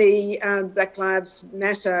during the Black Lives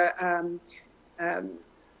Matter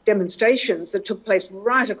demonstrations that took place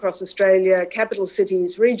right across Australia, capital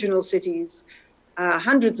cities, regional cities,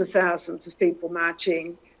 hundreds of thousands of people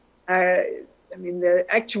marching. I mean, the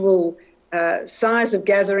actual size of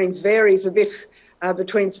gatherings varies a bit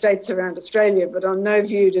between states around Australia, but on no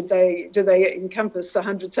view do they encompass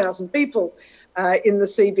 100,000 people in the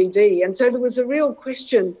CBD. And so there was a real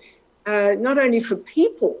question, not only for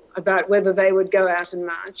people about whether they would go out and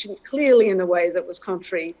march, and clearly in a way that was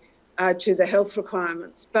contrary to the health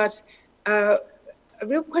requirements, but a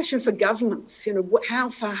real question for governments.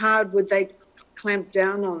 How far hard would they clamp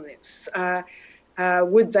down on this?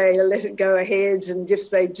 Would they let it go ahead? And if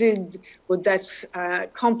they did, would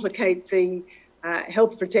that complicate the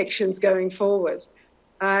health protections going forward?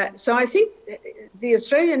 So I think the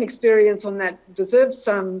Australian experience on that deserves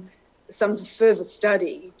some further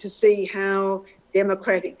study to see how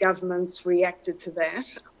democratic governments reacted to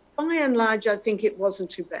that. By and large, I think it wasn't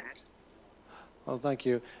too bad. Well, thank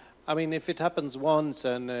you. I mean, if it happens once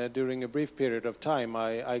and during a brief period of time,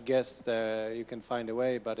 I guess you can find a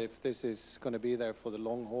way. But if this is going to be there for the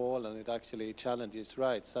long haul and it actually challenges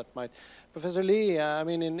rights, that might... Professor Lee, I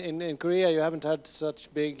mean, in Korea, you haven't had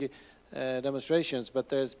such big demonstrations, but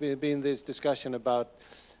there's been this discussion about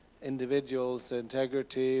individuals'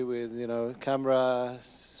 integrity with, you know,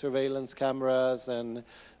 surveillance cameras and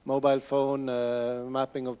mobile phone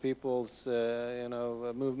mapping of people's, you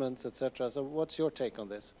know, movements, etc. So what's your take on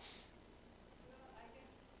this?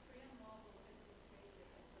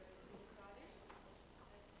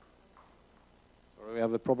 Sorry, we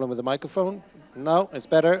have a problem with the microphone. No, it's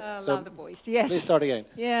better. So louder voice. Yes. Please start again.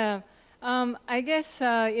 Yeah. I guess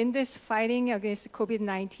in this fighting against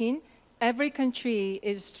COVID-19, every country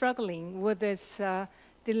is struggling with this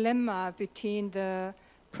dilemma between the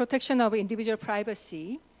protection of individual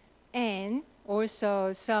privacy and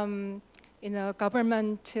also some, you know,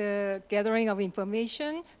 government gathering of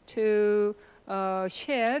information to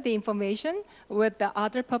share the information with the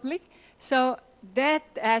other public. So that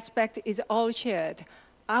aspect is all shared.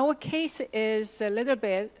 Our case is a little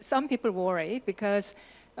bit, some people worry because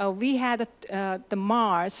we had the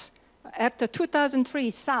MARS after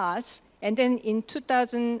 2003 SARS, and then in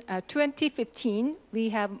 2015 we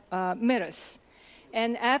have MERS.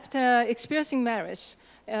 And after experiencing MERS,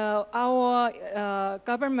 our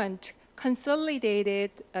government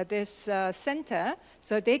consolidated this center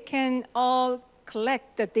so they can all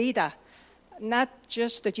collect the data, not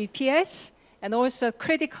just the GPS, and also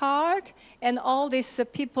credit card, and all this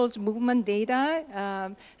people's movement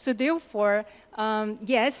data. So therefore,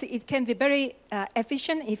 yes, it can be very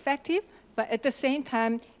efficient, effective, but at the same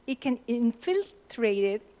time, it can infiltrate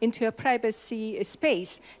it into a privacy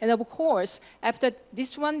space. And of course, after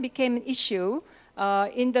this one became an issue,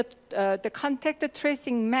 in the contact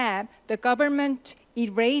tracing map, the government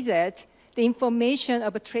erased the information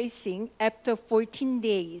of tracing after 14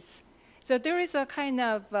 days. So there is a kind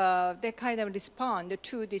of, they kind of respond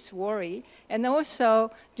to this worry. And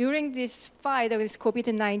also, during this fight against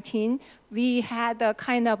COVID-19, we had a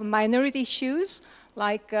kind of minority issues,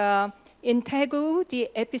 like in Daegu,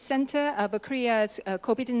 the epicenter of Korea's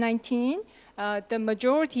COVID-19, the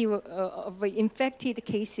majority of infected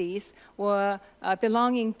cases were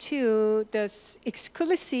belonging to this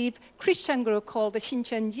exclusive Christian group called the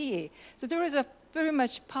Shincheonji. So there was a very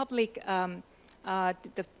much public the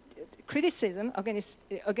criticism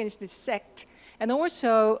against this sect. And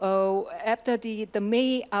also, after the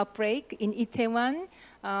May outbreak in Itaewon,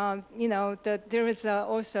 you know, there is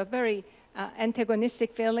also very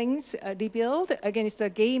antagonistic feelings revealed against the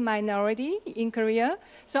gay minority in Korea.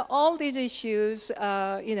 So all these issues,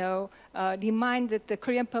 you know, remind the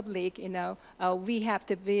Korean public, you know, we have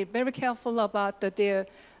to be very careful about their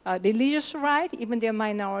religious right, even their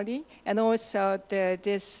minority, and also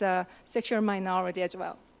this sexual minority as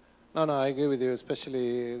well. No, I agree with you,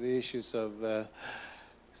 especially the issues of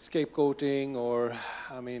scapegoating or,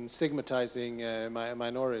 I mean, stigmatizing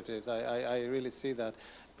minorities. I really see that.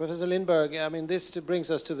 Professor Lindberg, I mean, this brings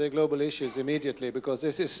us to the global issues immediately, because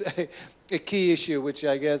this is a key issue, which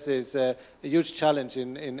I guess is a huge challenge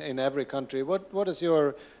in every country. What does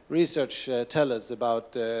your research tell us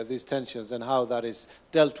about these tensions and how that is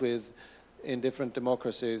dealt with in different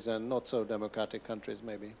democracies and not so democratic countries,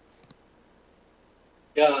 maybe?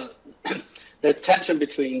 Yeah, the tension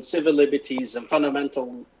between civil liberties and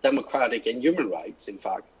fundamental democratic and human rights, in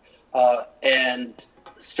fact, and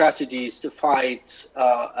strategies to fight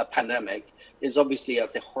a pandemic is obviously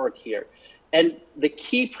at the heart here. And the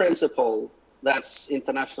key principle that's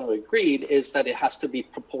internationally agreed is that it has to be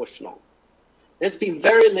proportional. There's been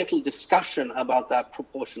very little discussion about that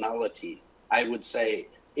proportionality, I would say,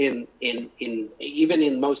 even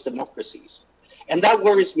in most democracies. And that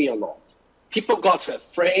worries me a lot. People got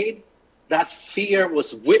afraid. That fear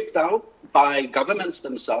was whipped out by governments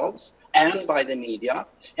themselves and by the media.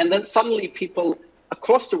 And then suddenly people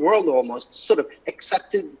across the world almost sort of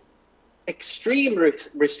accepted extreme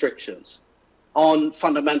restrictions on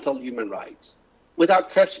fundamental human rights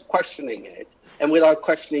without questioning it and without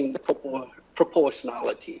questioning the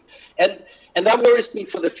proportionality. And that worries me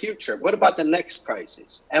for the future. What about the next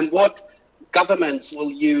crisis? And what governments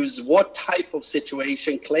will use what type of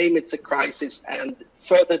situation, claim it's a crisis, and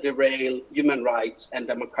further derail human rights and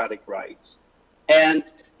democratic rights? and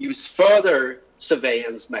use further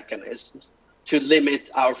surveillance mechanisms to limit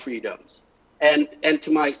our freedoms. And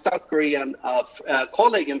to my South Korean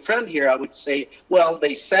colleague and friend here, I would say, well,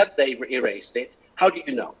 they said they erased it. How do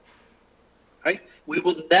you know? Right? We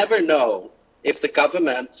will never know if the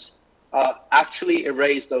governments actually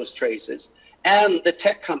erase those traces, and the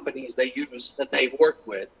tech companies they use, that they work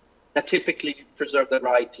with, that typically preserve the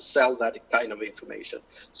right to sell that kind of information.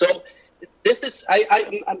 So this is,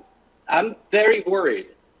 I'm very worried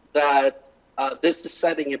that this is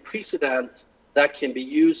setting a precedent that can be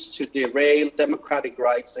used to derail democratic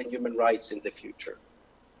rights and human rights in the future.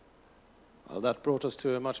 Well, that brought us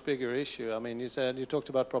to a much bigger issue. I mean, you talked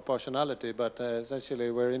about proportionality, but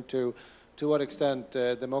essentially we're into to what extent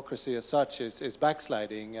democracy as such is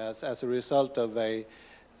backsliding as a result of an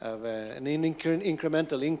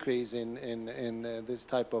incremental increase in this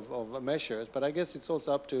type of measures. But I guess it's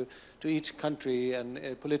also up to each country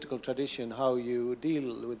and political tradition how you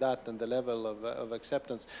deal with that and the level of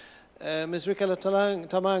acceptance. Ms. Rikala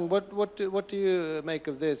Tamang, what do you make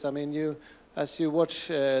of this? I mean, as you watch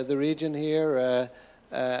the region here,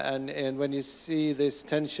 and when you see this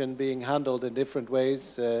tension being handled in different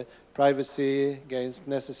ways, privacy against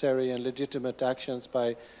necessary and legitimate actions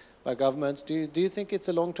by governments, do you think it's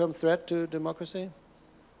a long-term threat to democracy?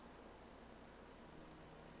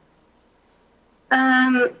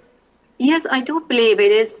 Yes, I do believe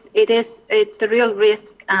it is. It's a real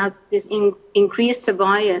risk as this increased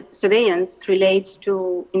surveillance relates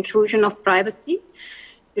to intrusion of privacy,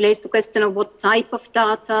 relates to question of what type of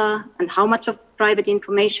data and how much of private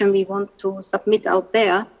information we want to submit out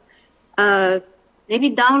there. Maybe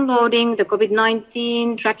downloading the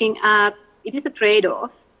COVID-19 tracking app, it is a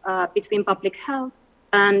trade-off between public health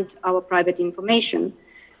and our private information.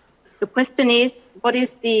 The question is, what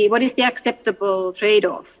is the acceptable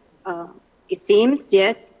trade-off? It seems,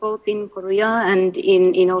 yes, both in Korea and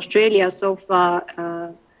in Australia so far,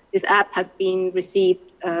 this app has been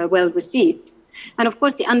well received. And of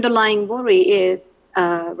course, the underlying worry is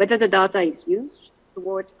whether the data is used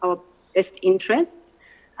towards our best interest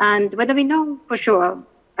and whether we know for sure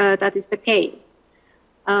that is the case.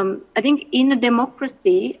 I think in a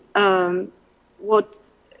democracy, what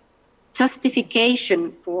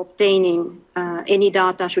justification for obtaining any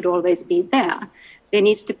data should always be there. There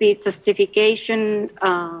needs to be justification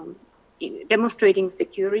demonstrating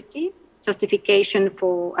security, justification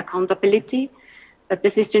for accountability, that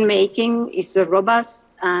decision-making is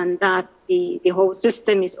robust and that the whole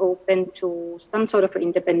system is open to some sort of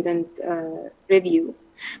independent review.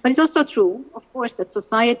 But it's also true, of course, that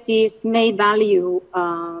societies may value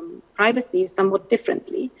privacy somewhat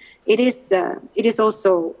differently. It is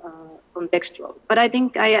also contextual. But I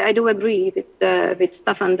think I do agree with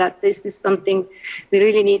Staffan that this is something we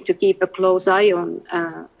really need to keep a close eye on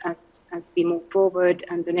as we move forward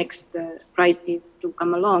and the next crises to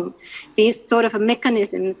come along. These sort of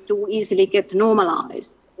mechanisms do easily get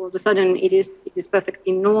normalized. All of a sudden, it is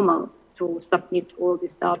perfectly normal to submit all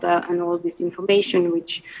this data and all this information,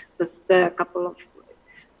 which just a couple of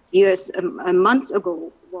years, months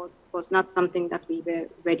ago, was not something that we were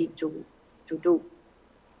ready to do.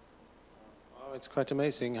 Oh, it's quite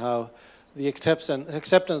amazing how the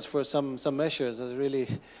acceptance for some measures has really,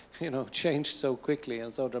 changed so quickly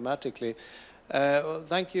and so dramatically. Well,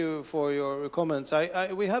 thank you for your comments.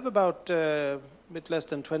 We have about a bit less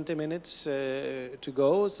than 20 minutes to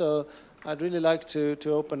go, so I'd really like to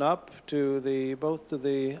open up to both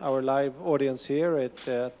our live audience here at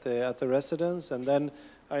the residence, and then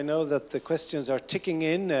I know that the questions are ticking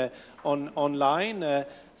in online.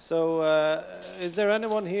 So is there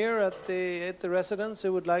anyone here at the residence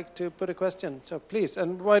who would like to put a question? So please,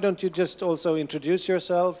 and why don't you just also introduce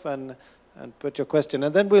yourself and put your question,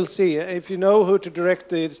 and then we'll see. If you know who to direct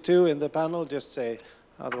these to in the panel, just say,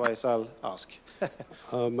 otherwise I'll ask.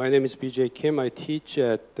 My name is BJ Kim. I teach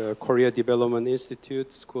at the Korea Development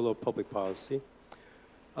Institute School of Public Policy.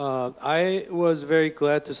 I was very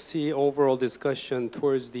glad to see overall discussion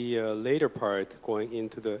towards the later part going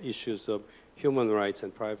into the issues of human rights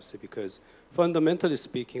and privacy, because fundamentally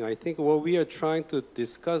speaking, I think what we are trying to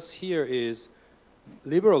discuss here is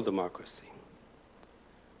liberal democracy.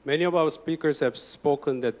 Many of our speakers have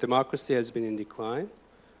spoken that democracy has been in decline,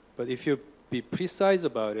 but if you be precise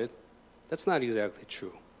about it, that's not exactly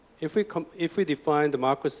true. If we define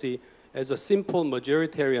democracy as a simple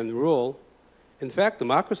majoritarian rule, in fact,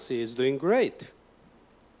 democracy is doing great,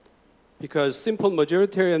 because simple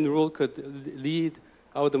majoritarian rule could lead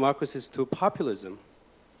our democracies to populism.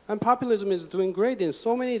 And populism is doing great in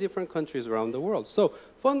so many different countries around the world. So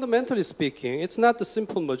fundamentally speaking, it's not the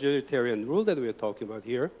simple majoritarian rule that we are talking about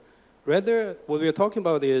here. Rather, what we are talking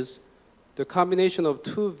about is the combination of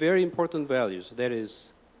two very important values, that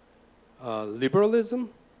is liberalism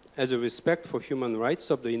as a respect for human rights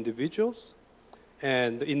of the individuals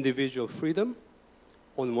and individual freedom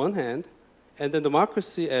on one hand, and then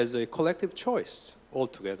democracy as a collective choice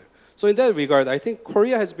altogether. So in that regard, I think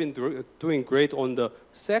Korea has been doing great on the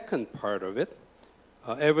second part of it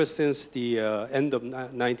ever since the end of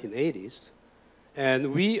 1980s.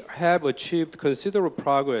 And we have achieved considerable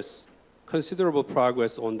progress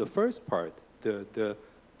on the first part, the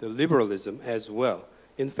liberalism as well.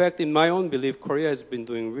 In fact, in my own belief, Korea has been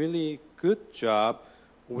doing really good job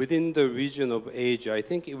within the region of Asia. I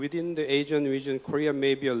think within the Asian region, Korea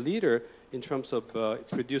may be a leader in terms of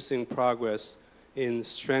producing progress in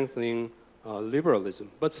strengthening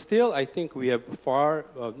liberalism. But still, I think we have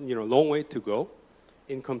long way to go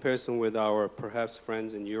in comparison with our perhaps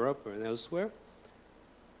friends in Europe or elsewhere.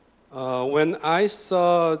 When I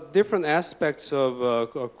saw different aspects of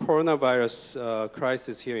coronavirus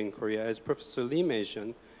crisis here in Korea, as Professor Lee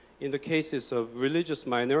mentioned, in the cases of religious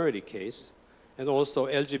minority case, and also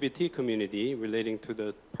LGBT community relating to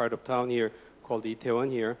the part of town here called Itaewon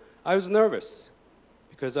here, I was nervous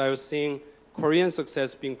because I was seeing Korean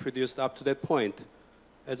success being produced up to that point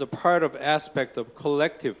as a part of aspect of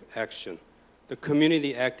collective action, the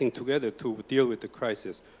community acting together to deal with the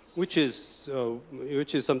crisis, which is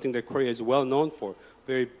something that Korea is well known for,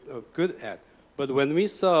 very good at. But when we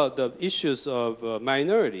saw the issues of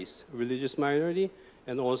minorities, religious minority,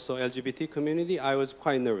 and also LGBT community, I was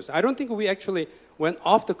quite nervous. I don't think we actually went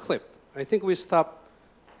off the cliff. I think we stopped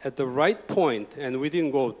at the right point and we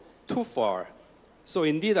didn't go too far. So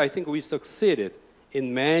indeed, I think we succeeded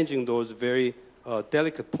in managing those very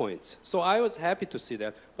delicate points. So I was happy to see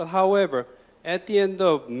that. But however, at the end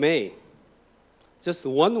of May, just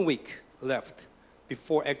 1 week left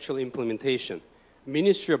before actual implementation,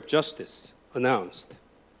 Ministry of Justice announced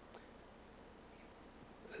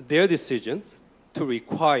their decision to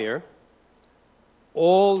require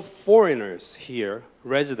all foreigners here,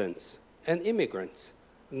 residents and immigrants,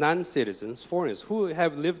 non-citizens, foreigners who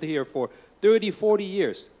have lived here for 30, 40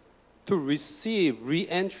 years to receive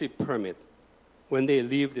re-entry permit when they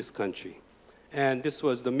leave this country. And this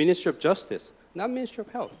was the Ministry of Justice, not Ministry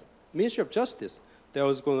of Health, Ministry of Justice that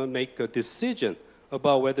was going to make a decision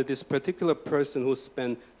about whether this particular person who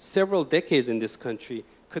spent several decades in this country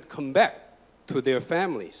could come back to their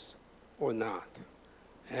families or not.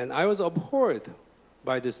 And I was abhorred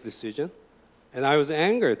by this decision, and I was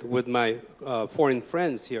angered with my foreign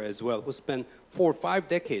friends here as well, who spent 4 or 5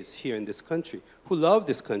 decades here in this country, who love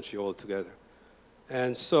this country altogether.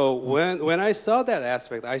 And so when I saw that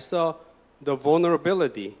aspect, I saw the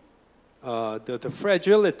vulnerability, the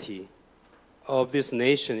fragility of this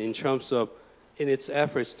nation in terms of in its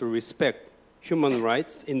efforts to respect human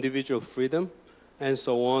rights, individual freedom, and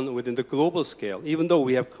so on within the global scale, even though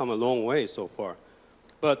we have come a long way so far.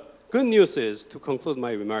 But good news is, to conclude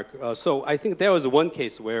my remark, so I think there was one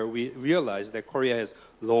case where we realized that Korea has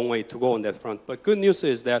a long way to go on that front. But good news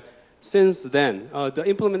is that since then, the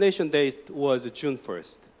implementation date was June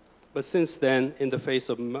 1st. But since then, in the face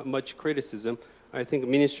of much criticism, I think the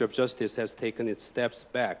Ministry of Justice has taken its steps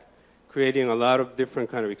back, creating a lot of different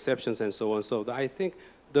kind of exceptions and so on. So I think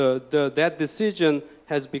that decision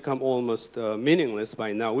has become almost meaningless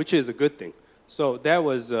by now, which is a good thing. So that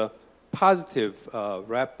was a positive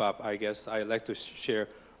wrap-up, I guess, I'd like to share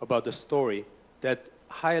about the story that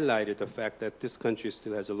highlighted the fact that this country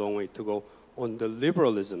still has a long way to go on the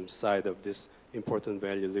liberalism side of this important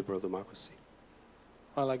value, liberal democracy.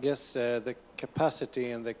 Well, I guess the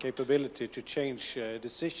capacity and the capability to change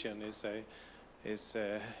decision is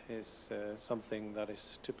something that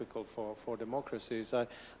is typical for democracies.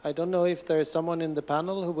 I don't know if there is someone in the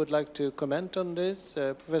panel who would like to comment on this.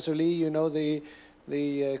 Professor Lee, you know the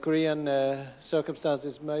Korean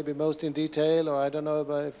circumstances maybe most in detail, or I don't know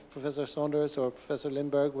if Professor Saunders or Professor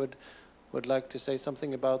Lindberg would like to say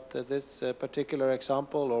something about this particular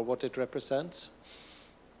example or what it represents.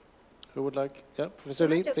 Who would like? Yeah, Professor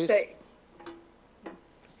Lee, please.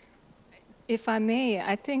 If I may,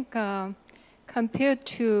 I think compared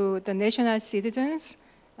to the national citizens,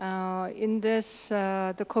 in this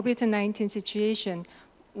the COVID-19 situation,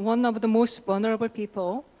 one of the most vulnerable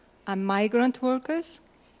people are migrant workers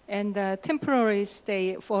and temporary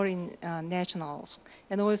stay foreign nationals,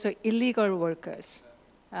 and also illegal workers,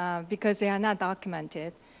 because they are not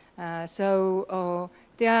documented. So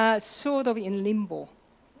they are sort of in limbo.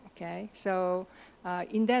 Okay, so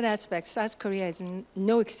in that aspect, South Korea is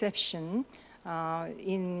no exception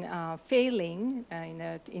in failing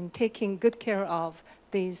in taking good care of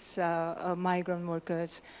these migrant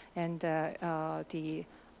workers and the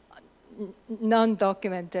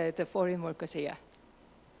non-documented foreign workers here.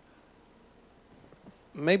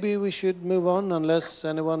 Maybe we should move on unless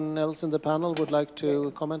anyone else in the panel would like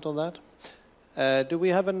to comment on that. Do we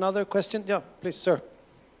have another question? Yeah, please, sir.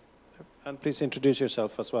 And please introduce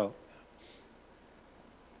yourself as well.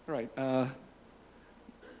 Right.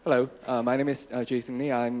 Hello, my name is Jason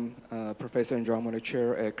Lee. I'm a professor and drama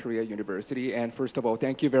chair at Korea University. And first of all,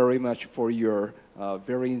 thank you very much for your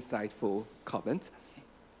very insightful comments.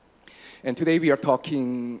 And today we are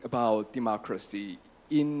talking about democracy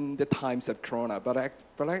in the times of Corona. But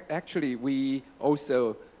actually, we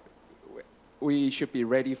should be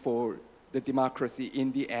ready for the democracy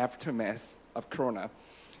in the aftermath of Corona.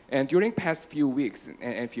 And during past few weeks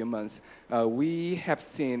and few months, we have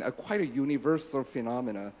seen quite a universal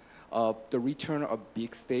phenomena of the return of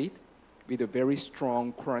big state with a very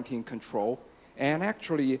strong quarantine control, and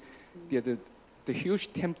actually the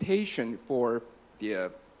huge temptation for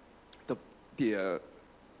the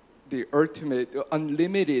ultimate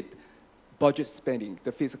unlimited budget spending,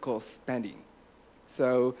 the fiscal spending.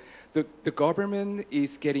 So the government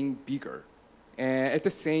is getting bigger, and at the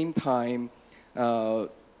same time,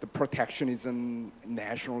 the protectionism,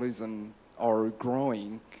 nationalism are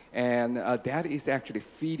growing, and that is actually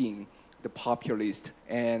feeding the populist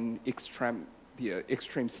and the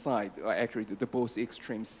extreme side, actually the both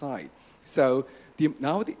extreme side. So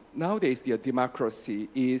nowadays, the democracy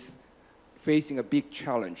is facing a big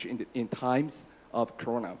challenge in times of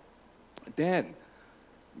Corona. Then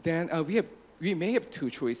we may have two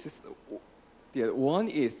choices. One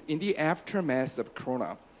is in the aftermath of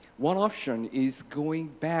Corona. One option is going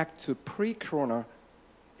back to pre-Corona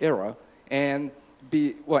era and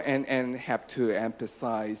have to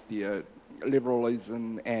emphasize the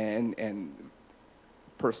liberalism and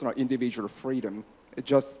personal individual freedom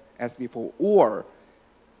just as before. Or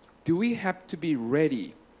do we have to be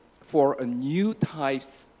ready for a new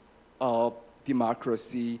types of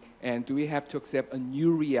democracy, and do we have to accept a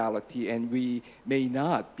new reality, and we may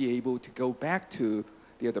not be able to go back to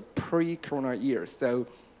the pre-Corona years? So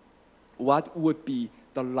what would be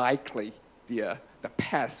the likely the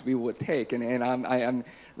path we would take? And I am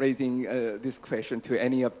raising this question to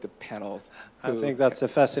any of the panels. I think that's a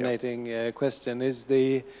fascinating question. Is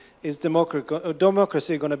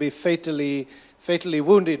democracy going to be fatally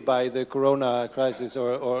wounded by the Corona crisis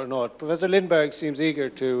or not? Professor Lindberg seems eager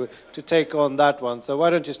to take on that one. So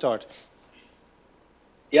why don't you start?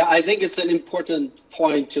 Yeah, I think it's an important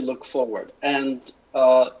point to look forward. And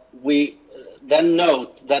we then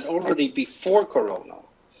note that already before Corona,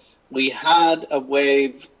 we had a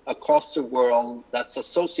wave across the world that's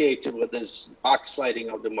associated with this backsliding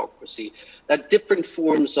of democracy, that different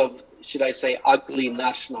forms of, should I say, ugly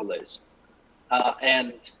nationalism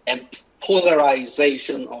and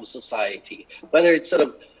polarization of society, whether it's sort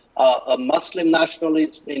of a Muslim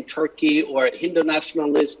nationalism in Turkey or a Hindu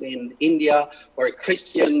nationalism in India or a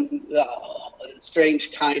Christian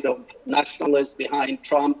strange kind of nationalism behind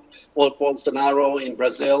Trump or Bolsonaro in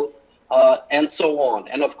Brazil, and so on.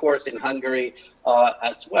 And of course in Hungary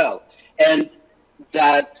as well. And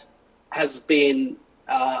that has been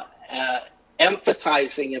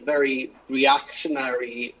emphasizing a very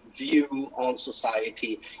reactionary view on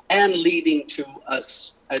society and leading to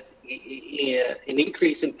an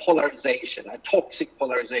increase in polarization, a toxic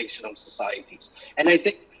polarization of societies. And I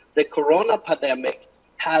think the Corona pandemic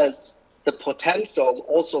has the potential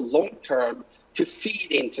also long-term to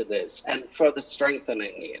feed into this and further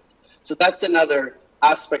strengthening it. So that's another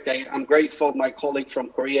aspect. I'm grateful my colleague from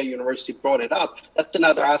Korea University brought it up. That's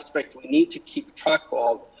another aspect we need to keep track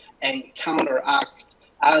of and counteract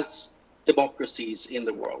as democracies in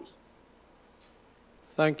the world.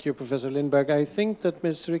 Thank you, Professor Lindberg. I think that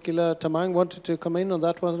Ms. Rikila Tamang wanted to come in on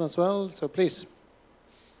that one as well, so please.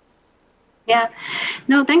 Yeah,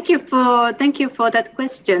 no, thank you for that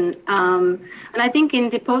question. And I think in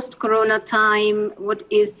the post-Corona time, what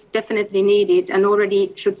is definitely needed and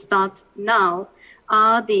already should start now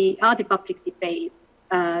are the public debates,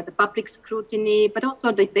 the public scrutiny, but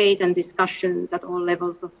also debate and discussions at all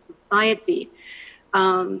levels of society.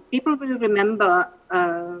 People will remember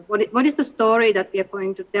what is the story that we are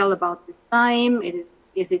going to tell about this time.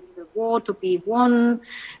 Is it the war to be won?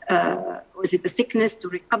 Or is it the sickness to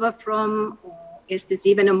recover from? Or is this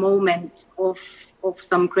even a moment of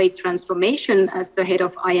some great transformation, as the head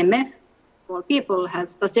of IMF for people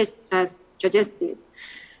has suggested?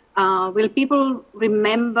 Will people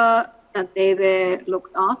remember that they were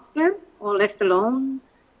looked after or left alone?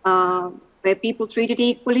 Were people treated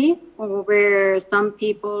equally, or were some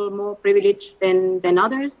people more privileged than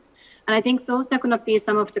others? And I think those are going to be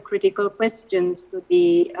some of the critical questions to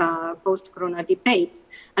the post-corona debate.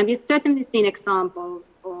 And we've certainly seen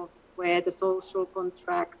examples of where the social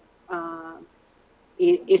contract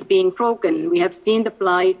is being broken. We have seen the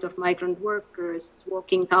plight of migrant workers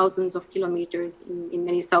walking thousands of kilometers in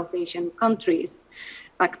many South Asian countries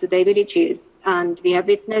back to their villages. And we have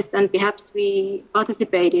witnessed, and perhaps we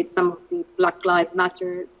participated some of the Black Lives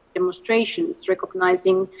Matter demonstrations,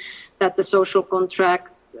 recognizing that the social contract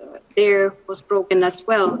there was broken as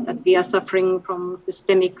well, that we are suffering from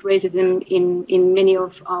systemic racism in many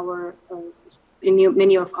of our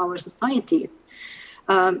societies.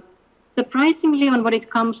 Surprisingly, when it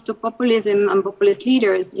comes to populism and populist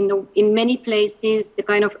leaders, in many places, the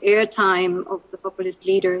kind of airtime of the populist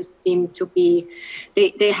leaders seem to be,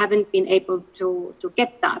 they haven't been able to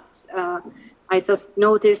get that. I just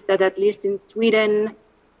noticed that at least in Sweden,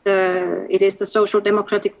 it is the Social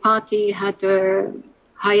Democratic Party had the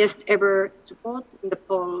highest ever support in the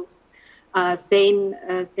polls. Same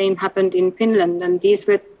happened in Finland, and these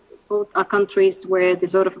were both are countries where the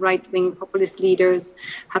sort of right-wing populist leaders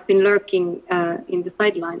have been lurking in the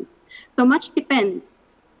sidelines. So much depends,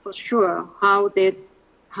 for sure, how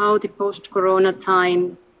the post-corona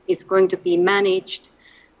time is going to be managed,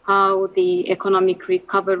 how the economic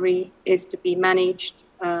recovery is to be managed,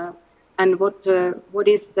 and what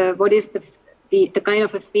is the kind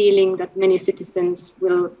of a feeling that many citizens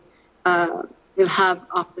will have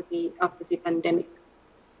after the pandemic.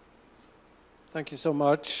 Thank you so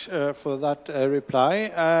much for that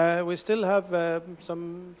reply. We still have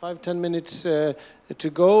some 5-10 minutes to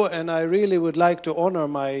go, and I really would like to honor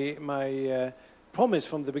my promise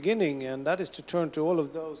from the beginning, and that is to turn to all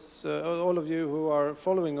of those, all of you who are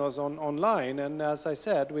following us online. And as I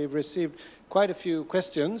said, we've received quite a few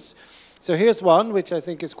questions. So here's one which I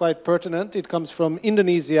think is quite pertinent. It comes from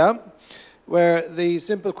Indonesia, where the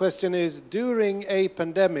simple question is, during a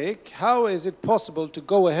pandemic, how is it possible to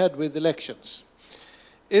go ahead with elections?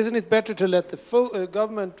 Isn't it better to let the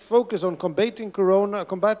government focus on combating corona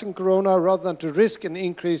rather than to risk an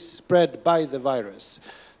increased spread by the virus?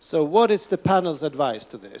 So what is the panel's advice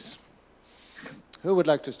to this? Who would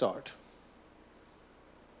like to start?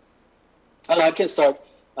 I can start.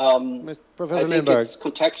 Professor I think Lindberg. it's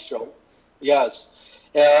contextual. Yes.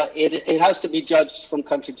 It has to be judged from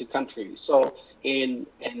country to country. So in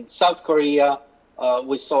South Korea,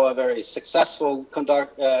 we saw a very successful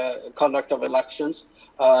conduct of elections.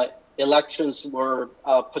 Elections were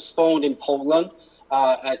postponed in Poland,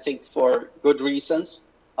 I think for good reasons.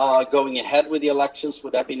 Going ahead with the elections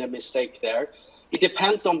would have been a mistake there. It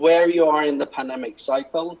depends on where you are in the pandemic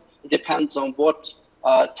cycle. It depends on what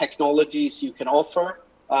technologies you can offer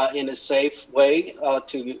in a safe way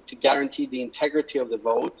to guarantee the integrity of the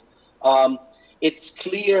vote. It's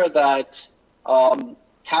clear that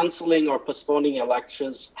canceling or postponing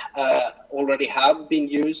elections already have been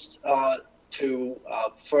used to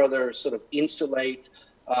further sort of insulate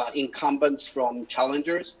incumbents from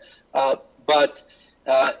challengers. But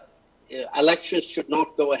elections should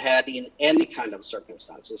not go ahead in any kind of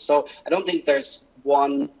circumstances. So I don't think there's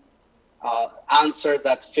one answer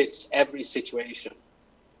that fits every situation.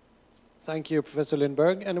 Thank you, Professor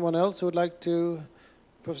Lindberg. Anyone else who would like to?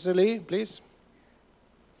 Professor Lee, please.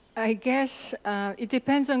 I guess it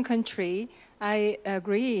depends on country. I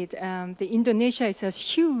agreed. Indonesia is a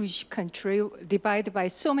huge country divided by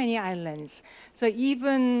so many islands. So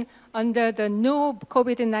even under the no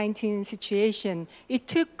COVID-19 situation, it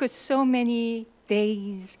took so many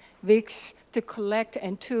days, weeks to collect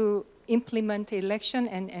and to implement election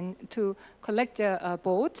and to collect the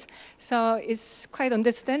votes. So it's quite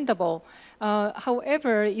understandable.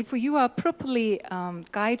 However, if you are properly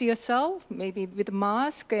guide yourself, maybe with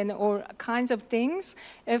mask and all kinds of things,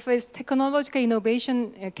 if it's technological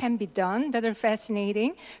innovation can be done, that are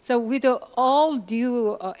fascinating. So with all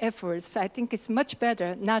due efforts, I think it's much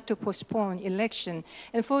better not to postpone election.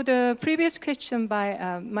 And for the previous question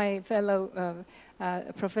by my fellow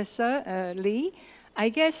Professor Lee, I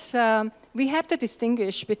guess we have to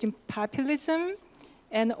distinguish between populism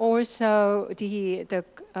and also the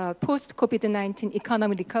post-COVID-19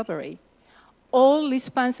 economic recovery. All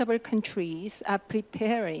responsible countries are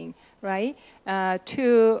preparing, right,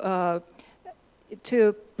 to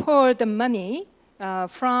pour the money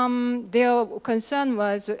from their concern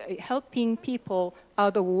was helping people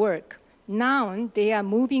out of work. Now they are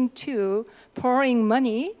moving to pouring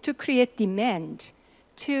money to create demand,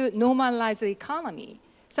 to normalize the economy.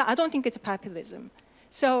 So I don't think it's populism.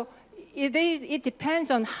 So it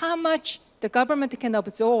depends on how much the government can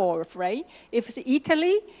absorb, right? If it's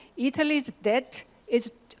Italy's debt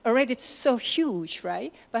is already so huge,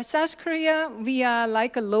 right? But South Korea, we are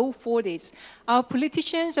like a low 40s. Our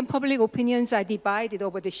politicians and public opinions are divided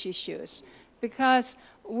over these issues because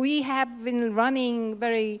we have been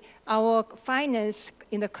running our finance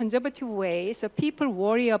in a conservative way, so people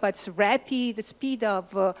worry about the rapid speed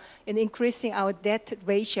of increasing our debt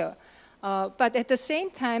ratio. But at the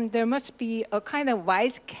same time, there must be a kind of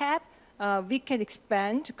wise cap we can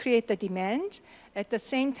expand to create the demand. At the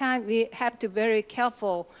same time, we have to be very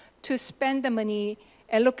careful to spend the money,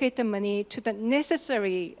 allocate the money to the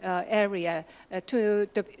necessary area, to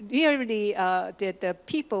the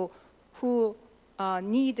people who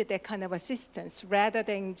need that kind of assistance, rather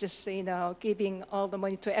than just giving all the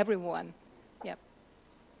money to everyone. Yeah.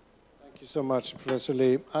 Thank you so much, Professor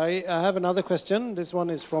Lee. I have another question. This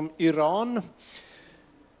one is from Iran.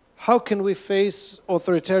 How can we face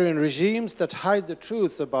authoritarian regimes that hide the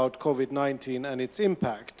truth about COVID-19 and its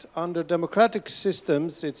impact? Under democratic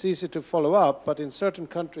systems, it's easy to follow up, but in certain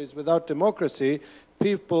countries without democracy,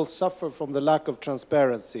 people suffer from the lack of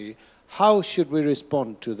transparency. How should we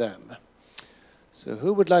respond to them? So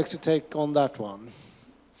who would like to take on that one?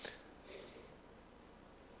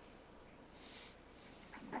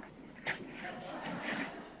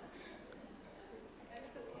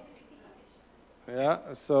 Yeah,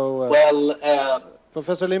 so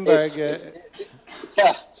Professor Lindberg.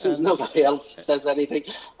 Since nobody else says anything.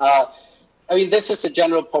 I mean, this is a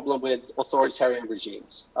general problem with authoritarian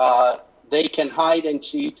regimes. They can hide and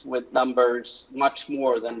cheat with numbers much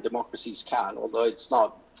more than democracies can, although it's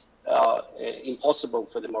not impossible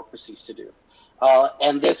for democracies to do.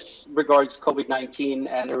 And this regards COVID-19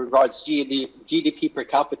 and it regards GDP per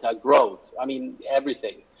capita growth. I mean,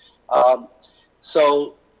 everything. I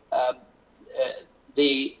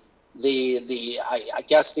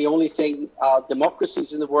guess the only thing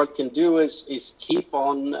democracies in the world can do is keep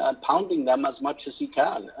on pounding them as much as you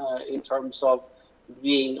can in terms of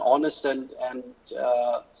being honest and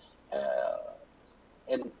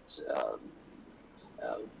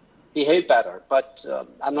behave better. But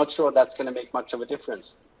I'm not sure that's going to make much of a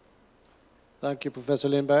difference. Thank you, Professor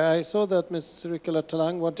Lindberg. I saw that Ms. Ricola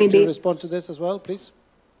Talang wanted to respond to this as well, please.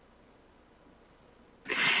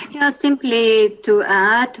 Yeah, simply to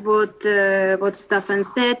add what Staffan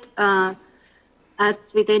said,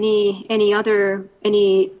 as with any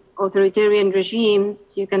authoritarian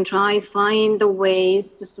regimes, you can find the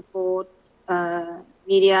ways to support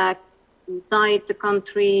media inside the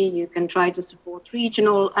country. You can try to support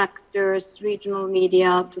regional actors, regional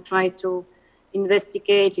media to try to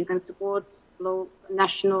investigate. You can support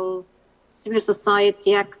national civil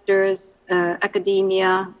society actors,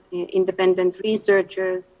 academia, independent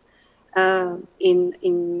researchers in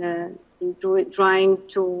trying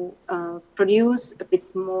to produce a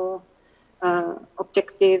bit more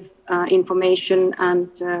objective information and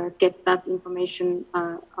get that information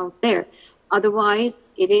out there. Otherwise,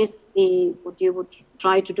 it is what you would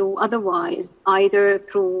try to do otherwise, either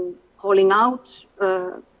through calling out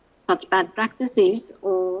such bad practices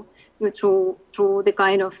or through the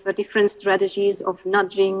kind of different strategies of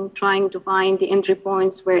nudging, trying to find the entry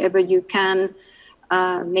points wherever you can,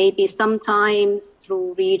 maybe sometimes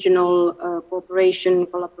through regional collaboration,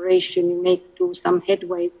 you may do some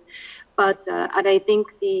headways. But and I think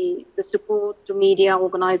the support to media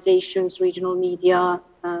organizations, regional media,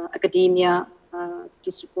 academia,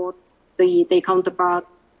 to support the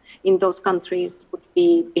counterparts in those countries would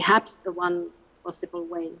be perhaps the one possible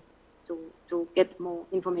way to get more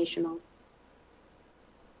information out.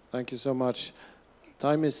 Thank you so much.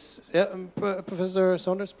 Time is... Professor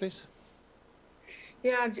Saunders, please.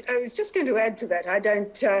 Yeah, I was just going to add to that. I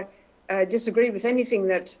don't disagree with anything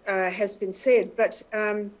that has been said, but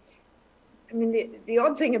I mean, the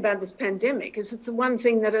odd thing about this pandemic is it's the one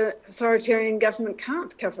thing that an authoritarian government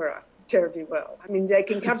can't cover up terribly well. I mean, they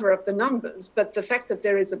can cover up the numbers, but the fact that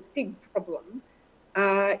there is a big problem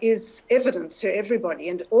is evident to everybody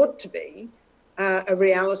and ought to be a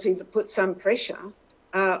reality that puts some pressure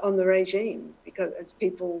on the regime because as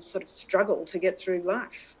people sort of struggle to get through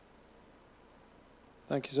life.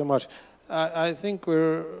 Thank you so much. I think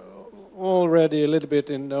we're already a little bit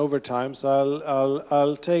in overtime, so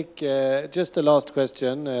I'll take just the last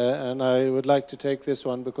question, and I would like to take this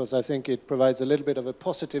one because I think it provides a little bit of a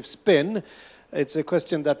positive spin. It's a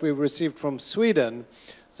question that we've received from Sweden.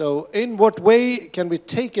 So in what way can we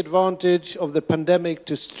take advantage of the pandemic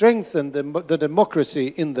to strengthen the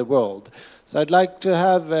democracy in the world? So I'd like to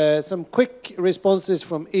have some quick responses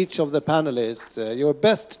from each of the panelists. Your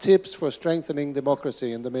best tips for strengthening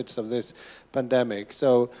democracy in the midst of this pandemic.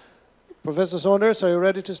 So Professor Saunders, are you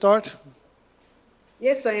ready to start?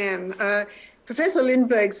 Yes, I am. Professor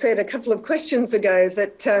Lindberg said a couple of questions ago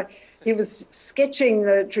that he was sketching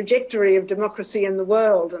the trajectory of democracy in the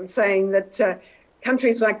world and saying that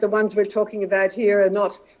countries like the ones we're talking about here are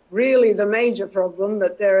not really the major problem,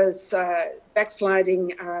 that there is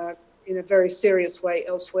backsliding in a very serious way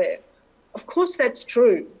elsewhere. Of course, that's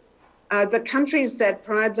true. But countries that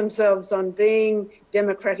pride themselves on being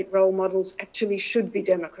democratic role models actually should be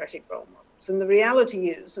democratic role models. And the reality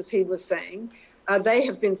is, as he was saying, they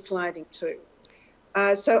have been sliding too.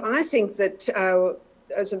 So I think that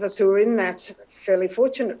those of us who are in that fairly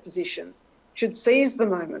fortunate position should seize the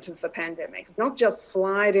moment of the pandemic, not just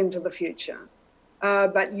slide into the future,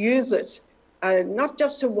 but use it, not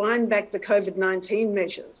just to wind back the COVID-19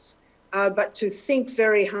 measures, but to think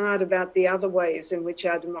very hard about the other ways in which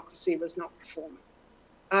our democracy was not performing.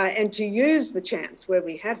 And to use the chance where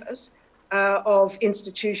we have it of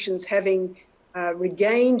institutions having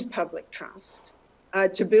regained public trust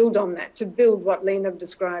to build on that, to build what Lena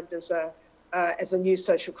described as a new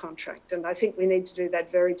social contract. And I think we need to do that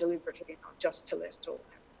very deliberately, not just to let it all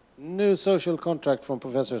happen. New social contract from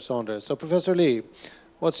Professor Saunders. So Professor Lee,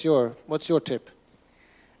 what's your tip?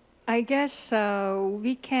 I guess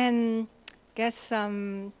we can get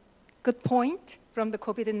some good point from the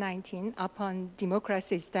COVID-19 upon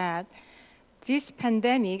democracies that this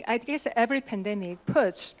pandemic, I guess every pandemic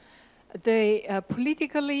puts the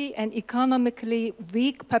politically and economically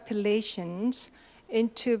weak populations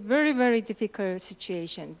into very, very difficult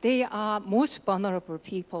situation. They are most vulnerable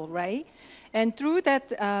people, right? And through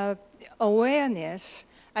that awareness,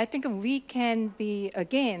 I think we can be,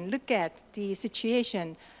 again, look at the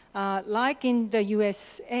situation like in the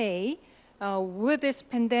USA, with this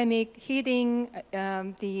pandemic hitting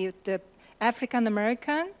the African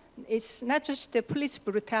American. It's not just the police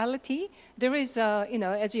brutality. There is,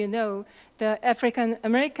 as you know, the African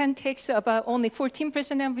American takes about only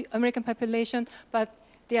 14% of the American population, but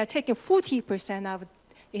they are taking 40% of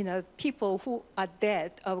people who are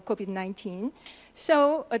dead of COVID-19.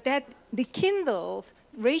 So that rekindled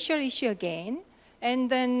racial issue again,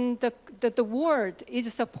 and then the world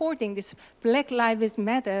is supporting this Black Lives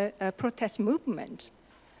Matter protest movement.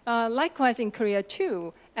 Likewise in Korea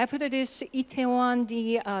too, after this Itaewon,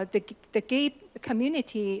 the gay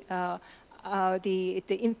community,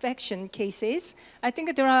 the infection cases, I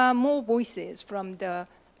think there are more voices from the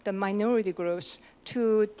minority groups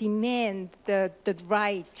to demand the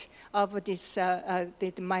right of this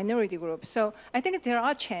the minority group. So I think there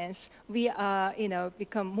are chances we are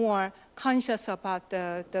become more conscious about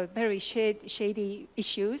the very shady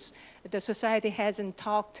issues the society hasn't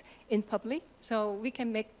talked in public. So we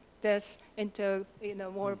can make this into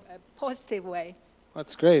more positive way.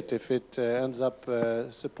 That's great if it ends up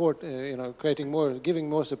creating more, giving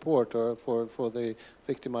more support for the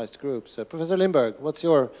victimized groups. Professor Lindberg, what's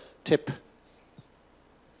your tip?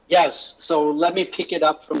 Yes, so let me pick it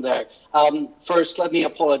up from there. First, let me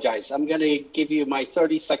apologize. I'm going to give you my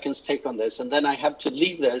 30 seconds take on this, and then I have to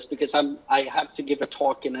leave this because I have to give a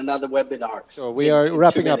talk in another webinar. Sure, we are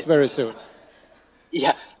wrapping up very soon.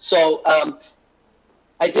 Yeah, so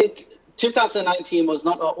I think 2019 was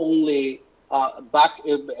not only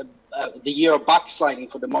the year of backsliding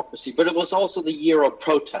for democracy, but it was also the year of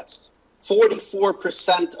protest.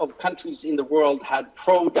 44% of countries in the world had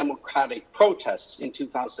pro-democratic protests in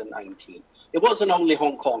 2019. It wasn't only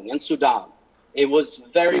Hong Kong and Sudan. It was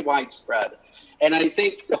very widespread. And I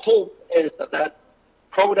think the hope is that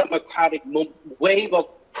pro-democratic wave of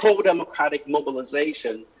pro-democratic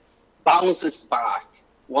mobilization bounces back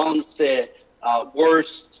once the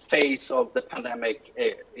worst phase of the pandemic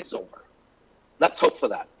is over. Let's hope for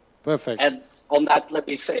that. Perfect. And on that, let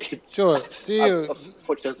me say. Sure. See you.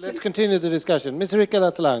 Let's continue the discussion. Ms. Rika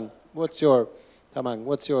Latalang, what's your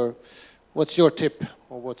tip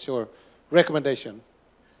or what's your recommendation?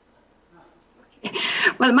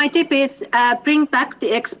 Well, my tip is bring back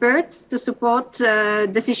the experts to support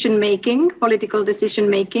decision-making, political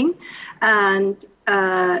decision-making, and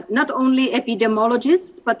not only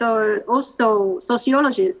epidemiologists, but also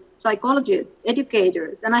sociologists, psychologists,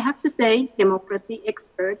 educators, and I have to say democracy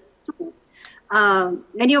experts too.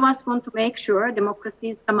 Many of us want to make sure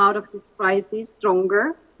democracies come out of this crisis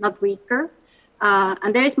stronger, not weaker.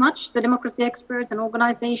 And there is much the democracy experts and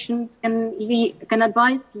organizations can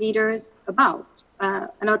advise leaders about.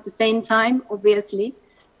 And at the same time, obviously,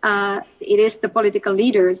 it is the political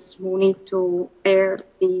leaders who need to bear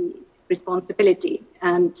the responsibility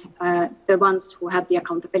and the ones who have the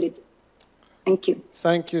accountability. Thank you.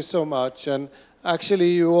 Thank you so much. And Actually,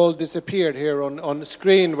 you all disappeared here on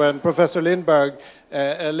screen when Professor Lindberg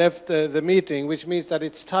left the meeting, which means that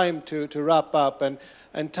it's time to wrap up.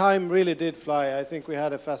 And time really did fly. I think we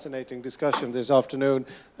had a fascinating discussion this afternoon.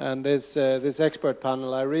 And this expert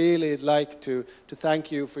panel, I really like to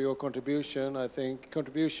thank you for your contributions. I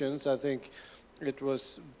think it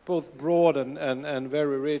was both broad and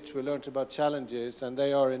very rich. We learned about challenges, and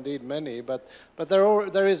they are indeed many. But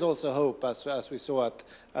there is also hope, as we saw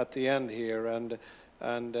at the end here. And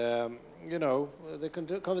you know, the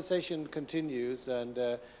conversation continues.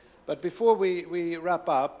 But before we wrap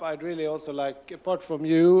up, I'd really also like, apart from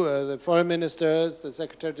you, the foreign ministers, the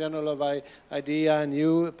Secretary General of IDEA, and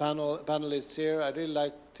you panelists here, I'd really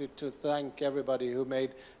like to thank everybody who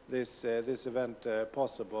made this event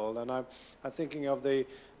possible. And I'm thinking of the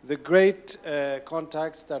great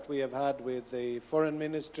contacts that we have had with the foreign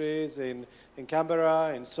ministries in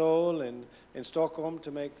Canberra, in Seoul, in Stockholm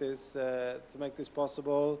to make this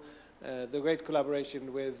possible. The great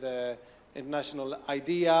collaboration with International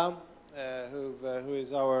IDEA, who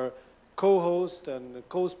is our co-host and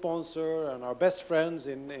co-sponsor and our best friends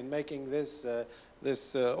in making this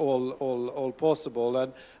all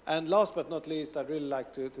possible. And last but not least, I'd really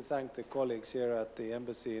like to thank the colleagues here at the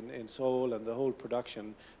embassy in Seoul and the whole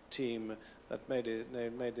production team that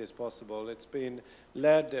made this possible. It's been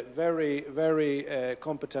led very, very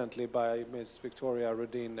competently by Ms. Victoria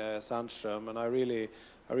Rudin Sandström, and I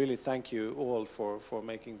really thank you all for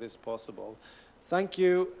making this possible. Thank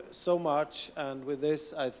you so much, and with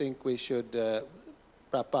this, I think we should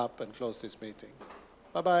wrap up and close this meeting.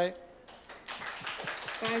 Bye-bye.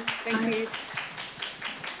 Bye. Thank you.